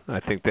State. I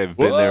think they've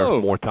been there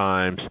more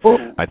times.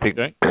 I think,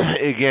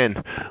 again,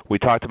 we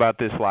talked about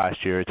this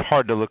last year. It's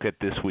hard to look at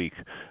this week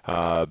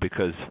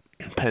because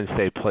Penn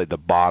State played the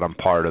bottom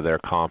part of their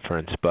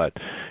conference. But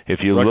if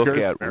you look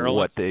at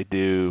what they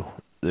do,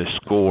 the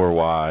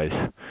score-wise,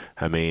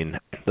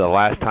 the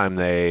last time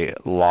they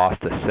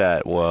lost a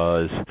set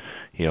was,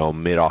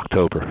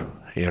 mid-October.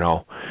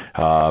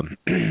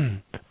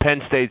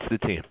 Penn State's the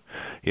team.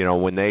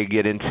 When they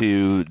get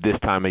into this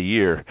time of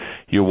year,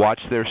 you watch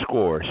their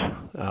scores.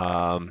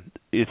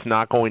 It's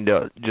not going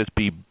to just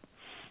be,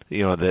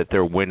 that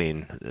they're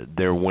winning.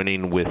 They're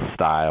winning with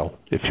style,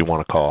 if you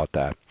want to call it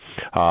that,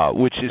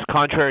 which is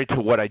contrary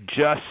to what I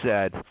just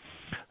said.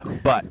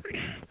 But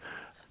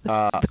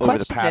over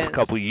the past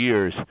couple of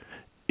years,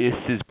 this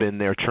has been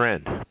their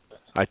trend.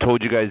 I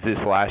told you guys this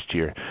last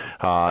year.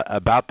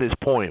 About this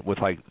point, with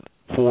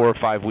 4 or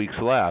 5 weeks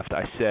left,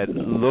 I said,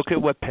 look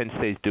at what Penn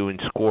State's doing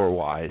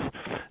score-wise.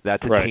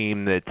 That's a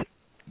team that's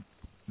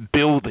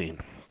building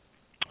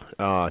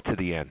to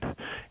the end.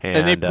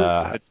 And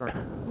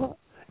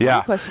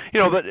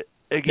but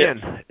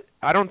again,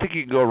 I don't think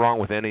you can go wrong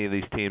with any of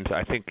these teams.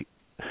 I think,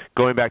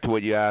 going back to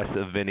what you asked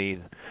of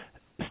Vinny,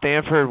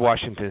 Stanford,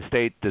 Washington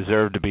State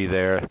deserve to be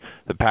there.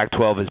 The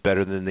Pac-12 is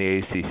better than the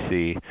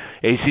ACC.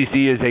 ACC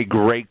is a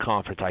great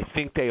conference. I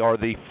think they are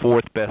the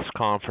 4th best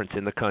conference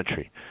in the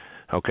country.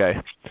 Okay,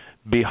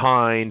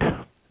 behind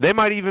they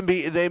might even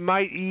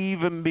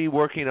be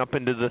working up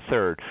into the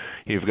 3rd.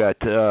 You've got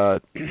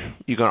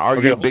you can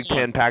argue Big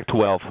Ten,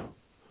 Pac-12.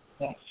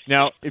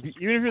 Now, even if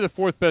you're the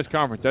 4th best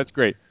conference, that's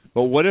great.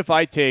 But what if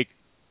I take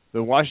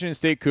the Washington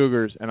State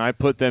Cougars and I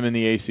put them in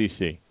the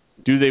ACC?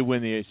 Do they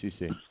win the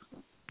ACC?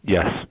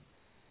 Yes.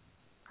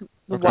 Okay.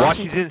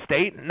 Washington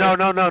State? No.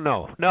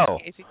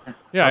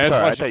 Yeah, I'm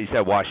sorry. I thought you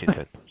said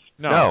Washington.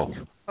 No.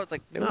 I was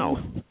like, no.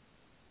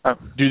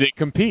 Do they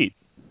compete?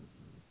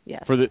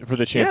 Yes. For the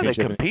championship.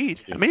 Yeah, they compete.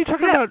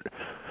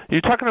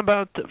 You're talking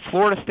about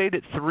Florida State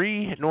at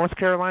 3, North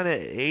Carolina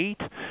at 8.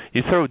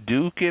 You throw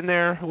Duke in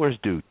there. Where's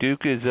Duke?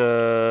 Duke is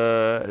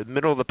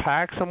middle of the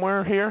pack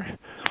somewhere here.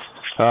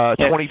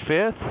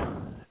 25th.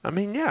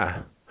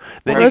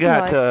 Then you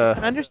got.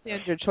 I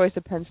understand your choice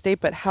of Penn State,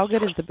 but how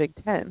good is the Big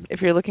Ten? If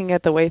you're looking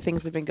at the way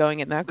things have been going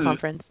in that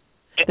conference,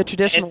 the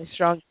traditionally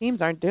strong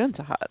teams aren't doing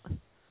so hot.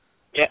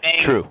 Yeah,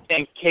 and, True.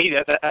 And Kate,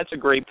 that's a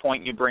great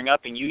point you bring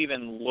up, and you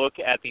even look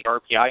at the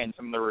RPI and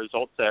some of the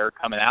results that are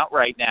coming out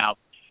right now.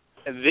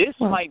 This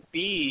might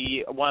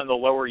be one of the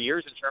lower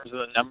years in terms of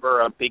the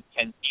number of Big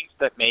Ten teams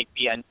that make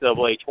the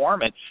NCAA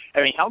tournament. I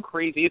mean, how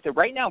crazy is it?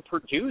 Right now,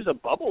 Purdue's a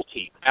bubble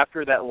team.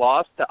 After that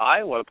loss to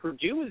Iowa,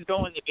 Purdue is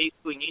going to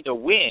basically need to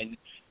win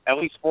at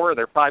least 4 of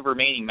their 5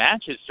 remaining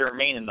matches to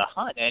remain in the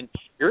hunt. And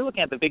you're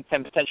looking at the Big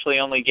Ten potentially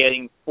only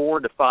getting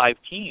 4 to 5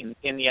 teams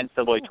in the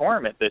NCAA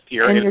tournament this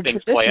year if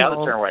things play out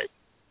a certain way.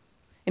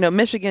 You know,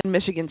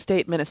 Michigan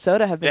State,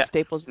 Minnesota have been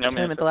staples in the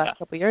tournament the last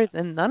couple of years,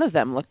 and none of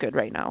them look good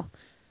right now.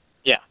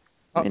 Yeah.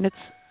 I mean,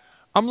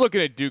 I'm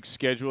looking at Duke's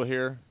schedule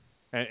here,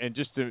 and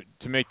just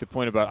to make the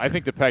point about, I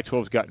think the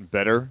Pac-12's gotten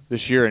better this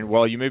year, and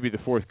while you may be the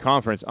 4th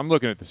conference, I'm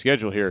looking at the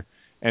schedule here,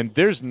 and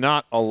there's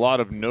not a lot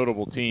of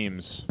notable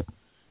teams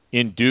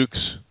in Duke's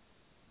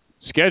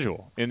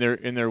schedule in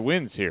their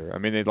wins here. I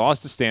mean, they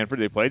lost to Stanford,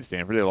 they played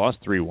Stanford, they lost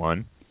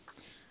 3-1.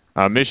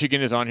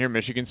 Michigan is on here,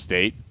 Michigan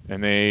State,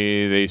 and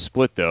they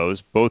split those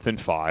both in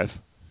 5.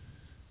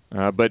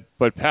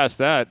 But past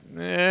that,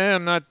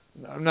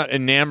 I'm not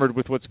enamored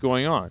with what's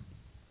going on.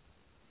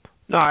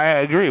 No,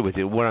 I agree with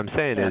you. What I'm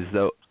saying is,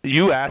 though,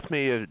 you asked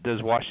me, does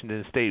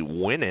Washington State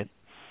win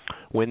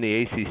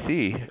the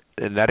ACC,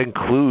 and that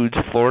includes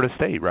Florida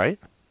State, right?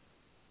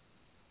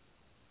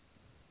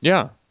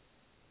 Yeah.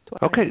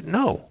 Okay,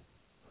 no.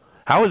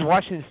 How is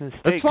Washington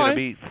State going to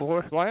beat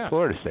Florida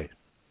State?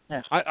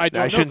 Yeah. I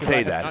shouldn't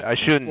say that. I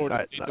shouldn't.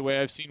 The way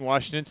I've seen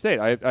Washington State,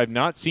 I've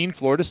not seen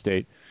Florida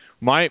State.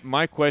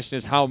 My question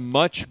is, how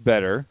much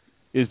better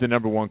is the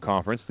number 1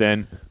 conference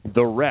than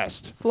the rest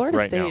Florida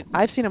right State, now?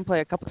 I've seen them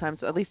play a couple times,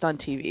 at least on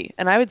TV.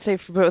 And I would say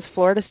for both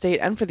Florida State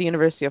and for the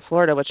University of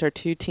Florida, which are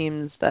 2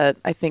 teams that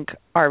I think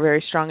are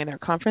very strong in their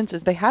conference,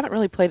 is they haven't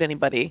really played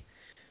anybody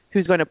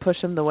who's going to push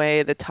them the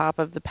way the top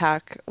of the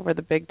pack or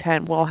the Big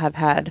Ten will have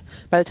had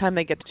by the time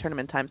they get to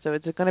tournament time. So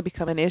it's going to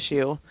become an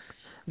issue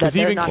that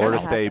they're not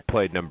Florida State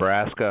played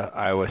Nebraska,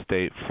 Iowa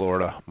State,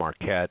 Florida,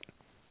 Marquette.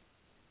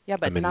 Yeah,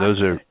 but I mean,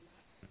 those are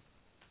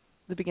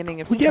the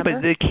beginning of September. Yeah,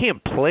 but they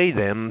can't play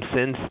them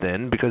since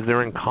then because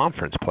they're in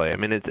conference play. I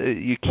mean,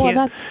 you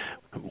can't.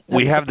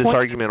 We have this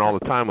argument all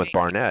the time with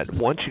Barnett.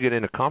 Once you get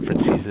into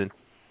conference season,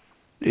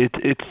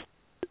 it's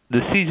the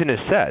season is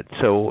set.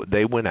 So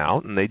they went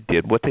out and they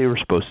did what they were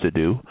supposed to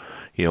do.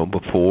 You know,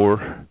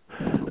 before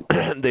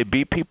they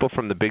beat people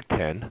from the Big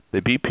Ten,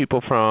 they beat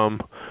people from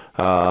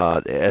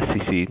the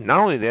SEC. Not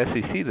only the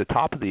SEC, the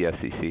top of the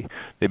SEC.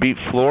 They beat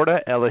Florida,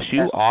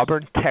 LSU,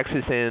 Auburn,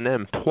 Texas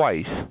A&M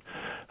twice.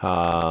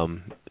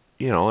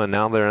 You know, and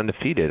now they're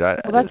undefeated. All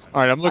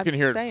right, I'm looking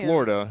here at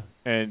Florida,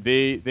 and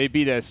they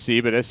beat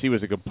SC, but SC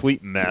was a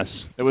complete mess.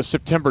 It was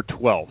September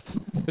 12th.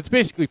 It's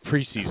basically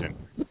preseason,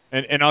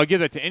 and I'll give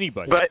that to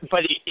anybody.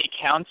 But it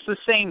counts the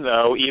same,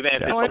 though, even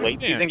if it's a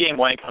late-season game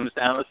when it comes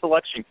down to the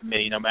selection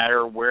committee, no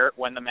matter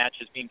when the match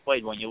is being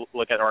played, when you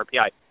look at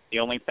RPI. The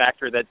only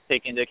factor that's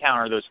taken into account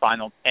are those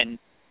final 10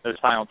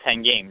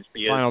 games.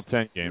 Final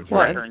 10 games,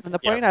 right. And the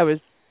point I was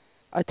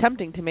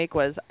attempting to make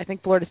was, I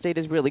think Florida State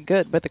is really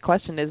good, but the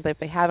question is that if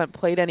they haven't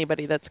played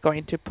anybody that's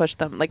going to push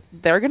them, like,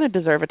 they're going to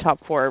deserve a top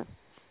 4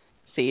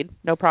 seed,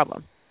 no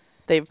problem.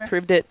 They've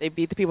proved it. They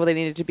beat the people they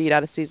needed to beat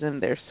out of season,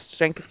 their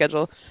strength of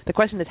schedule. The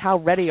question is, how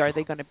ready are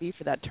they going to be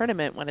for that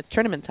tournament when it's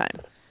tournament time?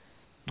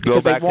 Go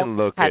back and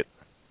look at.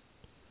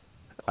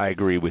 I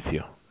agree with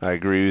you. I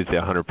agree with you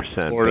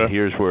 100%. Florida, but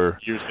here's where.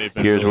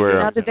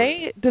 Now, do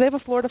they have a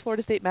Florida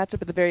State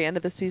matchup at the very end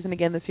of the season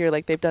again this year,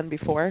 like they've done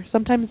before?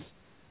 Sometimes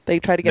they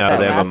try to get that.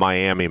 No, they have a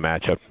Miami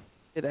matchup.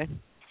 Do they?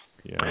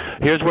 Yeah.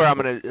 Here's where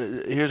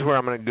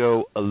I'm gonna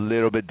go a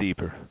little bit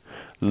deeper.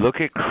 Look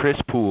at Chris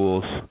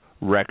Poole's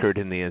record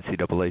in the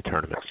NCAA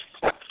tournament.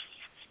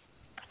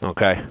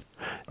 Okay.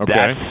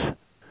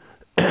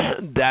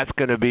 That's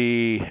going to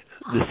be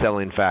the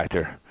selling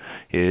factor.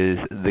 Is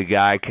the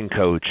guy can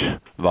coach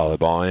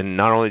volleyball, and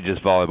not only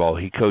just volleyball,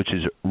 he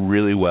coaches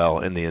really well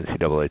in the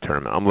NCAA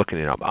tournament. I'm looking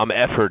it up. I'm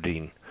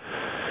efforting.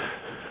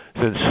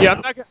 I'm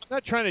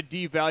not trying to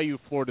devalue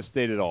Florida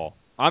State at all.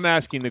 I'm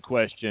asking the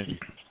question: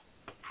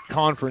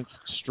 conference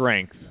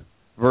strength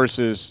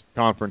versus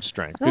conference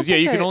strength. Because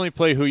you can only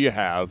play who you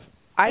have.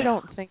 I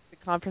don't think the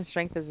conference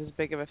strength is as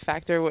big of a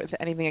factor with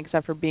anything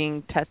except for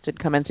being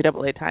tested come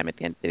NCAA time at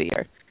the end of the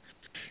year.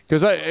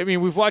 Because, I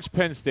mean, we've watched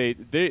Penn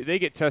State. They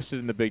get tested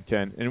in the Big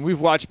Ten. And we've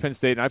watched Penn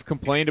State, and I've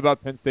complained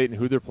about Penn State and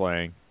who they're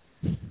playing.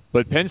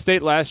 But Penn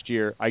State last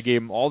year, I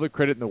gave them all the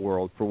credit in the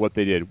world for what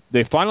they did.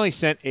 They finally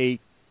sent a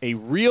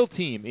real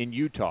team in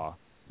Utah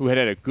who had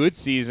a good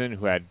season,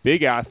 who had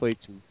big athletes,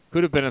 who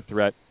could have been a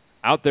threat,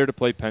 out there to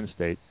play Penn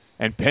State.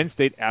 And Penn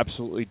State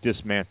absolutely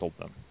dismantled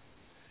them.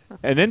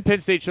 And then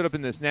Penn State showed up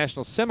in this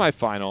national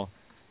semifinal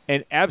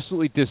and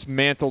absolutely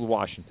dismantled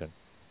Washington.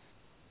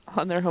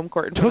 On their home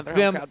court. Took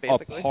them crowd,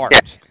 basically. apart.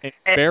 Yeah.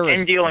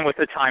 And dealing with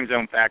the time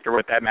zone factor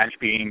with that match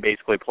being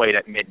basically played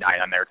at midnight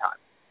on their time.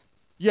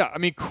 Yeah, I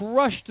mean,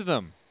 crushed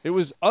them. It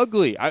was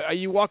ugly.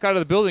 You walk out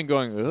of the building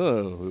going,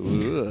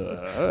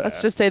 ugh. Let's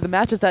just say the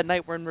matches that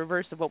night were in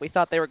reverse of what we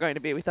thought they were going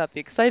to be. We thought the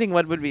exciting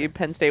one would be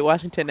Penn State,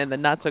 Washington, and the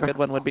not-so-good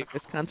one would be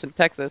Wisconsin,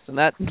 Texas, and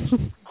that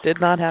did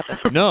not happen.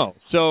 No.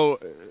 So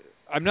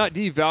I'm not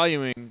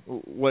devaluing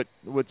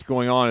what's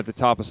going on at the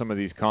top of some of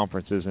these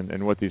conferences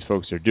and what these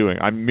folks are doing.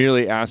 I'm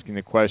merely asking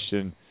the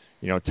question,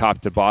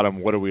 top to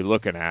bottom, what are we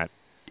looking at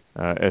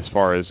as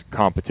far as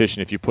competition?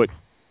 If you put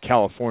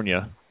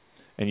California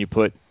and you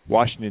put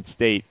Washington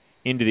State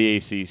into the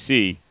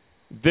ACC,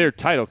 they're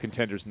title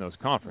contenders in those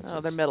conferences.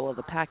 Oh, they're middle of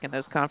the pack in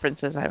those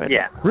conferences,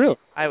 Really?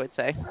 I would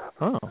say.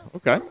 Oh,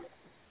 okay.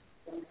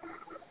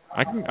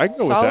 I can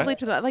go with Probably that.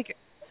 To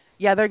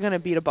that. They're going to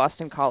beat a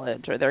Boston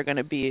College, or they're going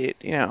to beat,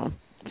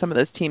 some of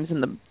those teams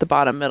in the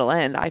bottom middle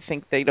end. I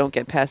think they don't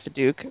get past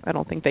Duke. I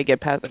don't think they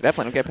definitely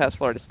don't get past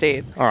Florida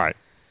State. All right.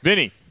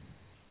 Vinny,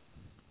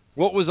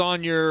 what was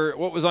on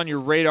your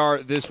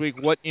radar this week?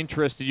 What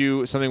interested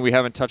you, something we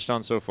haven't touched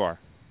on so far?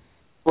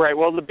 Right.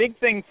 Well, the big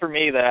thing for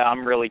me that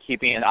I'm really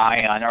keeping an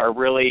eye on are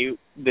really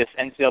this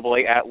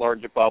NCAA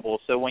at-large bubble.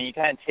 So when you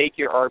kind of take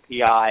your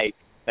RPI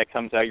that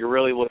comes out, you're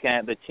really looking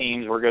at the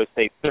teams where it goes,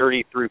 say,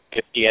 30 through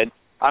 50. And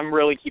I'm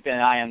really keeping an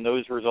eye on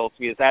those results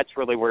because that's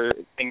really where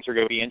things are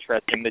going to be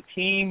interesting. The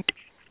team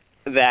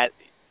that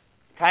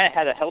kind of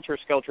had a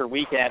helter-skelter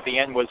weekend at the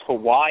end was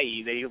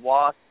Hawaii. They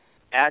lost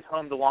at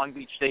home to Long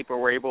Beach State, but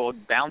were able to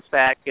bounce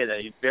back, get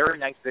a very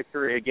nice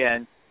victory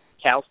against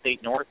Cal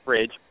State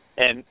Northridge.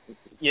 And,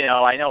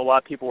 I know a lot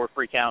of people were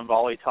freaking out in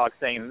Volley Talk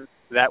saying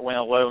that win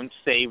alone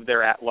saved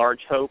their at-large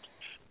hopes.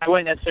 I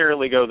wouldn't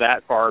necessarily go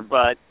that far,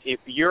 but if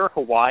you're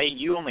Hawaii,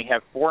 you only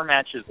have 4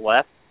 matches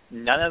left.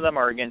 None of them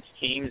are against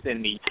teams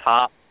in the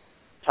top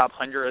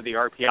 100 of the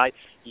RPI.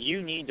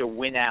 You need to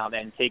win out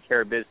and take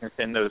care of business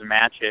in those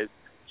matches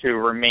to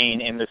remain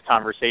in this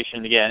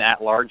conversation to get an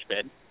at-large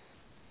bid.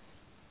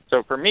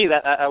 So for me,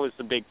 that was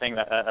the big thing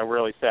that I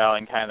really saw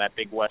in kind of that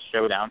Big West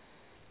showdown.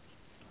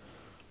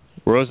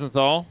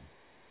 Rosenthal,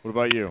 what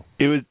about you?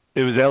 It was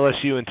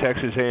LSU and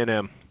Texas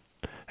A&M.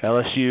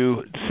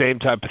 LSU, same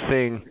type of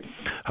thing,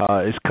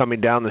 is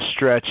coming down the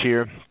stretch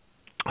here.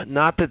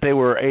 Not that they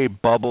were a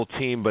bubble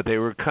team, but they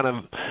were kind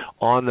of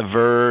on the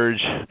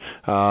verge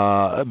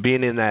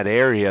being in that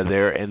area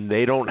there, and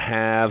they don't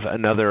have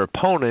another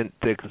opponent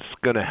that's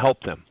going to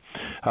help them.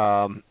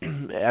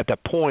 At that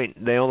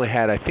point, they only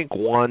had, I think,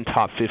 one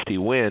top 50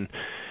 win,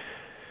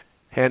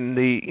 and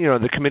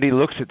the committee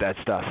looks at that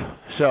stuff.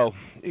 So,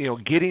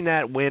 getting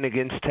that win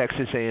against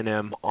Texas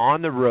A&M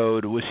on the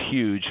road was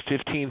huge,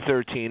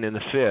 15-13 in the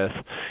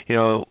fifth.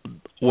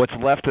 What's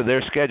left of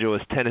their schedule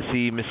is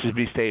Tennessee,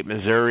 Mississippi State,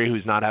 Missouri,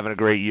 who's not having a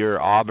great year,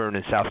 Auburn,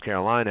 and South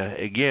Carolina.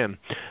 Again,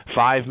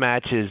 5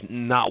 matches,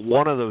 not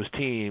one of those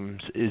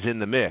teams is in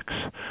the mix.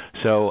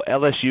 So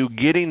LSU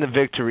getting the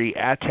victory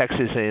at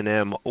Texas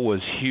A&M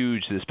was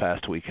huge this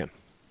past weekend.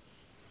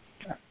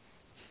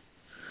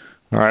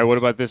 All right, what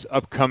about this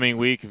upcoming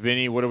week?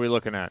 Vinny, what are we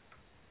looking at?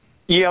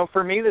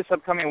 For me this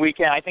upcoming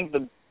weekend, I think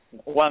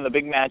one of the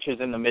big matches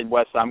in the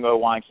Midwest I'm going to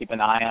want to keep an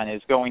eye on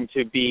is going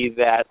to be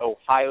that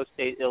Ohio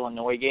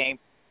State-Illinois game.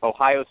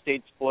 Ohio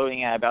State's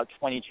floating at about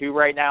 22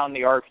 right now in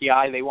the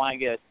RPI. They want to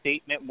get a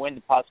statement win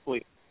to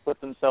possibly put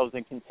themselves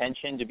in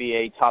contention to be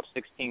a top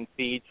 16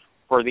 seed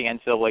for the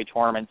NCAA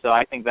tournament. So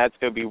I think that's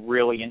going to be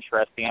really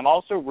interesting. I'm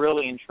also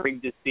really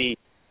intrigued to see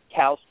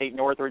Cal State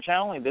Northridge,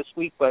 not only this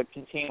week, but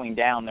continuing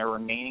down their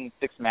remaining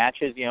 6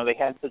 matches. They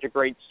had such a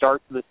great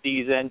start to the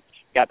season,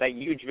 got that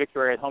huge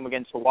victory at home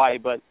against Hawaii,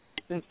 but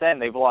since then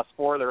they've lost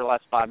 4 of their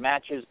last 5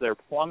 matches. They're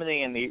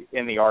plummeting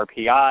in the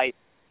RPI.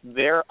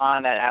 They're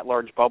on that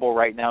at-large bubble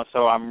right now,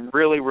 so I'm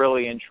really,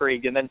 really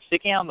intrigued. And then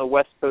sticking on the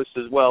West Coast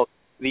as well,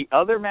 the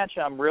other match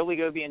I'm really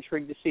going to be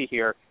intrigued to see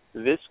here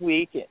this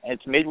week,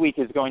 it's midweek,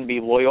 is going to be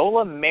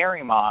Loyola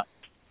Marymount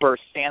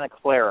versus Santa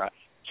Clara.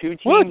 2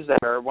 teams that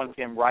are, once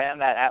again, right on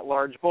that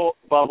at-large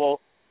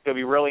bubble. It's going to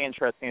be really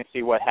interesting to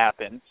see what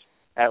happens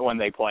when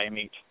they play them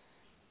each.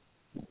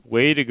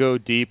 Way to go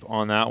deep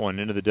on that one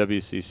into the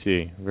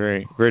WCC.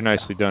 Very, very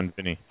nicely done,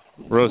 Vinny.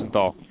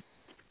 Rosenthal.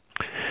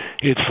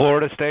 It's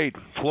Florida State.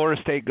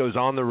 Florida State goes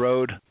on the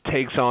road,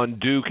 takes on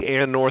Duke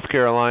and North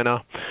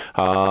Carolina.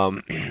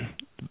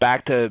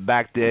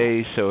 Back-to-back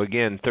days, so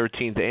again,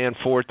 13th and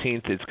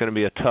 14th, it's going to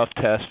be a tough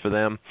test for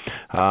them.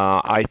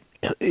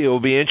 It will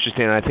be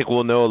interesting. I think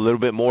we'll know a little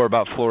bit more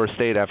about Florida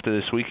State after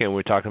this weekend.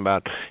 We're talking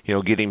about,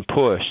 getting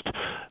pushed.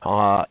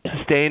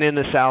 Staying in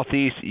the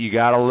Southeast, you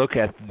got to look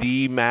at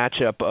the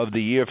matchup of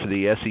the year for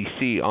the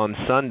SEC on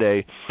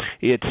Sunday.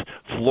 It's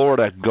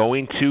Florida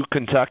going to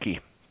Kentucky.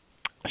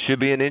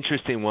 Should be an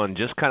interesting one,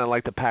 just kind of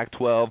like the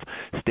Pac-12.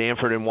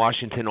 Stanford and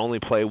Washington only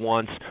play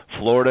once.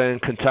 Florida and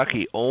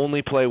Kentucky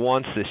only play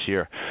once this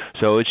year.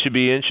 So it should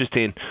be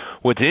interesting.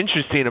 What's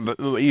interesting about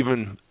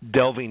even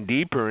delving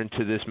deeper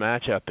into this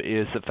matchup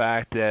is the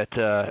fact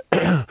that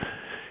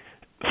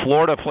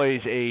Florida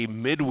plays a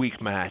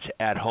midweek match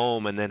at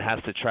home and then has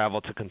to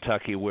travel to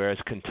Kentucky, whereas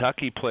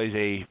Kentucky plays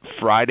a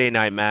Friday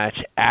night match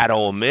at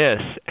Ole Miss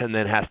and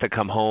then has to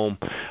come home.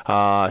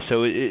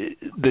 So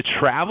the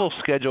travel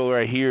schedule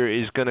right here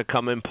is going to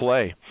come in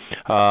play.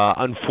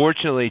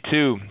 Unfortunately,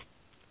 too,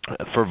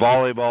 for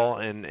volleyball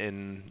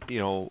and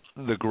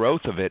the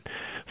growth of it,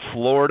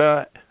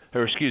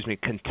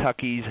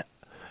 Kentucky's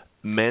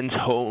men's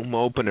home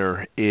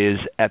opener is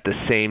at the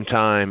same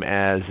time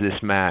as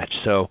this match.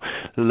 So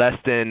less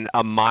than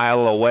a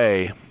mile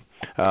away,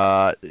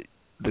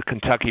 the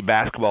Kentucky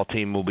basketball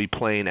team will be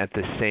playing at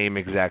the same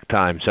exact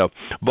time. So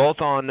both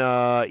on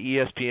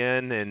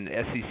ESPN and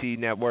SEC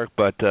Network,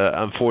 but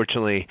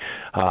unfortunately,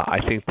 I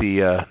think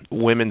the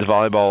women's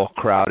volleyball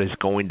crowd is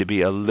going to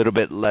be a little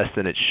bit less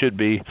than it should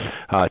be,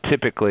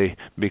 typically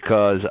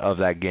because of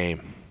that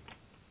game.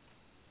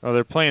 Oh,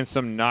 they're playing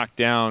some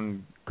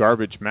knockdown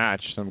garbage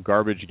match, some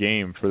garbage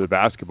game for the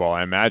basketball.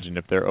 I imagine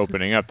if they're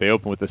opening up, they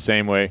open with the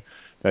same way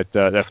that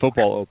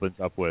football opens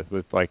up with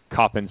like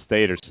Coppin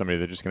State or somebody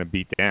they're just going to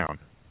beat down.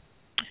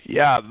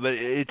 Yeah, but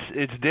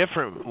it's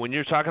different when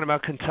you're talking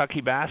about Kentucky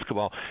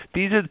basketball.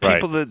 These are the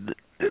people that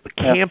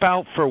camp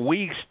out for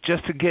weeks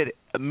just to get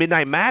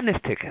Midnight Madness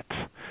tickets.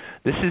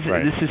 This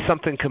is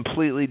something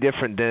completely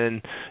different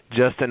than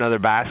just another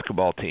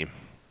basketball team.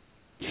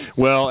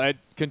 Well, at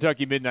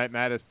Kentucky Midnight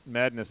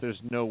Madness, there's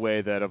no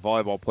way that a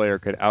volleyball player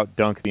could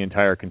outdunk the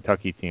entire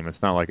Kentucky team. It's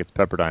not like it's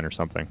Pepperdine or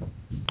something.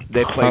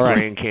 They play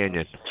Grand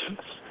Canyon.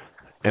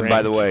 And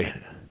by the way,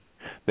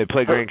 they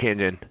play Grand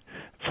Canyon.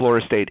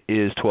 Florida State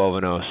is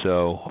 12-0,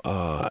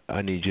 so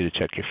I need you to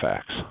check your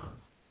facts.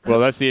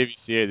 Well, that's the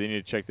AVCA. They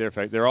need to check their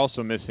facts. They're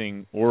also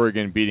missing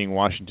Oregon beating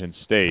Washington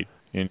State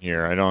in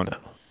here. That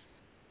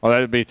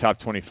would be a top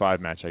 25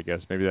 match, I guess.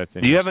 Maybe that's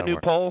in. Do you have somewhere. A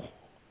new poll,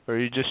 or are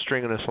you just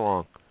stringing us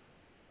along?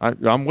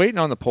 I'm waiting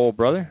on the poll,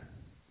 brother.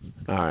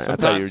 All right, I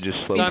thought you were just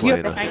slow playing. You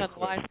have to hang on the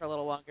line for a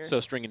little longer.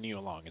 So stringing you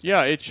along.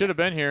 Yeah, it should have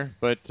been here,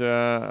 but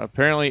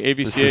apparently AVCA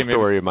this is the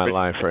story of my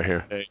life right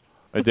here.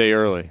 A day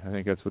early. I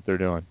think that's what they're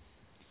doing.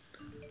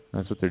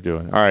 All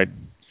right.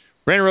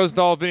 Brandon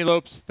Rosendahl, Vinny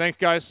Lopes. Thanks,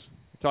 guys.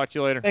 Talk to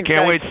you later.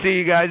 Can't wait to see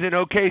you guys in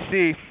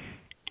OKC.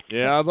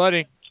 Yeah,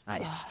 buddy.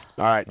 Nice.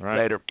 All right.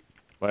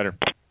 Later.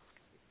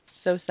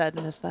 So sad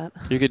to miss that.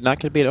 You're not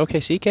going to be at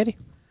OKC, Katie?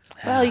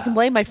 Well, you can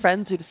blame my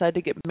friends who decided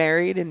to get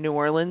married in New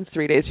Orleans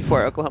 3 days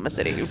before Oklahoma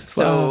City.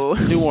 So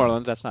New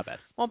Orleans, that's not bad.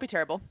 Won't be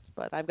terrible,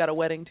 but I've got a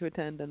wedding to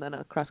attend and then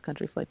a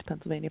cross-country flight to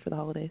Pennsylvania for the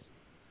holidays.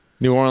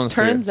 New Orleans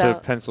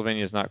to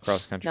Pennsylvania is not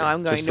cross-country. No,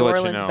 I'm going New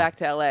Orleans back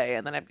to L.A.,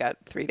 and then I've got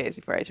 3 days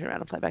before I turn around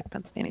and fly back to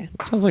Pennsylvania.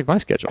 Sounds like my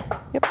schedule.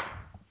 Yep.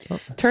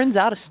 Turns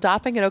out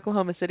stopping at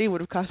Oklahoma City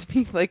would have cost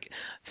me like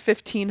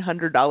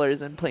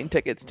 $1,500 in plane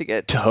tickets to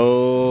get.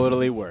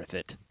 Totally worth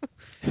it.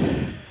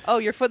 Oh,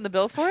 you're footing the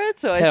bill for it?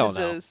 So I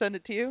should send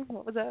it to you?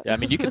 What was that? Yeah, I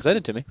mean, you can send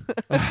it to me.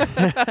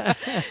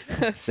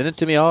 Send it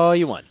to me all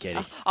you want, Katie.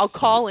 I'll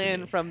call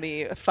in from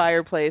the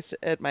fireplace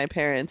at my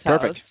parents'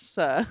 Perfect.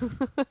 house.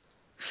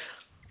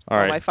 All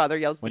right. My father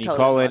yells. When you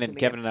call in and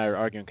Kevin and I are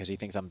arguing because he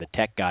thinks I'm the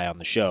tech guy on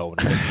the show,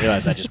 and he doesn't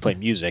realize I just play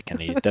music, and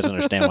he doesn't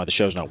understand why the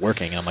show's not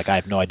working. And I'm like, I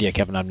have no idea,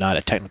 Kevin. I'm not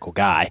a technical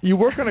guy. You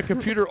work on a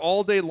computer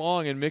all day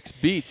long and mix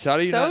beats. How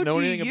do you not know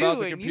anything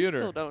about the computer?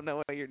 You still don't know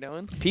what you're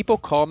doing. People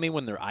call me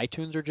when their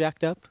iTunes are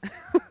jacked up.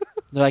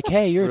 They're like,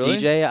 "Hey, you're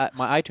really? a DJ.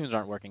 My iTunes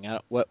aren't working.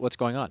 What's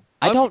going on?"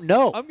 I don't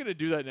know. I'm going to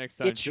do that next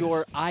time. It's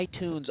your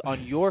iTunes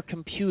on your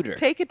computer.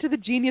 Take it to the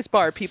Genius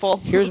Bar, people.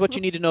 Here's what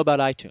you need to know about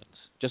iTunes.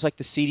 Just like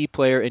the CD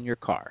player in your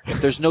car. If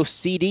there's no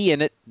CD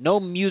in it, no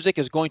music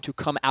is going to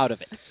come out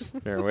of it.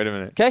 Here, wait a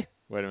minute. Okay?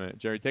 Wait a minute.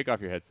 Jerry, take off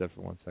your headset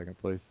for 1 second,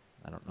 please.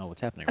 I don't know what's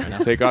happening right now.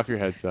 Take off your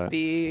headset.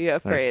 Be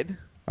afraid.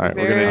 All right,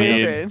 we're going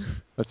to need...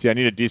 Let's see, I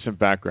need a decent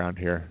background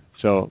here.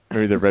 So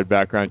maybe the red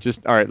background.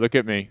 All right, look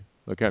at me.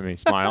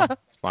 Smile.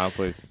 Smile,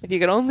 please. If you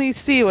could only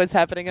see what's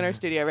happening in our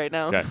studio right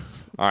now. Okay.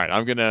 All right,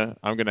 I'm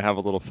gonna have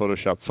a little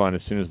Photoshop fun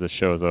as soon as the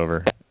show is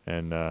over.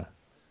 And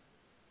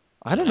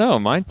I don't know,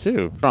 mine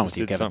too. What's wrong with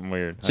you, Kevin? Something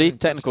weird. See,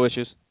 technical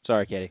issues.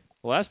 Sorry, Katie.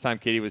 Well, last time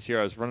Katie was here,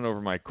 I was running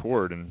over my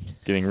cord and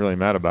getting really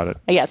mad about it.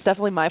 Yeah, it's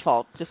definitely my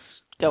fault. Just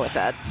go with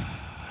that.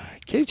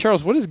 Katie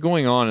Charles, what is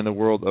going on in the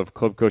world of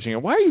club coaching?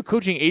 And why are you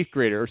coaching 8th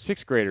grader or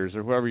 6th graders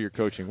or whoever you're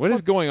coaching? What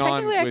is going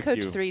on with you? I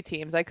coach 3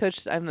 teams.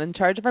 I'm in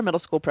charge of our middle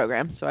school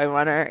program, so I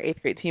run our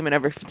 8th grade team and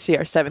oversee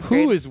our 7th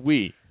grade. Who is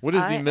we? What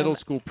is the middle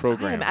school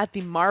program? I'm at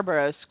the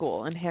Marlboro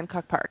School in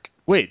Hancock Park.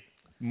 Wait,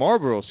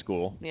 Marlboro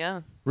School?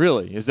 Yeah.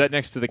 Really? Is that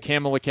next to the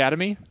Camel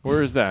Academy?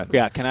 Where is that?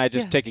 Yeah, can I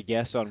just take a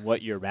guess on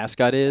what your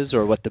mascot is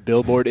or what the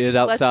billboard is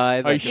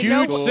outside? A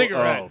huge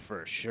cigarette. Oh,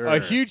 for sure. A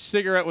huge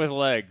cigarette with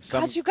legs.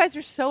 God, you guys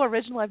are so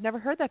original. I've never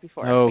heard that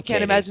before. Okay. I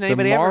can't imagine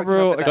anybody ever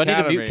would Do I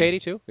need to mute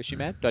Katie, too? Is she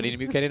mad? Do I need to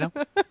mute Katie now?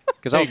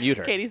 Because I'll mute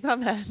her. Katie's not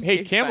mad.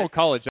 Hey, Campbell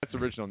College, that's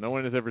original. No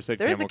one has ever said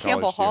There's Campbell College. There's a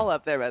Campbell Hall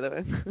up there, by the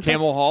way.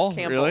 Campbell Hall?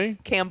 Campbell. Really?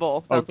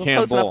 Campbell. Oh,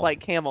 Campbell. Up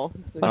like Camel.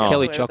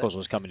 Kelly Chuckles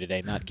was coming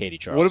today, not Katie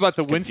Charles. What about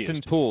the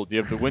Winston Pool? Do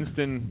you have the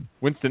Winston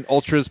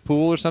Ultras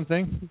Pool or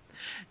something?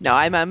 No,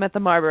 I'm at the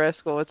Marlboro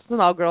School. It's an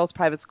all-girls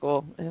private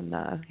school in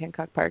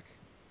Hancock Park,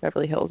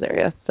 Beverly Hills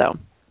area. So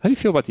How do you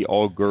feel about the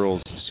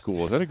all-girls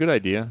school? Is that a good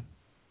idea?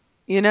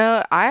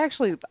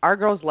 Our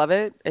girls love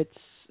it. It's,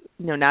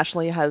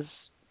 nationally has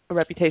a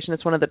reputation.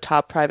 It's one of the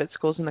top private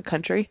schools in the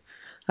country.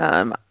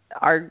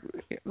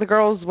 The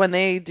girls, when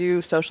they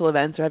do social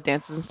events or have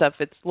dances and stuff,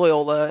 it's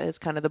Loyola is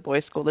kind of the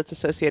boys' school that's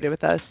associated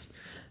with us,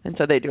 and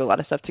so they do a lot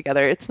of stuff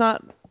together.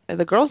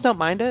 The girls don't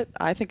mind it.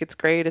 I think it's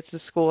great. It's the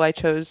school I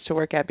chose to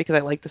work at because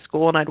I like the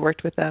school, and I'd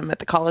worked with them at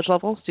the college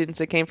level, students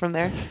that came from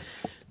there.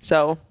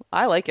 So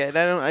I like it.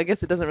 I guess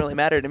it doesn't really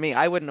matter to me.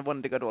 I wouldn't have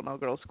wanted to go to an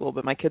all-girls school,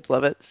 but my kids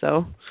love it.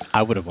 So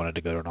I would have wanted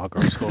to go to an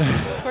all-girls school.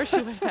 Of course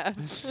you would have.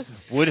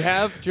 Would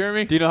have,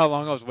 Jeremy? Do you know how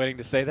long I was waiting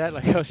to say that?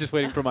 I was just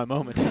waiting for my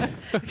moment.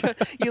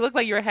 You look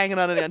like you were hanging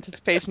on to the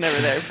anticipation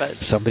over there. But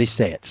somebody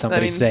say it.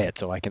 Say it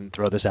so I can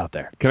throw this out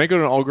there. Can I go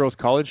to an all-girls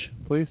college,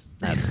 please?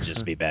 That would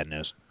just be bad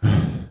news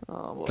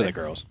for the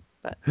girls.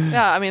 But,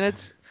 yeah,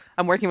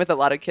 I'm working with a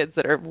lot of kids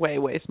that are way,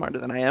 way smarter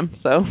than I am.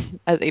 So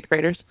as 8th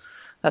graders,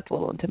 that's a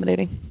little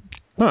intimidating.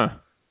 Huh.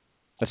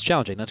 That's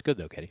challenging. That's good,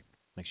 though, Katie.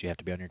 Makes you have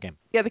to be on your game.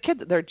 Yeah, the kids,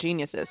 they're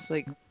geniuses,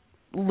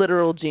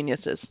 literal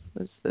geniuses.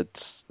 It's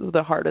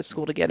the hardest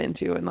school to get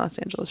into in Los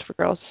Angeles for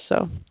girls.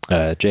 So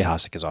Jay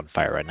Hosick is on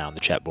fire right now on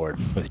the chat board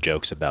with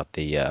jokes about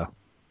the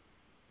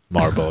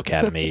Marlboro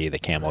Academy, the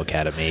Camel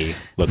Academy,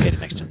 located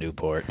next to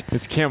Newport.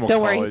 It's Camel Don't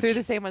College. worry, he threw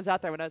the same ones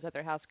out there when I was at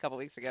their house a couple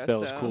weeks ago.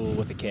 Spells cool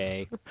with a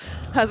K.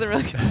 Hasn't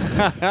really. He's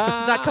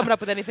not coming up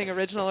with anything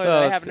original or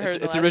that I haven't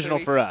heard. It's original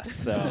for us.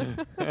 So.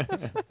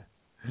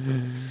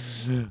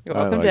 You're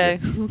welcome, Jay.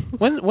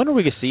 When are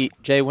we gonna see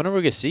Jay? When are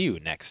we gonna see you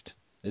next?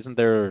 Isn't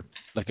there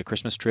a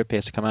Christmas trip? He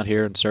has to come out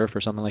here and surf or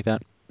something like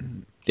that.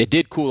 It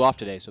did cool off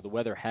today, so the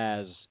weather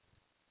has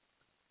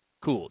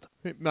cooled.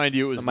 Mind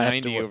you, it was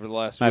 90 over the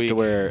last week. I have to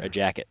wear a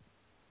jacket.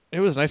 It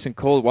was nice and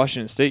cold.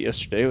 Washington State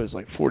yesterday, it was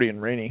 40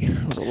 and rainy.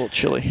 It was a little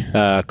chilly.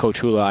 Coach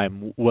Hula,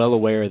 I'm well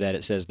aware that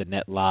it says the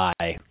Net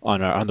Lie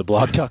on the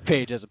Blog Talk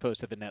page as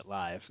opposed to the Net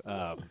Live.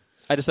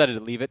 I decided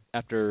to leave it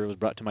after it was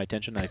brought to my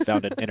attention. I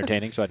found it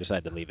entertaining, so I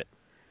decided to leave it.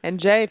 And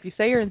Jay, if you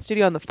say you're in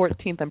studio on the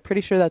 14th, I'm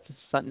pretty sure that's a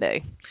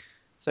Sunday.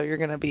 So you're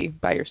going to be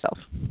by yourself.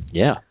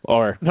 Yeah.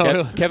 Or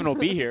Kevin will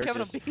be here.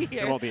 Kevin will be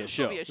here. There won't be a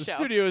show. The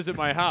studio is at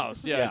my house.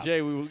 Yeah.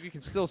 Jay, we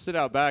can still sit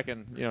out back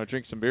and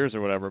drink some beers or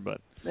whatever. But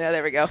yeah,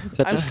 there we go. Is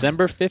that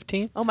December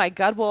 15th? Oh, my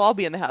God. We'll all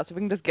be in the house. If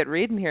we can just get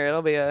reading here,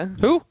 it'll be a...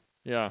 Who?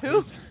 Yeah.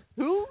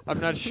 Who?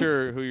 I'm not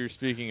sure who you're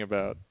speaking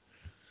about.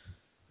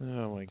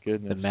 Oh, my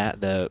goodness.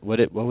 What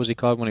was he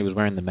called when he was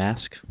wearing the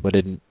mask? What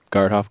did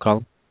Gardhoff call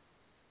him?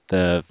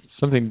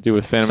 Something to do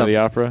with Phantom of the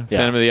Opera? Yeah.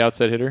 Phantom of the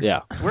Outside Hitter? Yeah.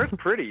 Where's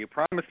Pretty? You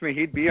promised me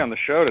he'd be on the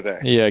show today.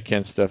 Yeah,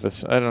 Ken Steffes.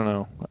 I don't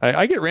know.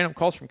 I get random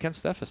calls from Ken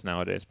Steffes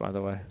nowadays, by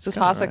the way. Is this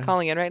Hosick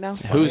calling in right now?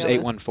 Who's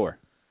 814? Is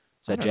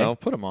that Jay? No,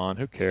 put him on.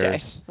 Who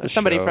cares?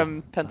 Somebody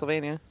from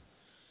Pennsylvania.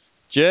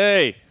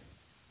 Jay.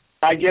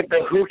 I get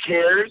the who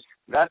cares.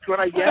 That's what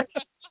I get.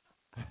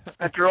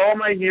 After all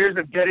my years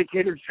of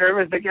dedicated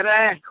service, I get,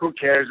 who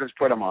cares? Let's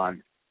put him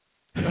on.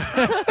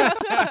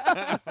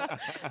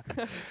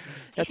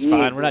 That's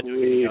fine. We're not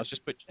doing anything else.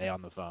 Just put Jay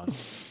on the phone.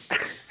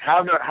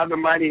 How the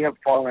mighty have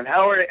fallen.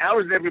 How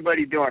is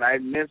everybody doing? I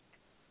missed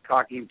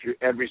talking to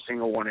every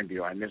single one of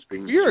you. I miss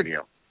being in the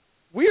studio.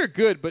 We are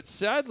good, but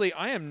sadly,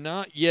 I am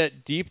not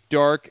yet deep,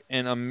 dark,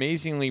 and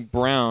amazingly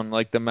brown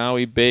like the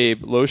Maui Babe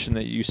lotion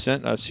that you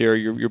sent us here.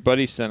 Your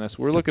buddy sent us.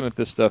 We're looking at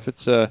this stuff.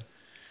 It's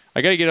I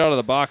got to get out of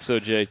the box, though,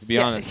 Jay. To be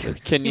honest,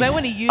 you might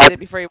want to use it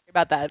before you worry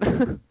about that.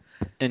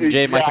 And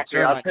Jay, my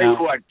concern I'll tell you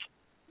what.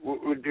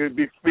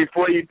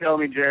 Before you tell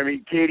me,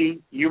 Jeremy,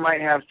 Katie, you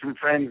might have some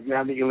friends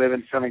now that you live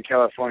in Southern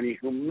California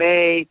who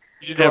may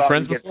have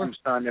friends get some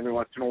sun every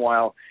once in a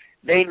while.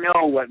 They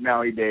know what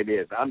Maui Babe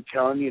is. I'm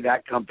telling you,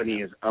 that company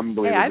is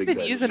unbelievably good. I've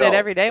been using it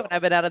every day when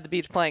I've been out at the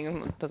beach playing.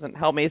 It doesn't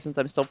help me since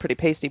I'm still pretty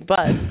pasty,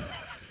 but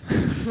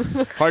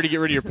hard to get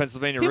rid of your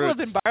Pennsylvania People roots.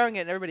 have been borrowing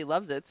it and everybody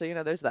loves it, so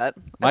there's that.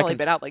 I've only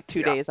been out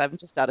 2 days. I'm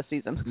just out of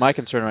season. My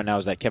concern right now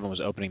is that Kevin was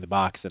opening the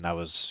box, and I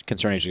was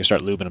concerned he was going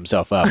to start lubing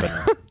himself up,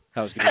 and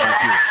that was going to be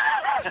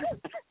my cue.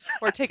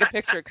 Or take a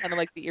picture, kind of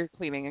like the ear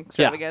cleaning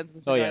extravaganza.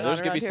 Oh yeah,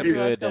 there's going to be some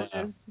good.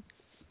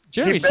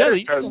 Jeremy better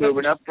start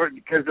moving up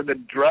because of the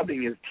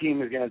drubbing his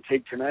team is going to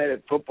take tonight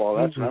at football.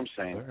 That's what I'm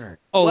saying.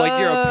 Oh, like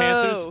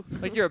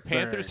you're a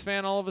Panthers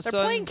fan all of a sudden?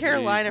 They're playing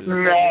Carolina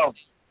for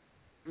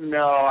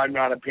No, I'm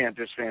not a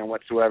Panthers fan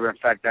whatsoever. In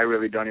fact, I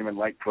really don't even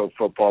like pro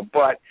football.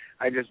 But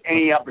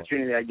any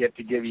opportunity I get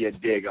to give you a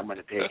dig, I'm going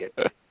to take it.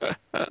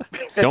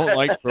 Don't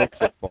like pro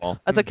football.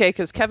 That's okay,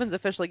 because Kevin's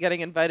officially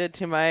getting invited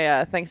to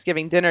my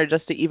Thanksgiving dinner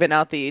just to even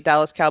out the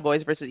Dallas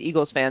Cowboys versus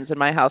Eagles fans in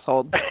my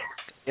household.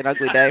 An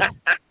ugly day.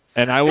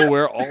 And I will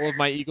wear all of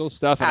my Eagles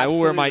stuff, and I will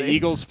wear my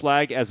Eagles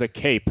flag as a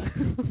cape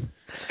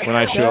when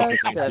I show up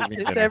at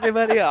Thanksgiving dinner.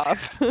 Everybody off.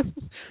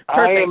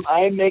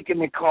 I am making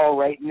the call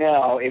right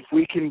now. If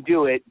we can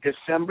do it,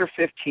 December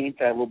 15th,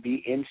 I will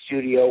be in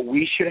studio.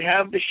 We should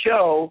have the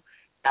show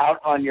out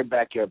on your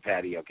backyard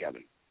patio,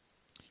 Kevin.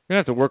 We're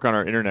going to have to work on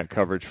our internet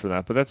coverage for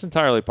that, but that's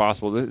entirely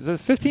possible. Is the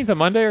 15th a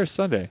Monday or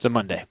Sunday? It's a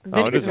Monday.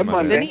 It is a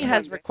Monday. Vinny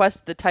has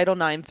requested the Title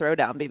IX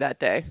throwdown be that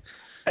day.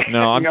 No,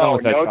 I'm done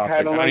with that no topic.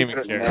 I don't even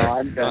care. No,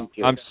 I'm done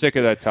too. I'm sick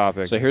of that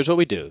topic. So here's what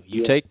we do.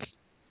 You take,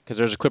 because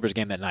there's a Clippers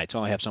game that night, so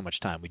I only have so much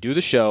time. We do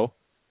the show.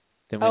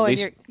 Then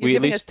we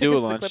at least do a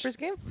lunch. The Clippers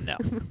game? No.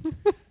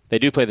 They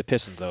do play the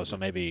Pistons, though, so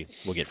maybe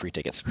we'll get free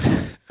tickets.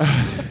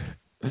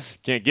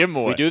 Can't give them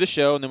away. We do the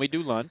show, and then we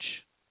do lunch,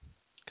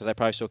 because I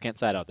probably still can't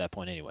side out at that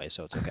point anyway,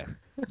 so it's okay.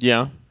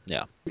 Yeah?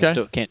 Yeah. Okay.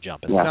 Still can't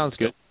jump it. Yeah. Sounds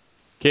good.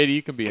 Katie,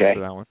 you can be in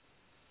for that one.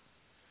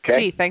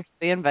 Okay. Gee, thanks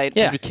for the invite.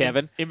 Yeah,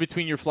 Kevin. In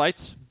between your flights?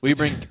 We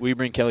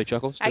bring Kelly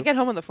Chuckles, too? I get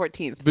home on the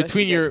 14th.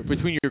 Between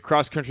your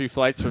cross-country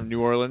flights from New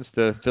Orleans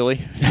to Philly?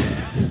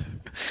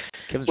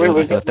 Wait,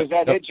 was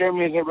that it,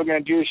 Jeremy? Is that we're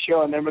going to do a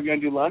show and then we're going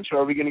to do lunch, or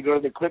are we going to go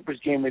to the Clippers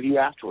game with you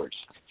afterwards?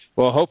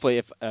 Well, hopefully,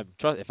 if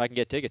I can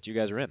get tickets, you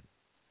guys are in.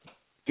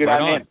 Dude,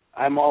 I'm in.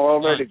 I'm all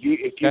over it.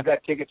 If you've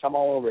got tickets, I'm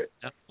all over it.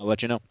 Yeah, I'll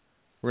let you know.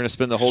 We're going to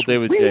spend the whole day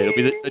with Jay. It'll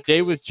be the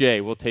day with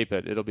Jay. We'll tape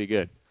it. It'll be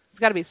good. It's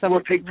got to be some.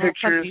 We'll take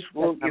pictures.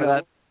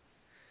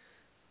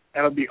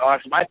 That'll be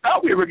awesome. I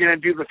thought we were going to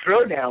do the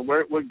throwdown.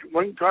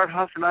 Weren't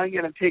Gardhoff and I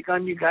going to take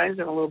on you guys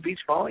in a little beach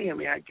volley? I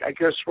mean, I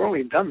could have sworn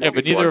we've done that. Yeah,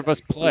 but neither of us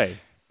play.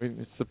 I mean,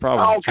 it's the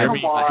problem. Oh, come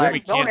on. Jeremy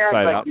can't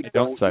side out. I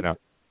don't side out.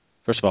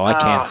 First of all, I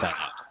can't side out.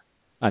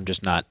 I'm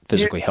just not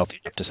physically healthy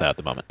enough to side at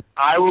the moment.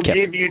 I will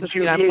give you 2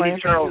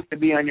 Katie Charles to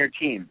be on your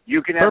team.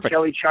 You can have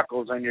Kelly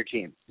Chuckles on your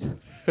team.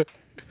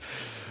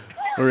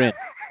 We're in.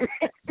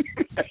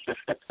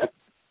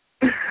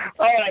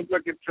 I'm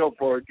looking so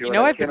forward to it.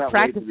 I've been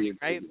practicing,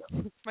 right?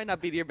 This might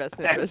not be to your best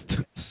interest.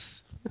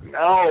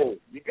 No,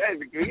 you guys,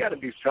 we got to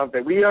do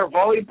something. We are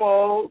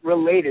volleyball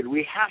related.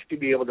 We have to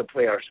be able to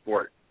play our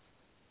sport.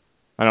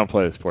 I don't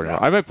play the sport now.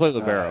 I might play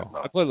libero.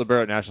 I play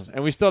libero at nationals,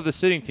 and we still have the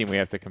sitting team we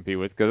have to compete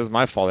with because it was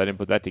my fault I didn't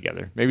put that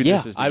together. Maybe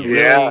this is.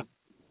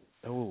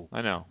 Oh,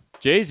 I know.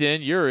 Jay's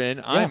in. You're in.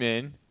 I'm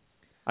in.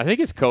 I think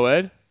it's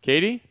co-ed.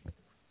 Katie.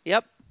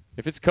 Yep.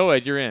 If it's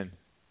co-ed, you're in.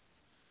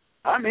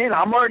 I'm in.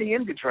 I'm already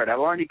in Detroit. I'm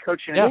already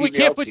coaching. Yeah, we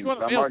can't put you on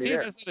a male team.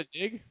 That's not a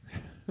dig.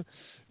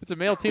 It's a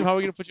male team. How are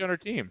we going to put you on our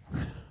team?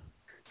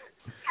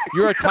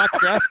 You're a top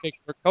draft pick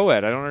for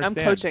co-ed. I don't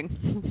understand. I'm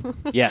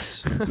coaching. Yes.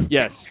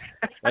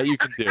 That you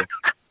can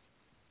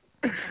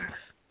do.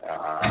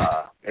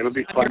 It'll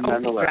be fun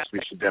nonetheless. We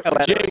should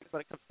definitely. Jay,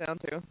 what it comes down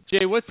to.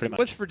 Jay, what's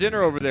for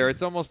dinner over there?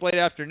 It's almost late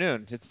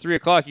afternoon. It's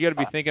 3:00. You got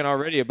to be thinking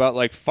already about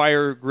like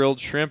fire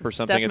grilled shrimp or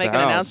something at the house. Make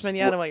an announcement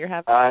yet on what you're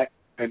having?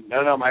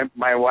 No.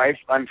 My wife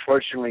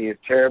unfortunately is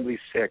terribly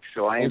sick,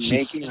 so I am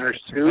making her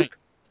soup,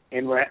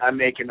 and I'm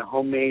making a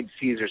homemade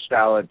Caesar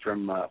salad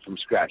from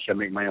scratch. I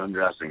make my own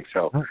dressing,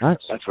 so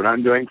that's what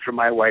I'm doing for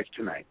my wife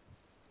tonight.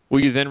 Will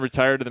you then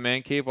retire to the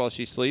man cave while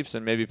she sleeps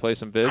and maybe play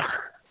some bids?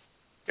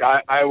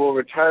 I will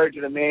retire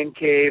to the man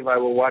cave. I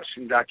will watch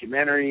some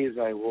documentaries.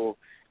 I will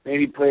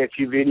maybe play a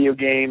few video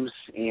games,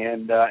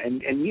 and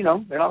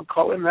then I'll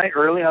call it a night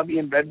early. I'll be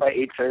in bed by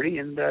 8:30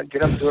 and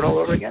get up and do it all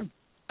over again.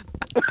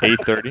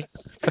 8:30.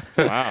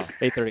 Wow.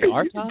 8:30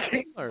 our time?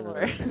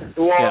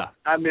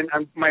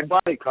 My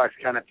body clock's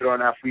kind of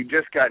thrown off. We've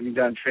just gotten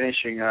done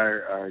finishing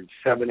our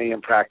 7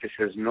 a.m.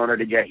 practices. In order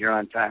to get here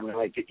on time, I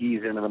like to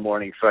ease into the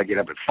morning, so I get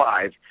up at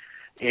 5,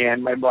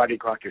 and my body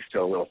clock is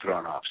still a little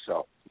thrown off.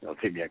 So it'll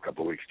take me a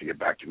couple of weeks to get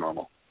back to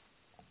normal.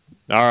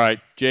 All right,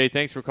 Jay.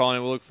 Thanks for calling.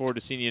 We'll look forward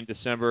to seeing you in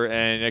December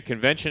and a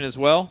convention as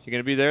well. You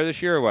going to be there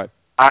this year or what?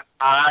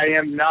 I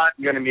am not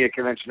going to be at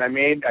convention.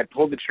 I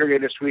pulled the trigger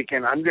this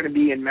weekend. I'm going to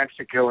be in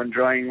Mexico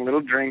enjoying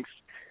little drinks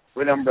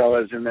with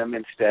umbrellas in them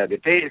instead. As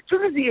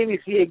soon as the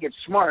ABCA gets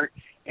smart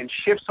and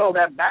shifts all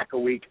that back a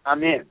week,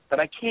 I'm in. But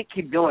I can't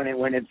keep doing it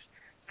when it's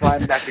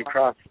flying back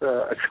across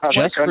the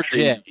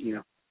country.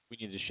 We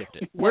need to shift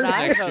it. Where's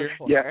next year?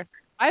 Yeah.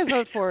 I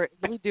vote for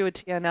we do a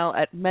TNL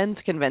at men's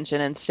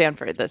convention in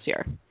Stanford this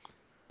year.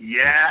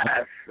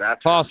 Yes,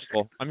 that's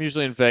possible. I'm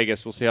usually in Vegas.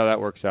 We'll see how that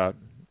works out.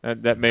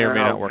 That may or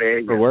may not work.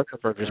 For work or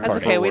for just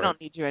party? Okay, we don't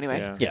need you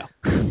anyway. Yeah.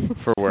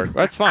 For work.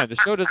 That's fine. The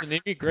show doesn't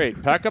need me.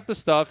 Great. Pack up the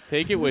stuff,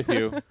 take it with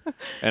you,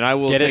 and I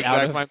will take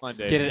back my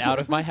Monday. Get it out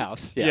of my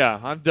house. Yeah,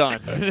 I'm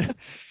done.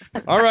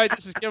 All right,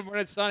 this is Kevin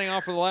Barnett signing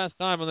off for the last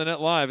time on the Net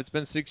Live. It's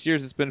been 6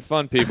 years. It's been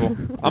fun, people.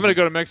 I'm going to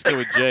go to Mexico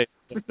with Jay.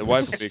 The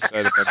wife will be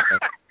excited about that.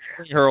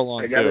 Bring her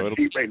along, too.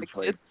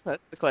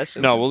 That's the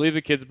question. No, we'll leave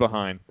the kids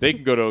behind. They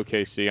can go to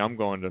OKC. I'm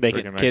going to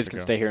Mexico. Kids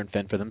can stay here and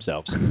fend for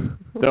themselves.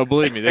 No,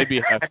 believe me, they'd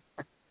be happy.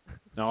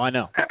 No, I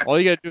know. All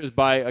you got to do is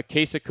buy a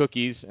case of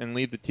cookies and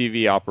leave the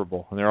TV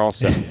operable, and they're all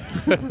set.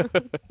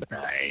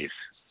 Nice.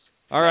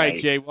 All right,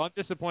 Jay. Well, I'm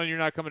disappointed you're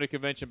not coming to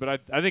convention, but I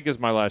think this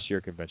is my last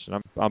year convention.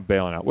 I'm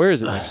bailing out. Where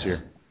is it next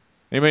year?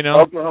 Anybody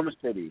know? Oklahoma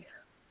City.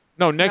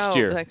 No, next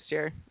year. Next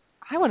year.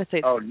 I want to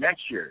say. Oh,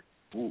 next year.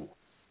 Ooh.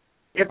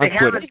 If they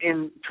have it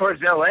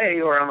towards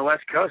L.A. or on the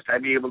West Coast,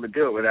 I'd be able to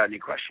do it without any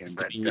question.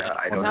 But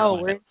I don't know.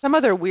 No, we're in some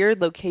other weird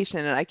location,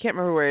 and I can't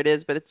remember where it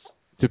is, but it's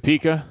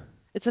Topeka.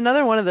 It's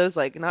another one of those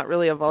not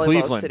really a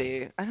volleyball Cleveland.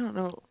 city. I don't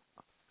know.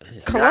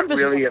 Not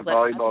really a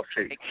volleyball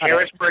city.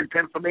 Harrisburg,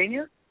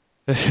 Pennsylvania.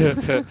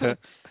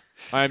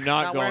 I'm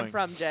not going. Where I'm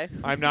from, Jay.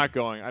 I'm not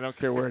going. I don't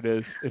care where it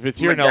is. If it's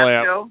here in L.A.,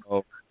 I will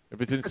go.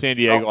 If it's in San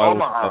Diego, I will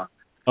Omaha. go.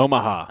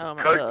 Omaha.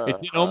 It's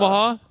in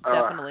Omaha?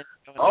 Definitely.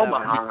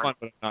 Omaha. Fun,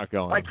 but I'm not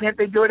going. Why can't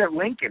they do it at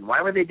Lincoln?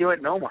 Why would they do it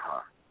in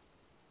Omaha?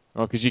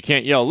 Oh, because you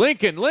can't yell,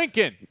 Lincoln,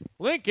 Lincoln,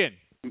 Lincoln,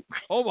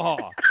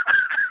 Omaha.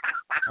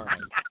 All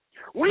right.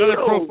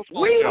 Wheels.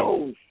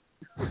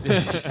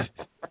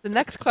 The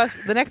next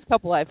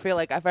couple, I feel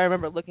like, if I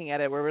remember looking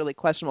at it, were really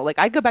questionable. Like,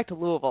 I'd go back to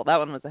Louisville. That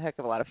one was a heck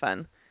of a lot of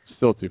fun.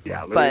 Still too fun.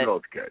 Yeah,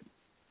 Louisville's good.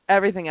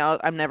 Everything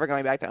else, I'm never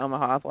going back to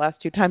Omaha. The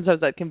last 2 times I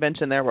was at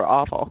convention there were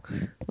awful.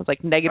 It was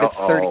like negative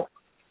 30.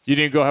 You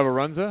didn't go have a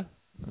runza?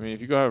 I mean,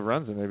 if you go have a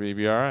runza, maybe you'd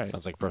be all right.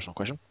 Sounds like a personal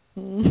question.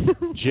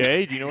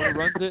 Jay, do you know what a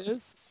runza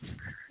is?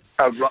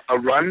 A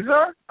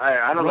runza?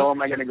 I don't know.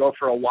 Am I going to go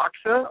for a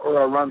waxa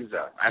or a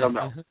runza? I don't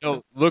know.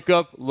 No, look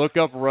up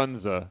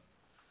runza,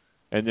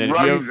 and then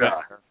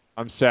runza.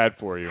 I'm sad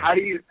for you. How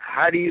do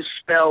you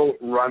spell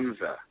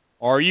runza?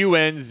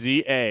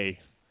 RUNZA.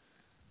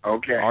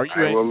 Okay. RUNZA.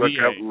 I will look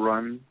up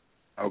run.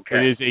 Okay.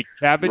 It is a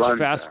cabbage runza.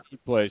 fast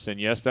food place, and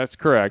yes, that's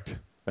correct.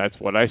 That's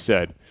what I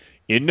said.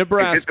 In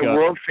Nebraska. Is it the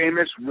world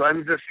famous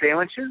runza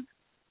sandwiches?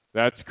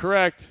 That's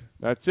correct.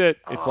 That's it.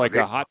 It's like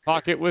a Hot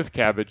Pocket with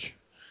cabbage.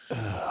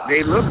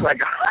 They look like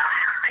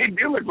they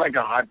do look like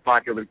a Hot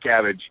Pocket with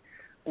cabbage.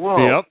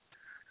 Whoa. Yep.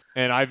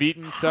 And I've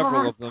eaten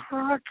several of them.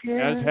 As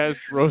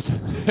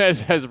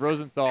has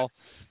Rosenthal.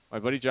 My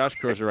buddy Josh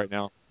Crozier right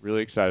now.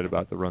 Really excited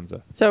about the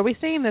runza. So are we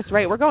saying this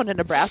right? We're going to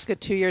Nebraska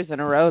 2 years in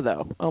a row,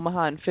 though.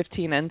 Omaha in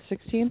 15 and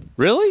 16.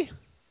 Really?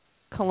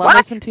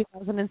 Columbus in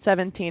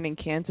 2017 and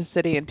Kansas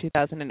City in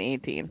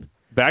 2018.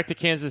 Back to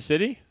Kansas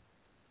City?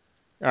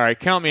 All right,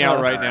 count me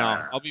out right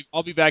now.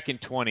 I'll be back in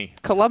 20.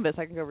 Columbus,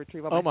 I can go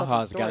retrieve all my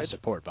Omaha's got to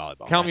support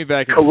volleyball. Count me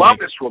back in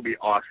Columbus 20. Will be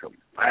awesome.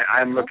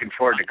 I'm looking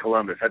forward to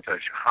Columbus. That's a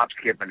hop,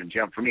 skip, and a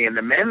jump for me. And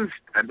the men's,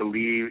 I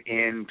believe,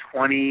 in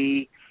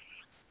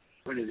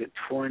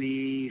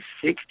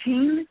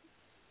 2016?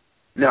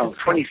 No,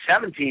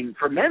 2017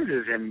 for men's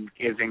is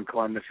in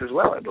Columbus as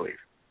well, I believe.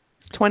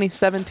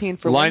 2017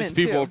 for women, women,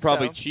 people too, will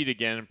probably cheat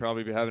again and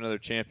probably have another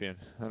champion.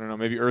 I don't know.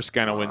 Maybe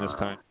Erskine will win this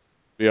time.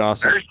 Be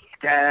awesome.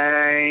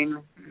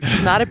 Erskine.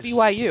 Not at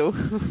BYU.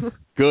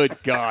 Good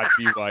God,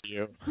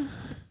 BYU.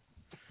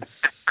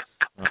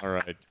 All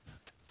right.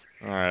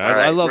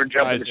 I love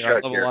guys. I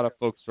love a lot of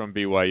folks from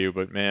BYU,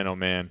 but man, oh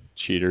man,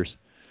 cheaters.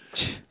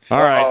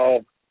 All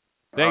right.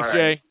 Thanks,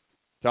 Jay.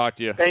 Talk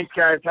to you. Thanks,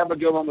 guys. Have a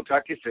good one. We'll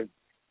talk to you soon.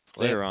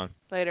 Later on.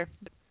 Later.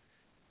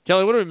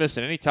 Kelly, what are we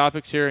missing? Any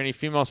topics here? Any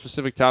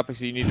female-specific topics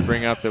that you need to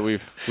bring up that we've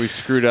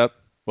screwed up?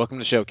 Welcome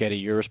to the show, Katie.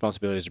 Your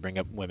responsibility is to bring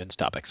up women's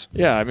topics.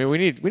 Yeah, I mean, we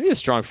need a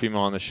strong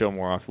female on the show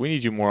more often. We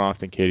need you more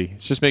often, Katie.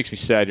 It just makes me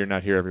sad you're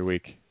not here every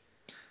week.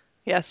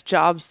 Yes,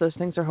 jobs, those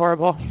things are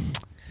horrible.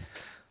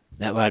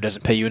 That lab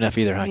doesn't pay you enough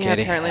either, huh,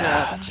 Katie? Apparently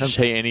not. Doesn't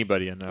pay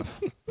anybody enough.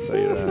 I'll tell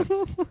you that.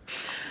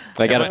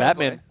 I got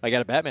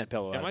a Batman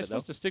pillow. Am I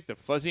supposed to stick the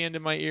fuzzy end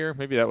in my ear?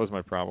 Maybe that was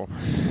my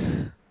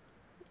problem.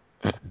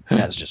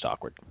 That's just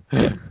awkward.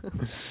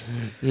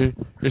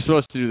 You're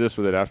supposed to do this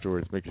with it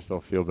afterwards, make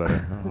yourself feel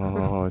better.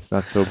 Oh, it's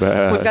not so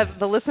bad. We've got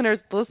the listeners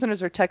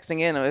are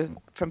texting in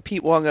from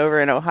Pete Wong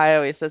over in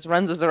Ohio. He says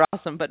runzas are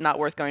awesome, but not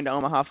worth going to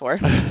Omaha for.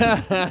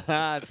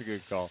 That's a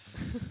good call.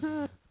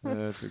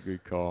 That's a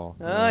good call.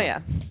 Oh yeah.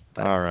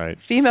 All right.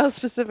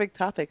 Female-specific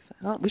topics.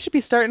 Oh, we should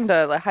be starting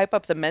to hype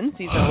up the men's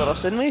season a little,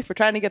 shouldn't we? If we're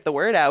trying to get the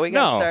word out, we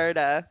got to start.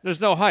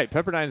 There's no hype.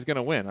 Pepperdine's going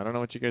to win. I don't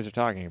know what you guys are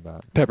talking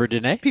about.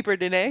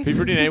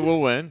 Pepperdine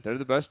will win. They're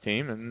the best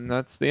team, and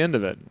that's the end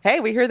of it. Hey,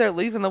 we hear they're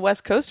leaving the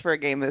West Coast for a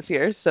game this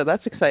year, so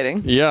that's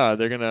exciting. Yeah,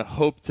 they're going to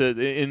hope to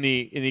in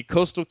the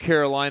Coastal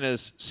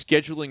Carolinas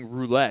scheduling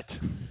roulette.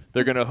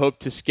 They're going to hope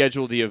to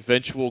schedule the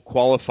eventual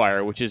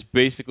qualifier, which is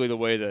basically the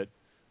way that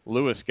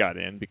Lewis got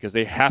in because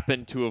they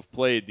happen to have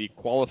played the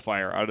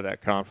qualifier out of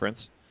that conference.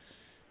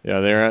 Yeah,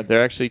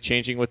 they're actually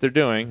changing what they're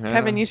doing.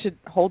 Kevin, you should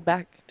hold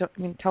back.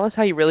 Tell us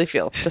how you really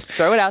feel. Just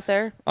throw it out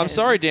there. I'm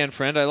sorry, Dan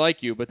Friend. I like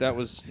you, but that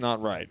was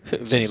not right.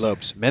 Vinny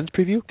Lopes, men's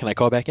preview. Can I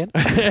call back in?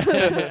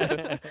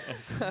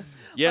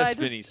 Yes,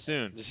 Vinny,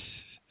 soon.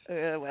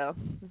 Well,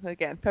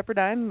 again,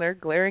 Pepperdine, their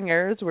glaring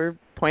errors were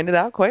pointed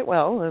out quite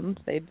well, and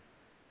they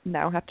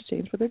now have to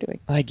change what they're doing.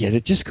 I get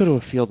it. Just go to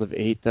a field of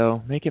 8,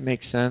 though. Make it make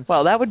sense.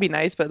 Well, that would be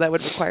nice, but that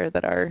would require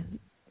that our...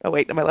 Oh,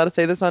 wait, am I allowed to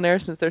say this on air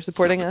since they're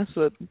supporting us?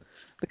 With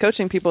the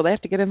coaching people, they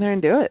have to get in there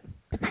and do it.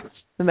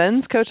 The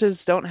men's coaches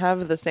don't have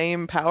the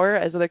same power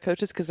as other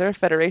coaches because they're a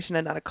federation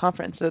and not a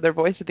conference, so their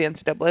voice at the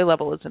NCAA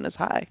level isn't as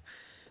high.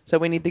 So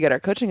we need to get our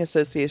coaching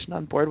association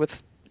on board with,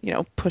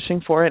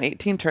 pushing for an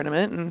 18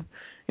 tournament. And,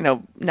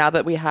 now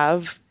that we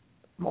have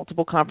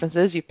multiple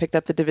conferences, you picked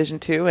up the Division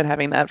II, and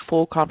having that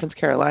full Conference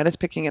Carolinas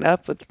picking it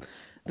up with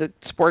the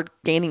sport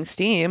gaining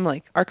steam,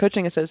 like our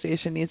coaching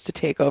association needs to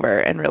take over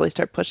and really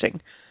start pushing.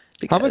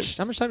 How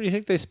much time do you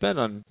think they spend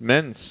on the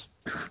men's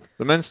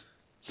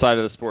side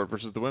of the sport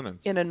versus the women's?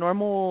 In a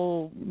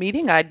normal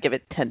meeting, I'd give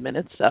it 10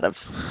 minutes out of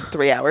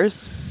 3 hours.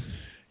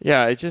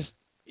 Yeah,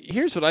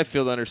 here's what I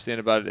feel to understand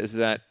about it is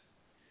that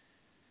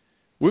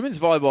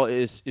women's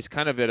volleyball is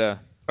kind of at a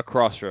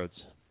crossroads,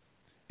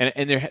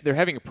 and they're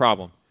having a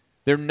problem.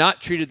 They're not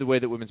treated the way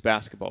that women's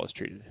basketball is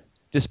treated,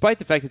 despite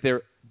the fact that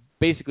they're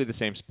basically the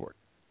same sport.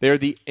 They're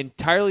the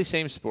entirely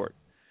same sport.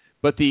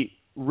 But the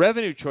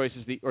revenue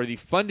choices or the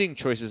funding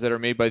choices that are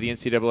made by the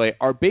NCAA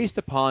are based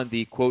upon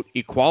the, quote,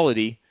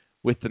 equality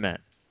with the men.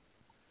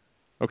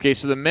 Okay,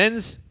 so the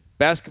men's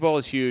basketball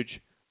is huge.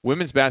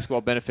 Women's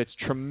basketball benefits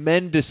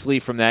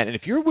tremendously from that. And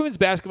if you're a women's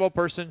basketball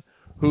person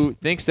who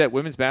thinks that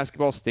women's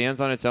basketball stands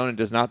on its own and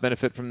does not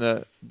benefit from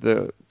the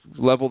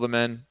level of the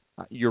men,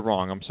 you're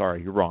wrong. I'm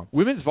sorry, you're wrong.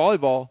 Women's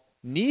volleyball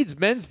needs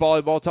men's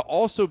volleyball to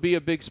also be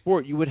a big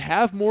sport. You would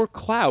have more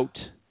clout.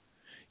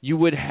 You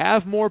would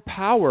have more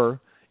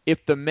power if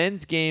the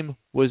men's game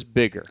was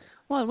bigger.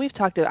 Well, and we've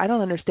talked about, I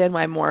don't understand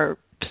why more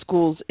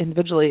schools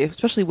individually,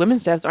 especially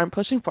women's staffs, aren't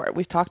pushing for it.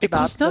 We've talked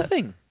about it costs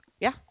nothing.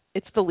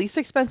 It's the least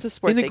expensive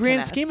sport in the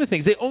grand scheme of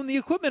things. They own the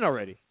equipment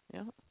already.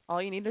 Yeah,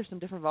 all you need are some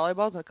different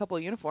volleyballs and a couple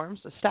of uniforms,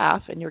 a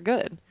staff, and you're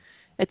good.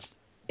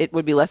 It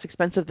would be less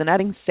expensive than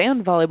adding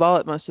sand volleyball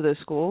at most of those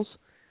schools.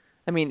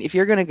 I mean, if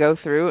you're going to go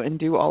through and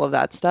do all of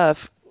that stuff,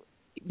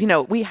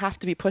 we have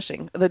to be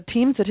pushing. The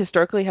teams that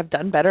historically have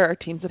done better are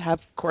teams that have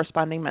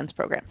corresponding men's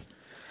programs.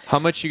 How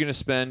much are you going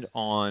to spend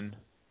on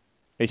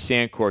a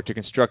sand court to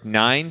construct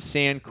 9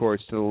 sand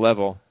courts to the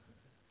level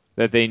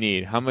that they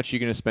need? How much are you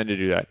going to spend to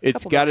do that?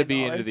 It's got to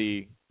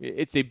be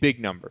it's a big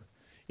number.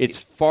 It's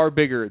far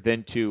bigger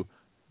than to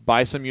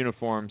buy some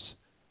uniforms,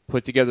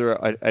 put together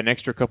an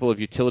extra couple of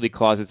utility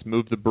closets,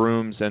 move the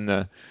brooms and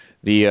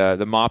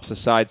the mops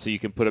aside so you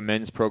can put a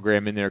men's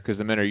program in there, because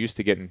the men are used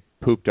to getting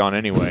pooped on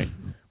anyway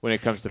when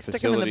it comes to facilities.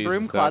 Stick them in the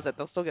broom closet,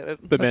 they'll still get it.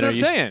 But men are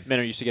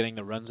used to getting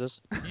the runses.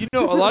 A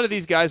lot of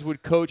these guys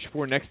would coach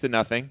for next to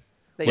nothing,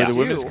 where the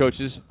women's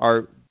coaches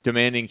are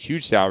demanding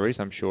huge salaries,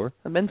 I'm sure.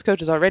 The men's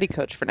coaches already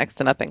coach for next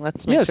to nothing. Let's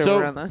make sure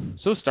we're on the...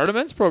 So start a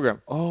men's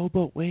program. Oh,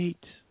 but wait,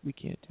 we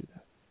can't do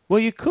that. Well,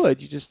 you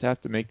could. You just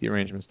have to make the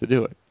arrangements to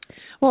do it.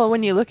 Well,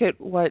 when you look at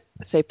what,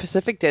 say,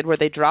 Pacific did, where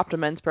they dropped a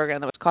men's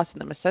program that was costing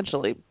them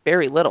essentially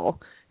very little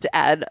to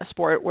add a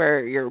sport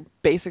where your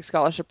basic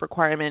scholarship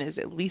requirement is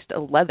at least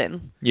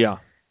 11. Yeah.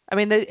 I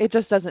mean, it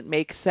just doesn't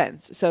make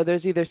sense. So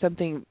there's either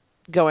something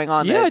going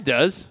on there. Yeah, it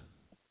does.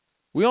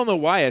 We all know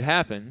why it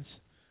happens.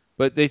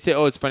 But they say,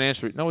 it's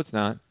financial. No, it's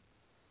not.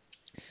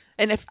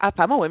 And if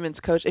I'm a women's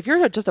coach, if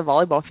you're just a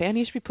volleyball fan,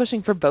 you should be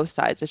pushing for both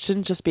sides. It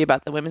shouldn't just be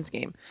about the women's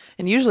game.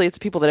 And usually it's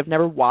people that have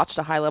never watched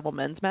a high-level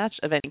men's match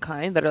of any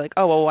kind that are like,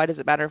 why does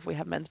it matter if we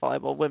have men's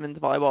volleyball? Women's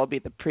volleyball will be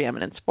the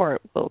preeminent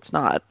sport. Well, it's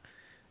not.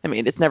 I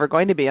mean, it's never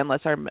going to be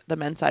unless the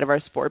men's side of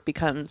our sport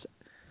becomes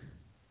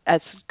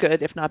as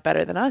good, if not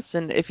better than us.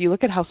 And if you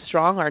look at how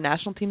strong our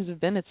national teams have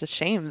been, it's a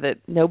shame that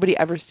nobody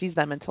ever sees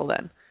them until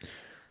then.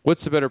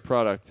 What's the better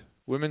product?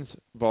 Women's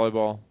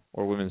volleyball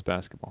or women's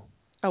basketball?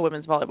 Oh,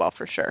 women's volleyball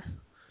for sure.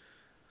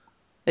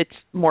 It's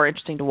more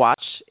interesting to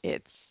watch.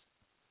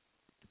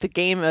 The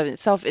game of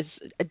itself is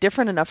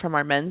different enough from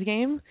our men's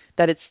game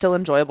that it's still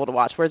enjoyable to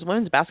watch, whereas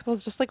women's basketball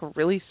is just like a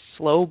really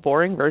slow,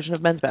 boring version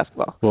of men's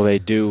basketball. Well, they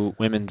do,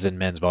 women's and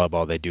men's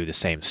volleyball, they do the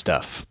same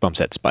stuff, bump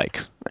set spike.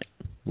 Right.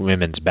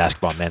 Women's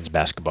basketball, men's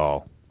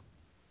basketball,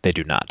 they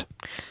do not.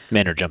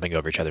 Men are jumping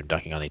over each other and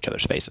dunking on each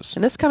other's faces.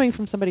 And this coming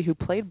from somebody who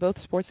played both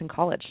sports in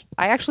college.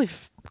 I actually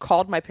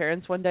called my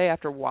parents one day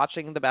after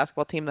watching the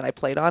basketball team that I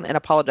played on and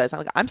apologized. I'm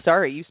like, I'm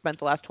sorry you spent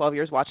the last 12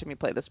 years watching me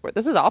play this sport.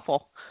 This is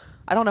awful.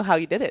 I don't know how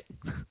you did it.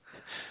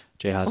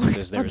 Jay Hosmer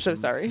says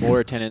there's more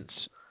attendance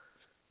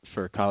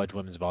for college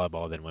women's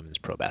volleyball than women's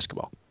pro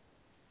basketball.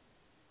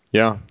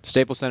 Yeah.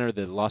 Staples Center,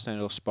 the Los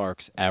Angeles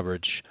Sparks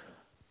average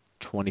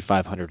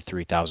 2,500 to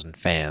 3,000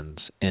 fans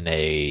in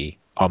a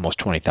almost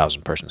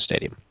 20,000 person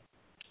stadium.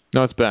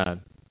 No, it's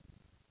bad.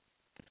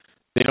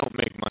 They don't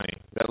make money.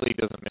 That league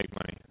doesn't make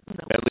money.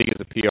 No. That league is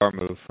a PR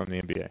move from the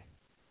NBA.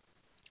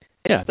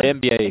 Yeah, the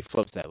NBA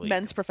floats that league.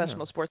 Men's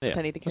professional sports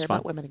I need to care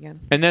about women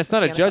again. And that's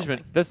not a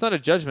judgment. That's not a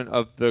judgment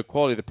of the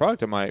quality of the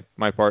product on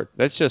my part.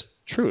 That's just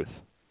truth.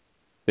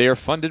 They are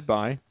funded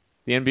by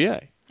the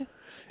NBA. Yeah.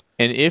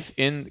 And if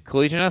in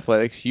collegiate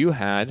athletics you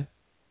had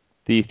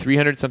the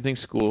 300-something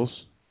schools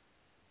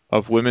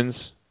of women's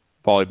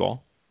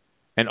volleyball,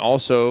 and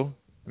also,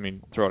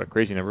 throw out a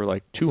crazy number,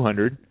 like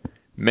 200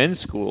 men's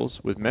schools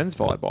with men's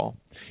volleyball,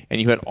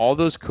 and you had all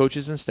those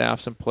coaches and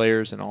staffs and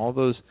players and all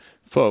those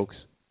folks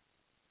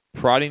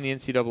prodding the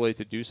NCAA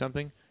to do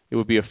something, it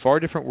would be a far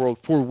different world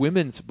for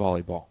women's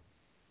volleyball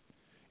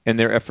and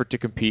their effort to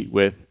compete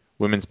with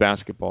women's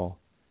basketball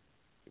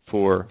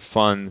for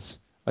funds,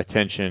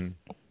 attention,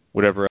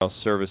 whatever else,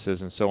 services,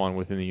 and so on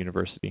within the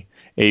university.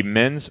 A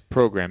men's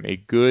program,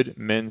 a good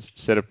men's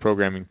set of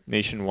programming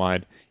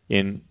nationwide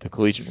in the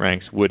collegiate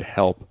ranks would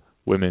help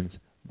women's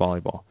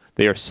volleyball.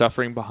 They are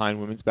suffering behind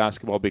women's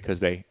basketball because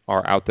they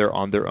are out there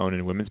on their own,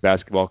 and women's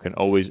basketball can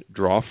always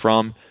draw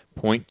from,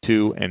 point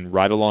to, and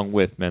ride along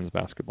with men's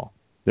basketball.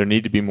 There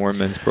need to be more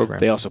men's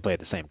programs. They also play at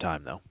the same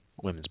time, though,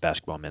 women's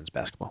basketball, men's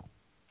basketball.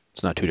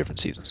 It's not two different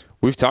seasons.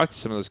 We've talked to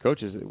some of those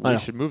coaches. We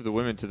should move the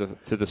women to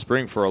the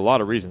spring for a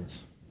lot of reasons.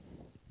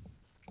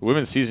 The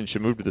women's season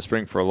should move to the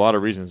spring for a lot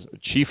of reasons.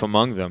 Chief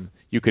among them,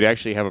 you could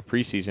actually have a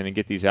preseason and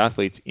get these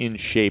athletes in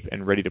shape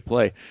and ready to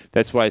play.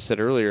 That's why I said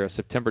earlier, a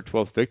September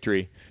 12th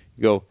victory,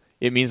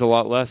 it means a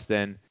lot less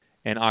than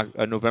and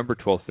a November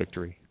 12th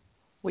victory.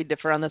 We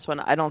differ on this one.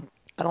 I don't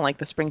like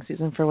the spring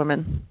season for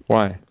women.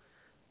 Why?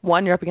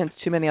 One, you're up against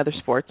too many other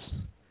sports.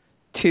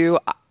 Two,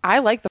 I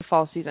like the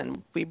fall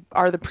season. We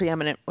are the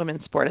preeminent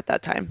women's sport at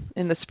that time.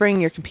 In the spring,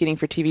 you're competing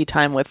for TV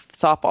time with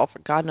softball. For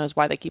God knows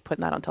why they keep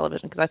putting that on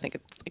television, because I think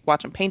it's like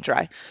watching paint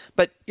dry.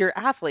 But your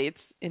athletes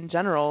in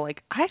general,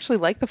 like, I actually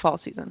like the fall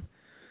season.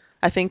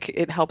 I think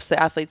it helps the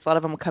athletes. A lot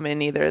of them will come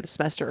in either the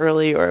semester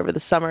early or over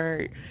the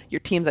summer. Your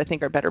teams, I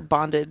think, are better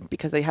bonded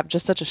because they have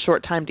just such a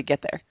short time to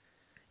get there.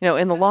 You know,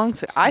 in the long,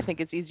 I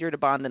think it's easier to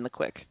bond in the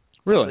quick.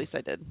 Really? At least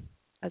I did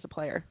as a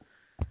player.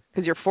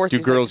 Because you're forced. Do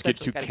girls get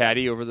too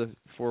catty over the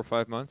 4 or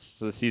 5 months?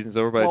 So the season's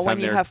over by the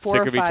time they're sick of each other? Well, when you have 4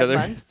 or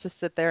 5 months to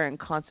sit there and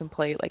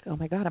contemplate, like, oh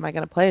my God, am I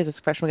going to play? Is this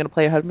freshman going to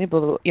play? How do me?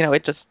 You know,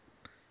 it just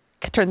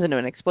turns into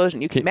an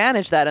explosion. You can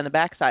manage that on the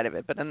backside of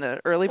it, but in the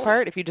early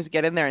part, if you just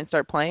get in there and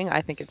start playing,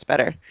 I think it's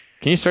better.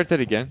 Can you start that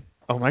again?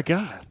 Oh my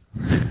God.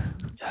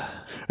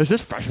 Is this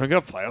freshman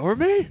going to play over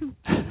me?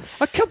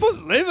 I can't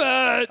believe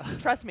it.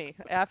 Trust me,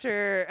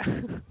 after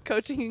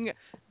coaching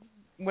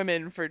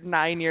women for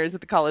 9 years at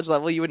the college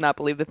level, you would not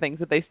believe the things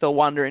that they still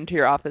wander into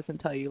your office and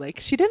tell you, like,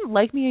 she didn't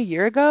like me a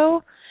year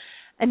ago,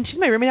 and she's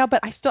my roommate now,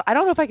 but I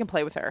don't know if I can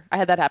play with her. I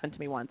had that happen to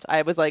me once.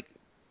 I was like,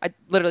 I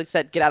literally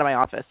said, get out of my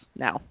office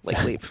now. Like,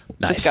 leave.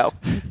 Nice. Just go.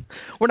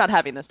 We're not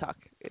having this talk.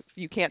 If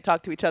you can't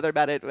talk to each other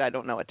about it, I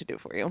don't know what to do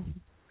for you.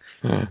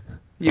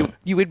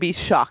 You would be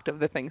shocked of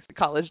the things the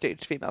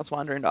college-aged females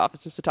wander into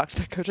offices to talk to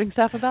their coaching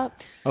staff about.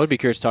 I would be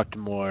curious to talk to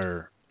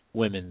more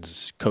women's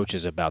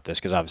coaches about this,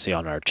 because obviously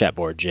on our chat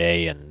board,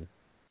 Jay and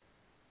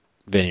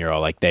Vinny are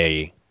all like,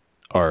 they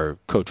are,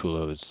 Coach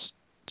Hula was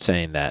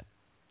saying that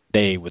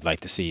they would like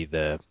to see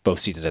both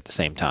seasons at the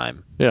same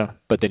time. Yeah.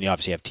 But then you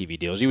obviously have TV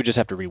deals. You would just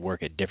have to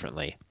rework it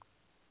differently.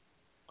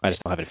 I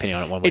just don't have an opinion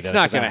on it one way or the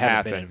other. It's not going to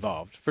happen. Been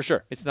involved. For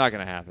sure. It's not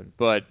going to happen,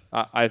 but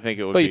I think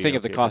it would be. But you think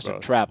of the cost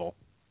of travel.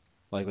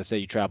 Like, let's say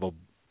you travel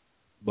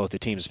both the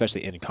teams,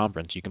 especially in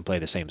conference, you can play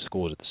the same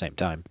schools at the same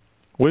time.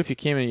 What if you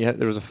came in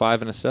there was a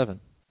 5 and a 7?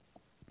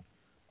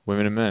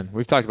 Women and men.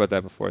 We've talked about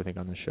that before, I think,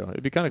 on this show.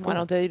 It'd be kind of cool. Why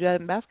don't they do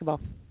that in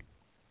basketball?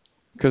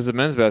 Because the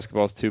men's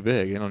basketball is too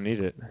big. They don't need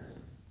it.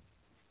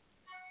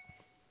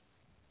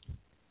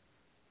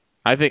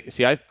 I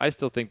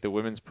still think the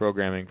women's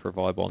programming for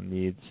volleyball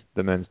needs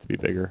the men's to be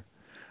bigger.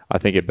 I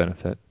think it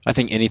benefits. I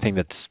think anything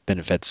that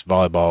benefits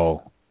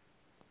volleyball,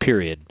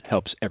 period,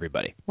 helps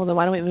everybody. Well, then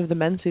why don't we move the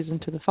men's season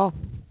to the fall?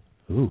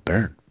 Ooh,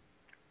 burn.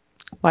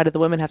 Why did the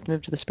women have to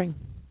move to the spring?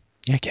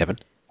 Yeah, Kevin.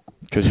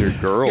 Because you're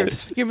girls.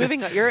 You're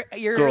moving.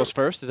 You're girls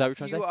first. Is that what you're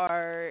trying to say? You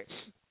are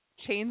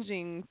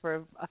changing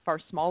for a far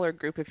smaller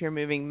group if you're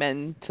moving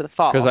men to the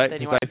fall. Because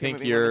than I think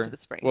you're to the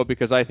spring. Well,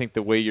 because I think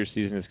the way your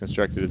season is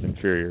constructed is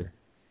inferior.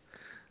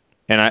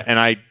 And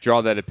I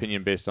draw that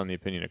opinion based on the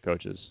opinion of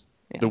coaches,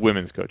 the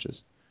women's coaches,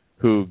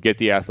 who get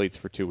the athletes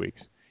for 2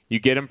 weeks. You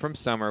get them from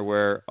summer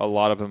where a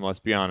lot of them, let's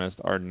be honest,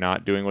 are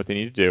not doing what they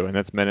need to do, and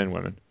that's men and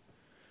women.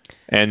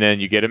 And then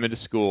you get them into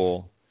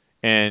school,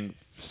 and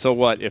so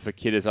what if a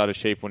kid is out of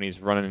shape when he's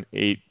running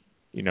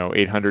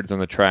 800s on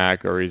the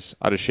track, or he's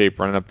out of shape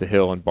running up the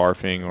hill and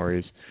barfing, or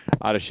he's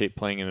out of shape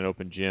playing in an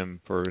open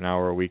gym for an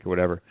hour a week or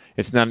whatever.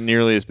 It's not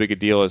nearly as big a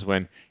deal as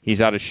when he's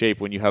out of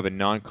shape when you have a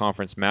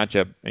non-conference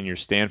matchup and you're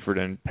Stanford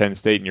and Penn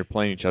State and you're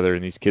playing each other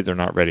and these kids are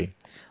not ready.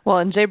 Well,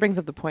 and Jay brings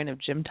up the point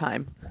of gym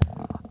time.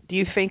 Do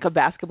you think a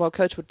basketball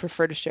coach would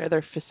prefer to share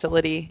their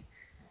facility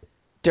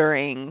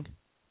during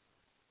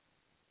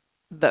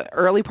the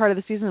early part of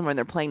the season when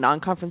they're playing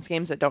non-conference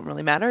games that don't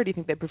really matter, or do you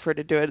think they prefer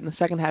to do it in the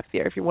second half of the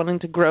year? If you're wanting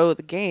to grow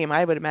the game,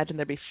 I would imagine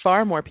there'd be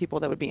far more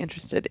people that would be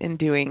interested in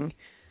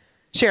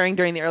sharing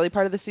during the early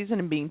part of the season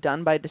and being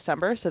done by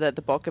December so that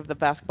the bulk of the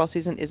basketball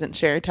season isn't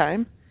share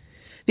time.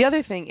 The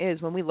other thing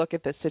is when we look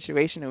at this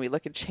situation and we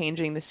look at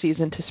changing the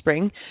season to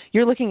spring,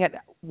 you're looking at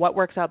what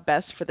works out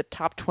best for the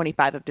top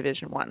 25 of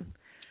Division I.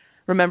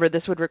 Remember,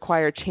 this would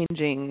require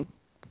changing.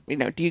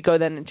 Do you go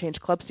then and change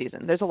club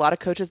season? There's a lot of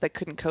coaches that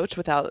couldn't coach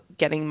without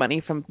getting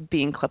money from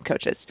being club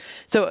coaches.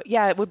 So,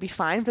 yeah, it would be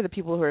fine for the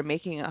people who are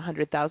making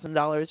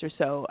 $100,000 or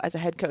so as a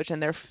head coach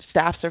and their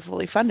staffs are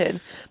fully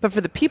funded. But for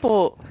the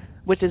people,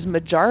 which is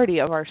majority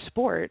of our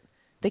sport,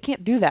 they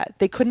can't do that.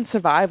 They couldn't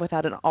survive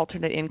without an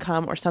alternate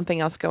income or something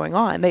else going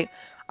on.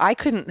 I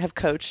couldn't have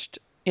coached,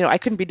 I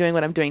couldn't be doing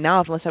what I'm doing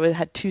now unless I would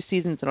have had 2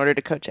 seasons in order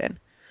to coach in.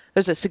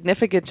 There's a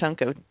significant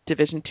chunk of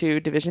Division II,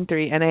 Division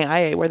III,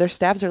 NAIA where their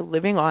staffs are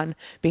living on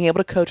being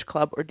able to coach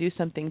club or do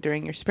something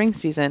during your spring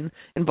season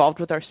involved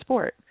with our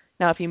sport.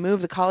 Now, if you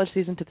move the college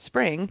season to the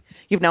spring,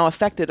 you've now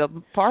affected a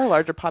far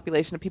larger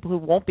population of people who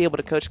won't be able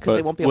to coach because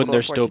they won't be able to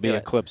afford to do it. Wouldn't there still be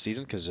a club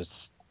season because it's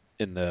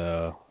in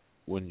the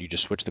Wouldn't you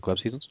just switch the club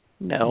seasons?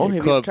 No, have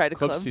you tried a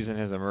club season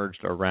has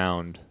emerged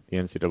around the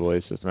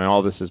NCAA system, and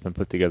all this has been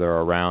put together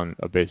around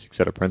a basic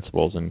set of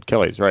principles. And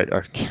Katie's right.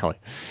 That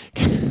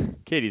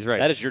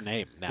is your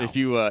name now.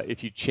 If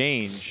you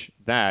change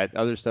that,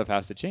 other stuff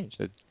has to change.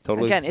 It's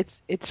totally again.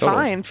 It's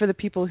fine for the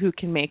people who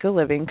can make a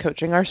living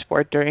coaching our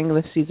sport during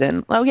the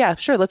season. Oh yeah,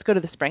 sure. Let's go to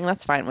the spring.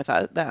 That's fine with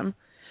them.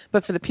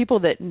 But for the people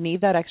that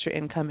need that extra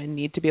income and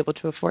need to be able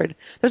to afford,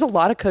 there's a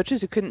lot of coaches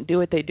who couldn't do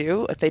what they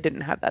do if they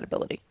didn't have that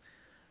ability.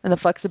 And the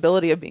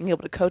flexibility of being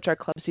able to coach our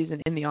club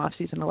season in the off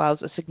season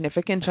allows a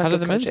significant chunk of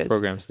coaches. How do the men's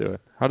programs do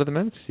it? How do the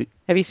men's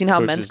Have you seen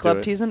how men's club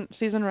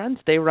season runs?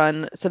 They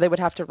would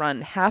have to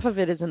run, half of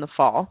it is in the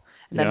fall,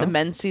 and then the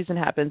men's season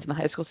happens and the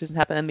high school season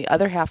happens, and the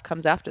other half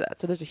comes after that.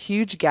 So there's a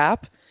huge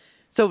gap.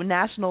 So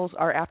nationals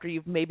are after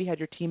you've maybe had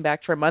your team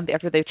back for a month,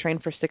 after they've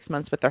trained for 6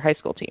 months with their high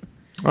school team.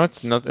 Well,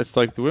 it's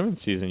like the women's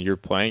season. You're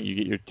playing, you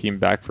get your team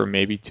back for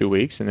maybe 2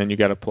 weeks, and then you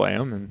got to play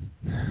them.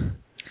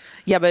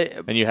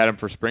 And you had them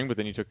for spring, but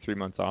then you took 3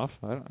 months off.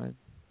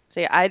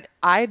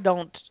 I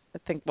don't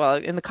think, well,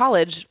 in the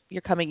college,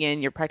 you're coming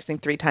in, you're practicing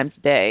 3 times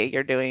a day,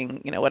 you're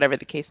doing, whatever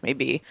the case may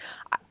be.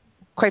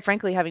 Quite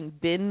frankly, having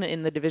been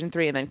in the Division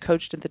III and then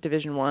coached at the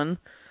Division I,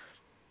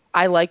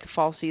 I like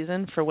fall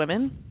season for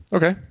women.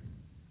 Okay.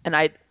 And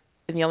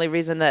the only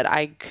reason that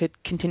I could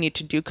continue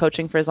to do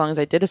coaching for as long as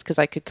I did is because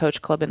I could coach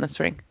club in the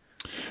spring.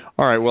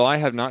 All right. Well, I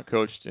have not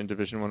coached in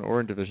Division I or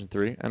in Division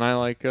III, and I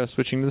like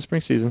switching to the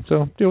spring season.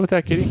 So deal with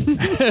that, Katie.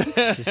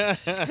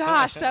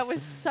 Gosh, that was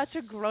such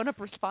a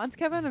grown-up response,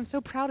 Kevin. I'm so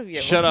proud of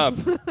you. Shut up.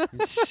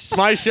 It's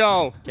my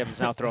show. Kevin's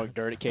now throwing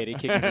dirt at Katie,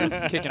 kicking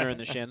her in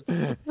the shin.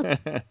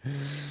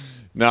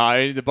 No,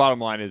 the bottom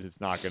line is it's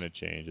not going to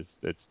change.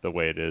 It's the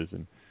way it is,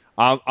 and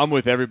I'm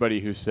with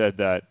everybody who said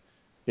that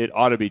it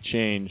ought to be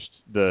changed,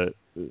 the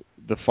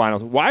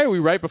finals. Why are we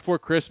right before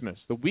Christmas?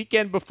 The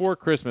weekend before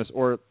Christmas,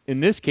 or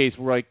in this case,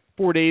 we're like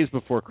 4 days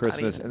before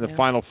Christmas, and the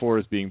Final Four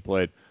is being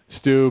played.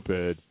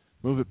 Stupid.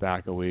 Move it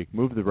back a week.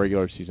 Move the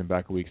regular season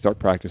back a week. Start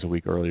practice a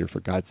week earlier, for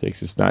God's sakes.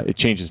 It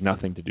changes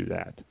nothing to do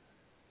that.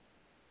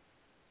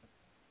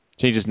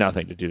 Changes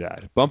nothing to do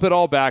that. Bump it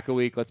all back a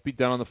week. Let's be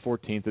done on the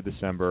 14th of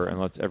December, and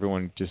let's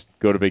everyone just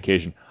go to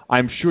vacation.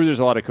 I'm sure there's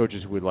a lot of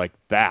coaches who would like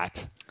that.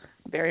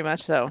 Very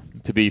much so.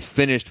 To be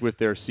finished with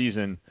their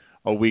season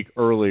a week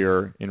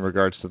earlier in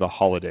regards to the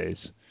holidays.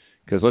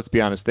 Because let's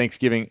be honest,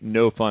 Thanksgiving,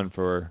 no fun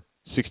for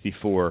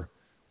 64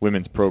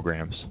 women's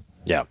programs.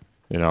 Yeah.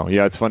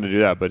 It's fun to do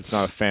that, but it's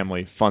not a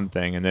family fun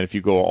thing. And then if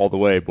you go all the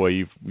way, boy,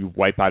 you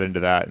wipe out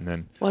into that. And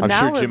then I'm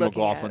sure Jim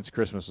McLaughlin's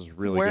Christmas was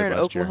really good last year. We're in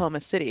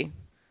Oklahoma City.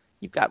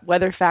 You've got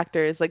weather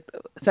factors. Like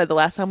I said, the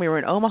last time we were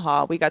in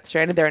Omaha, we got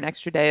stranded there an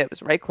extra day. It was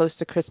right close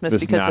to Christmas.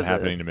 This is not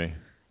happening to me.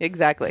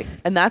 Exactly.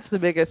 And that's the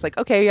biggest,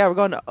 we're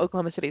going to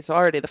Oklahoma City. So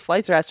already the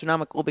flights are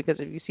astronomical, because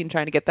if you've seen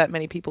trying to get that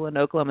many people in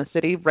Oklahoma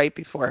City right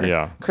before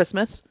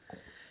Christmas,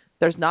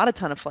 there's not a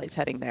ton of flights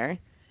heading there.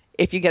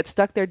 If you get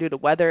stuck there due to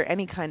weather,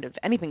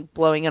 anything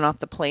blowing in off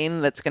the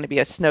plane that's going to be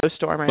a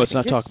snowstorm or anything.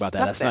 Let's not talk about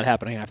that. That's not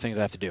happening. I have things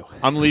I have to do.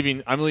 I'm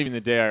leaving the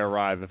day I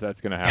arrive if that's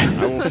going to happen.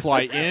 I will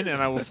fly in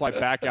and I will fly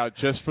back out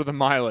just for the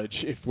mileage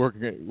if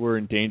we're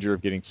in danger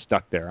of getting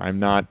stuck there. I'm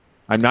not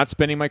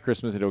spending my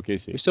Christmas at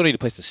OKC. You still need a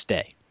place to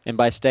stay. And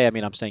by stay, I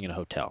mean I'm staying in a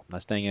hotel. I'm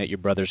not staying at your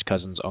brother's,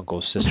 cousin's,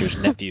 uncle's, sister's,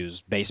 nephew's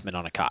basement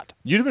on a cot.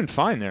 You'd have been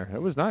fine there. It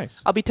was nice.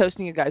 I'll be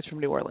toasting you guys from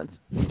New Orleans.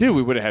 Dude,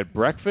 we would have had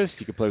breakfast.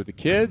 You could play with the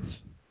kids.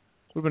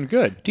 Would have been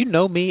good. Do you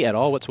know me at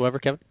all whatsoever,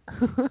 Kevin?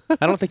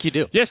 I don't think you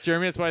do. Yes,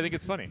 Jeremy. That's why I think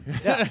it's funny.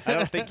 Yeah, I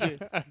don't think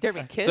you.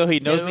 Jeremy, kids? So he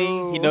knows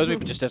me. He knows me,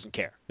 but just doesn't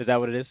care. Is that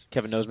what it is?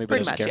 Kevin knows me, but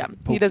doesn't care. Yeah.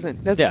 He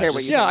doesn't care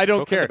what you. Yeah, I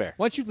don't care.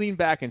 Why don't you lean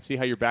back and see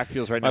how your back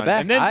feels right now,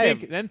 and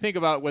then think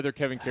about whether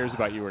Kevin cares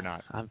about you or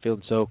not. I'm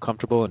feeling so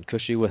comfortable and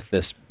cushy with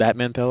this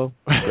Batman pillow.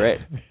 Great.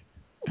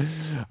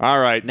 All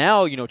right.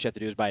 Now you know what you have to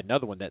do is buy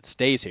another one that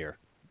stays here.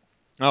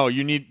 Oh,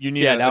 you need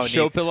a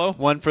show pillow?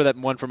 One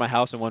for my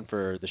house and one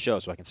for the show,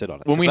 so I can sit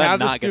on it. When we have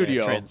the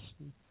studio,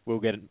 we'll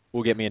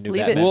get me a new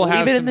Batman. We'll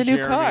have leave it some in the new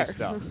Jeremy car.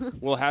 Stuff.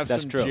 We'll have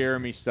some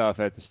Jeremy stuff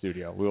at the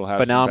studio. We'll have.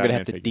 But now I'm going to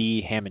have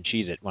to ham and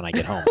cheese it when I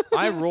get home.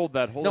 I rolled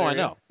that whole. No, area,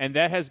 I know. And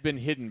that has been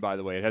hidden, by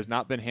the way. It has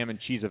not been ham and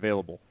cheese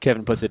available.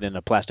 Kevin puts it in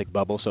a plastic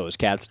bubble so his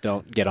cats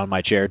don't get on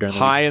my chair during the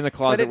high in the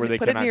closet where they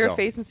cannot go. Put it near your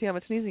face and see how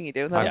much sneezing you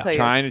do. I'm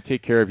trying to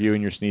take care of you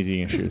and your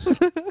sneezing issues.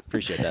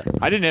 Appreciate that.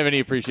 I didn't have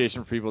any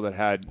appreciation for people that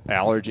had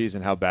allergies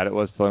and how bad it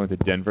was until I went to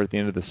Denver at the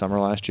end of the summer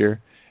last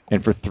year.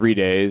 And for 3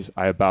 days,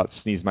 I about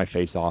sneezed my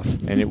face off,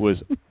 and it was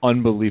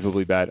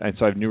unbelievably bad. And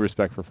so I have new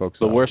respect for folks.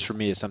 The worst for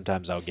me is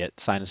sometimes I'll get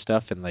sinus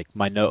stuff, and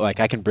my nose,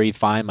 I can breathe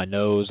fine, my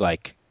nose,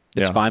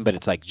 it's fine, but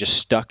it's just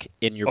stuck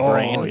in your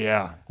brain. Oh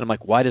yeah. And I'm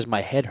like, why does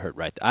my head hurt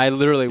right there? I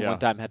literally one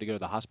time had to go to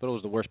the hospital. It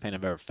was the worst pain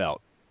I've ever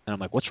felt. And I'm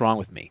like, what's wrong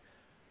with me?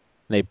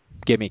 And they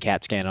gave me a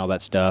CAT scan and all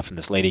that stuff, and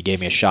this lady gave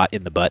me a shot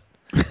in the butt.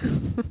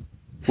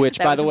 Which,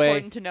 by the way,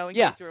 important to know in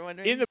case you were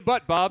wondering. In the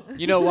butt, Bob.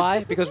 You know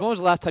why? Because when was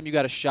the last time you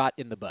got a shot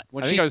in the butt? I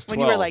think I was 12. When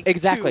you were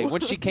exactly. 2.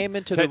 When she came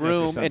into the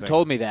room and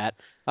told me that,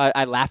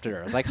 I laughed at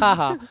her. I was like, ha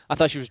ha. I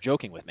thought she was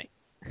joking with me.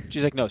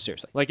 She's like, no,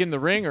 seriously. Like in the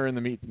ring or in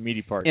the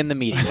meaty part? In the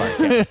meaty part,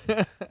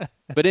 yeah.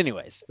 But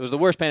anyways, it was the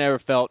worst pain I ever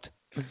felt.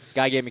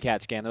 Guy gave me a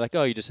CAT scan. They're like,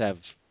 oh, you just have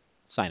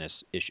sinus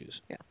issues.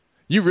 Yeah.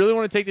 You really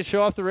want to take the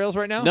show off the rails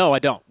right now? No, I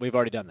don't. We've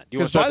already done that.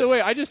 Because, by the way,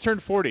 I just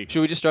turned 40.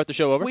 Should we just start the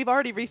show over? We've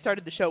already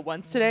restarted the show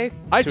once today.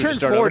 I turned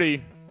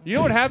 40. You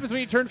know what happens when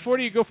you turn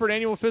 40? You go for an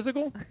annual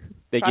physical?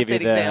 They give you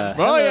the... exam.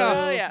 Oh,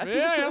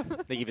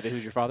 yeah. They give you the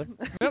Who's Your Father?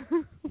 Yep.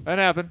 That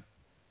happened.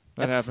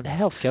 That happened.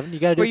 Hell, Kevin, you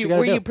got to do what you got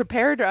to do. Were you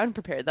prepared or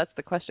unprepared? That's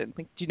the question.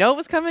 Like, do you know it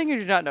was coming or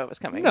did you not know it was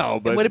coming? No,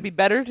 but... And would it be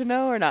better to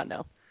know or not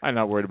know? I'm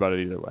not worried about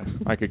it either way.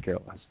 I could care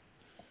less.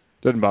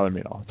 Doesn't bother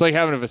me at all. It's like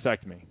having a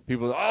vasectomy.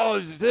 People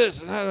it's this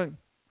and that.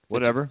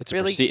 Whatever. It's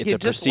really, it's you a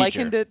just procedure.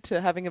 likened it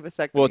to having a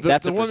vasectomy. Well,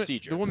 that's the a woman,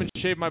 procedure. The woman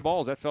shaved my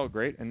balls. That felt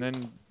great. And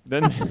then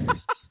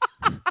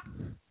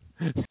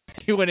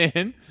he went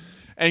in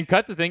and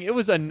cut the thing. It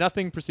was a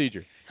nothing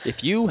procedure. If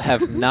you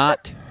have not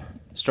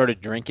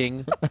started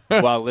drinking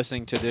while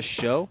listening to this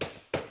show,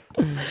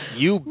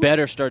 you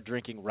better start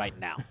drinking right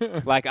now.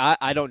 Like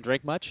I don't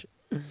drink much,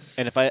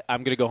 and if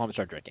I'm going to go home and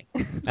start drinking,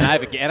 and I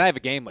have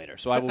a game later,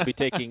 so I will be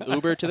taking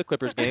Uber to the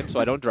Clippers game, so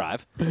I don't drive.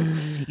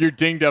 Your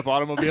dinged up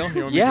automobile?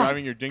 You want me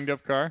driving your dinged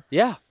up car?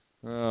 Yeah.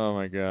 Oh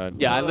my God.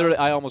 Yeah,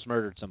 I almost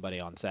murdered somebody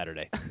on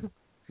Saturday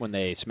when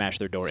they smashed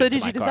their door into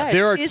my car. Decide,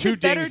 there are is two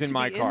it better dings in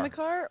my to be car. in the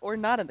car or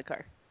not in the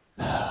car?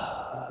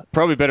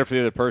 Probably better for the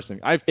other person.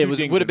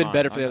 It would have been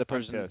better for the other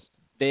person.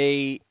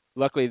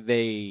 Luckily,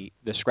 the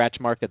scratch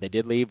mark that they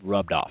did leave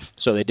rubbed off,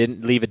 so they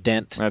didn't leave a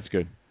dent. That's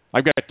good.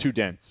 I've got 2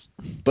 dents.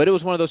 But it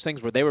was one of those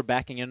things where they were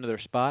backing into their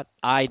spot.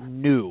 I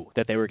knew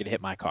that they were going to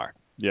hit my car.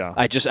 Yeah.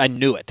 I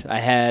knew it.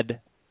 And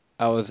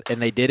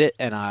they did it,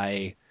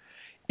 and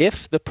if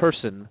the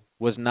person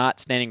was not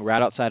standing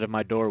right outside of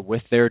my door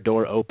with their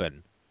door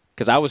open,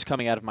 because I was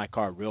coming out of my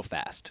car real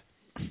fast,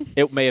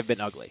 it may have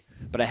been ugly.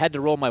 But I had to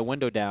roll my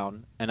window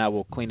down, and I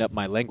will clean up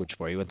my language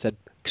for you, and said,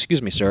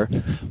 "Excuse me, sir,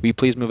 will you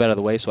please move out of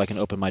the way so I can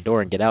open my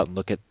door and get out and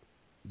look at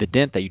the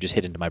dent that you just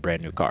hit into my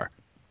brand new car?"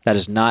 That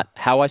is not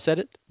how I said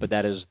it, but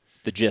that is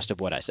the gist of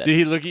what I said. Did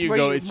he look at you and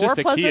go, "It's just a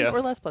Kia"? More pleasant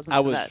or less pleasant? I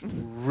was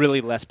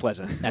really less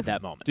pleasant at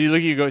that moment. Did he look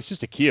at you and go, "It's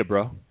just a Kia,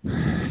 bro"?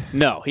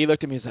 No, he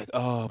looked at me and was like,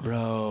 "Oh,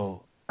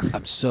 bro,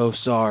 I'm so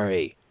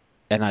sorry."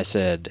 And I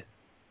said,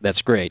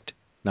 "That's great.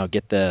 Now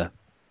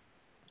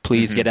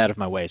please get out of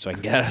my way so I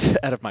can get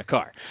out of my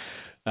car."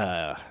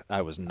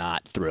 I was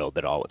not thrilled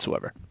at all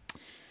whatsoever.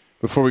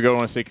 Before we go, I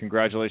want to say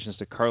congratulations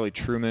to Carly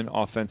Truman,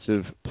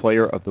 Offensive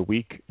Player of the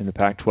Week in the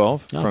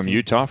Pac-12 from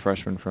Utah,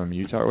 freshman from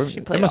Utah.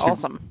 She played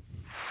awesome.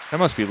 That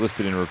must be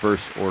listed in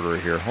reverse order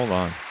here. Hold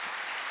on.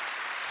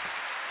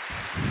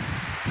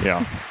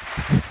 Yeah.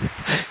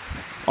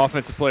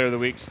 Offensive Player of the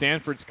Week.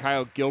 Stanford's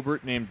Kyle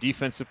Gilbert named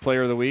Defensive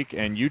Player of the Week,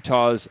 and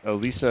Utah's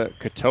Eliza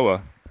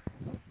Katoa,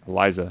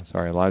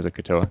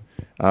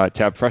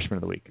 tabbed Freshman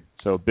of the Week.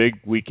 So big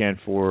weekend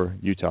for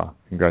Utah.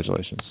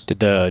 Congratulations.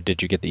 Did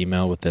you get the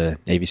email with the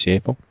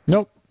AVCA poll?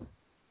 Nope.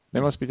 They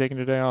must be taking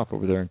a day off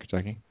over there in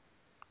Kentucky.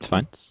 It's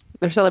fine.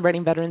 They're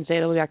celebrating Veterans Day.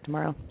 They'll be back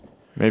tomorrow.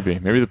 Maybe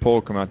the poll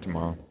will come out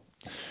tomorrow.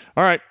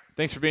 All right.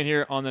 Thanks for being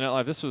here on the Net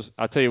Live. This was,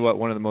 I'll tell you what,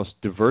 one of the most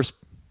diverse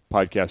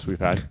podcasts we've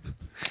had.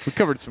 We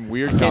covered some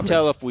weird topics. Can't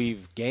tell if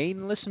we've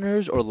gained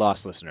listeners or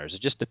lost listeners.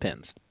 It just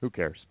depends. Who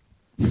cares?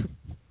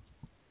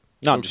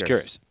 No, I'm just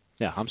curious.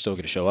 Yeah, I'm still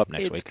going to show up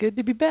next week. It's good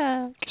to be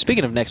back.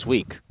 Speaking of next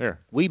week,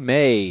 we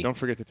may... Don't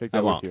forget to take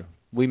that with you.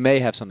 We may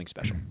have something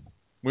special.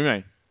 We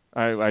may.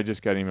 I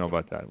just got an email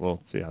about that.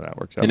 We'll see how that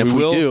works out. And if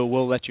we do,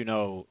 we'll let you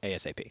know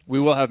ASAP. We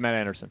will have Matt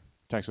Anderson.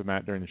 Text with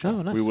Matt during the show.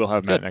 Oh, nice. We will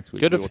have Matt next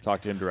week. We will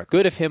talk to him directly.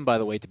 Good of him, by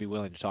the way, to be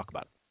willing to talk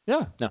about it.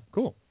 Yeah. No.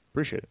 Cool.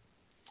 Appreciate it.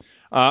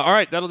 All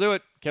right, that'll do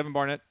it. Kevin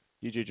Barnett,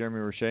 DJ Jeremy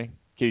Roueche,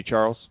 Katie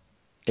Charles,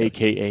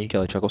 a.k.a.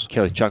 Kelly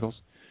Chuckles,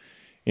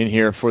 in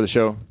here for the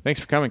show. Thanks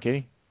for coming,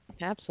 Katie.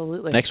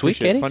 Absolutely. Next week,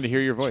 Katie? Fun to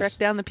hear your voice. Track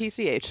down the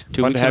PCH.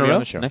 Fun to have you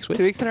on the show. Next week?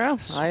 2 weeks in a row.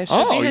 I should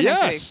be here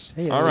next week.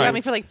 Hey, all right. You got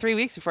me for like 3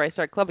 weeks before I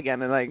start club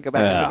again, and I go back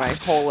into my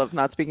hole of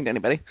not speaking to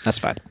anybody. That's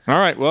fine. All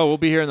right. Well,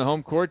 we'll be here in the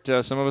home court,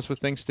 some of us with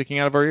things sticking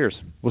out of our ears.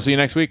 We'll see you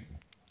next week.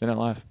 They're Not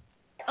Live.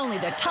 Only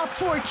the top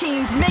 4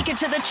 teams make it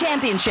to the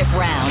championship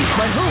round.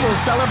 But who will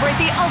celebrate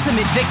the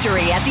ultimate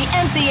victory at the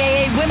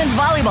NCAA Women's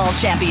Volleyball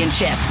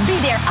Championship? Be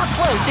there up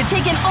close to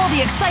take in all the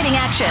exciting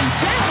action.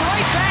 That's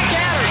right back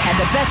at her. And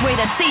the best way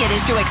to see it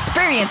is to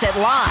experience it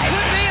live.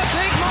 Could be a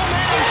big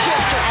momentum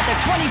shifter. At the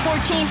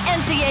 2014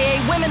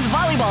 NCAA Women's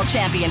Volleyball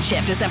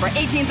Championship, December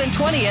 18th and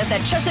 20th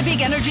at Chesapeake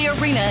Energy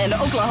Arena in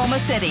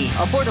Oklahoma City.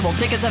 Affordable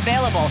tickets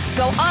available.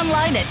 Go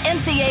online at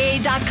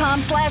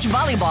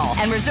ncaa.com/volleyball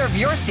and reserve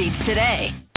your seats today.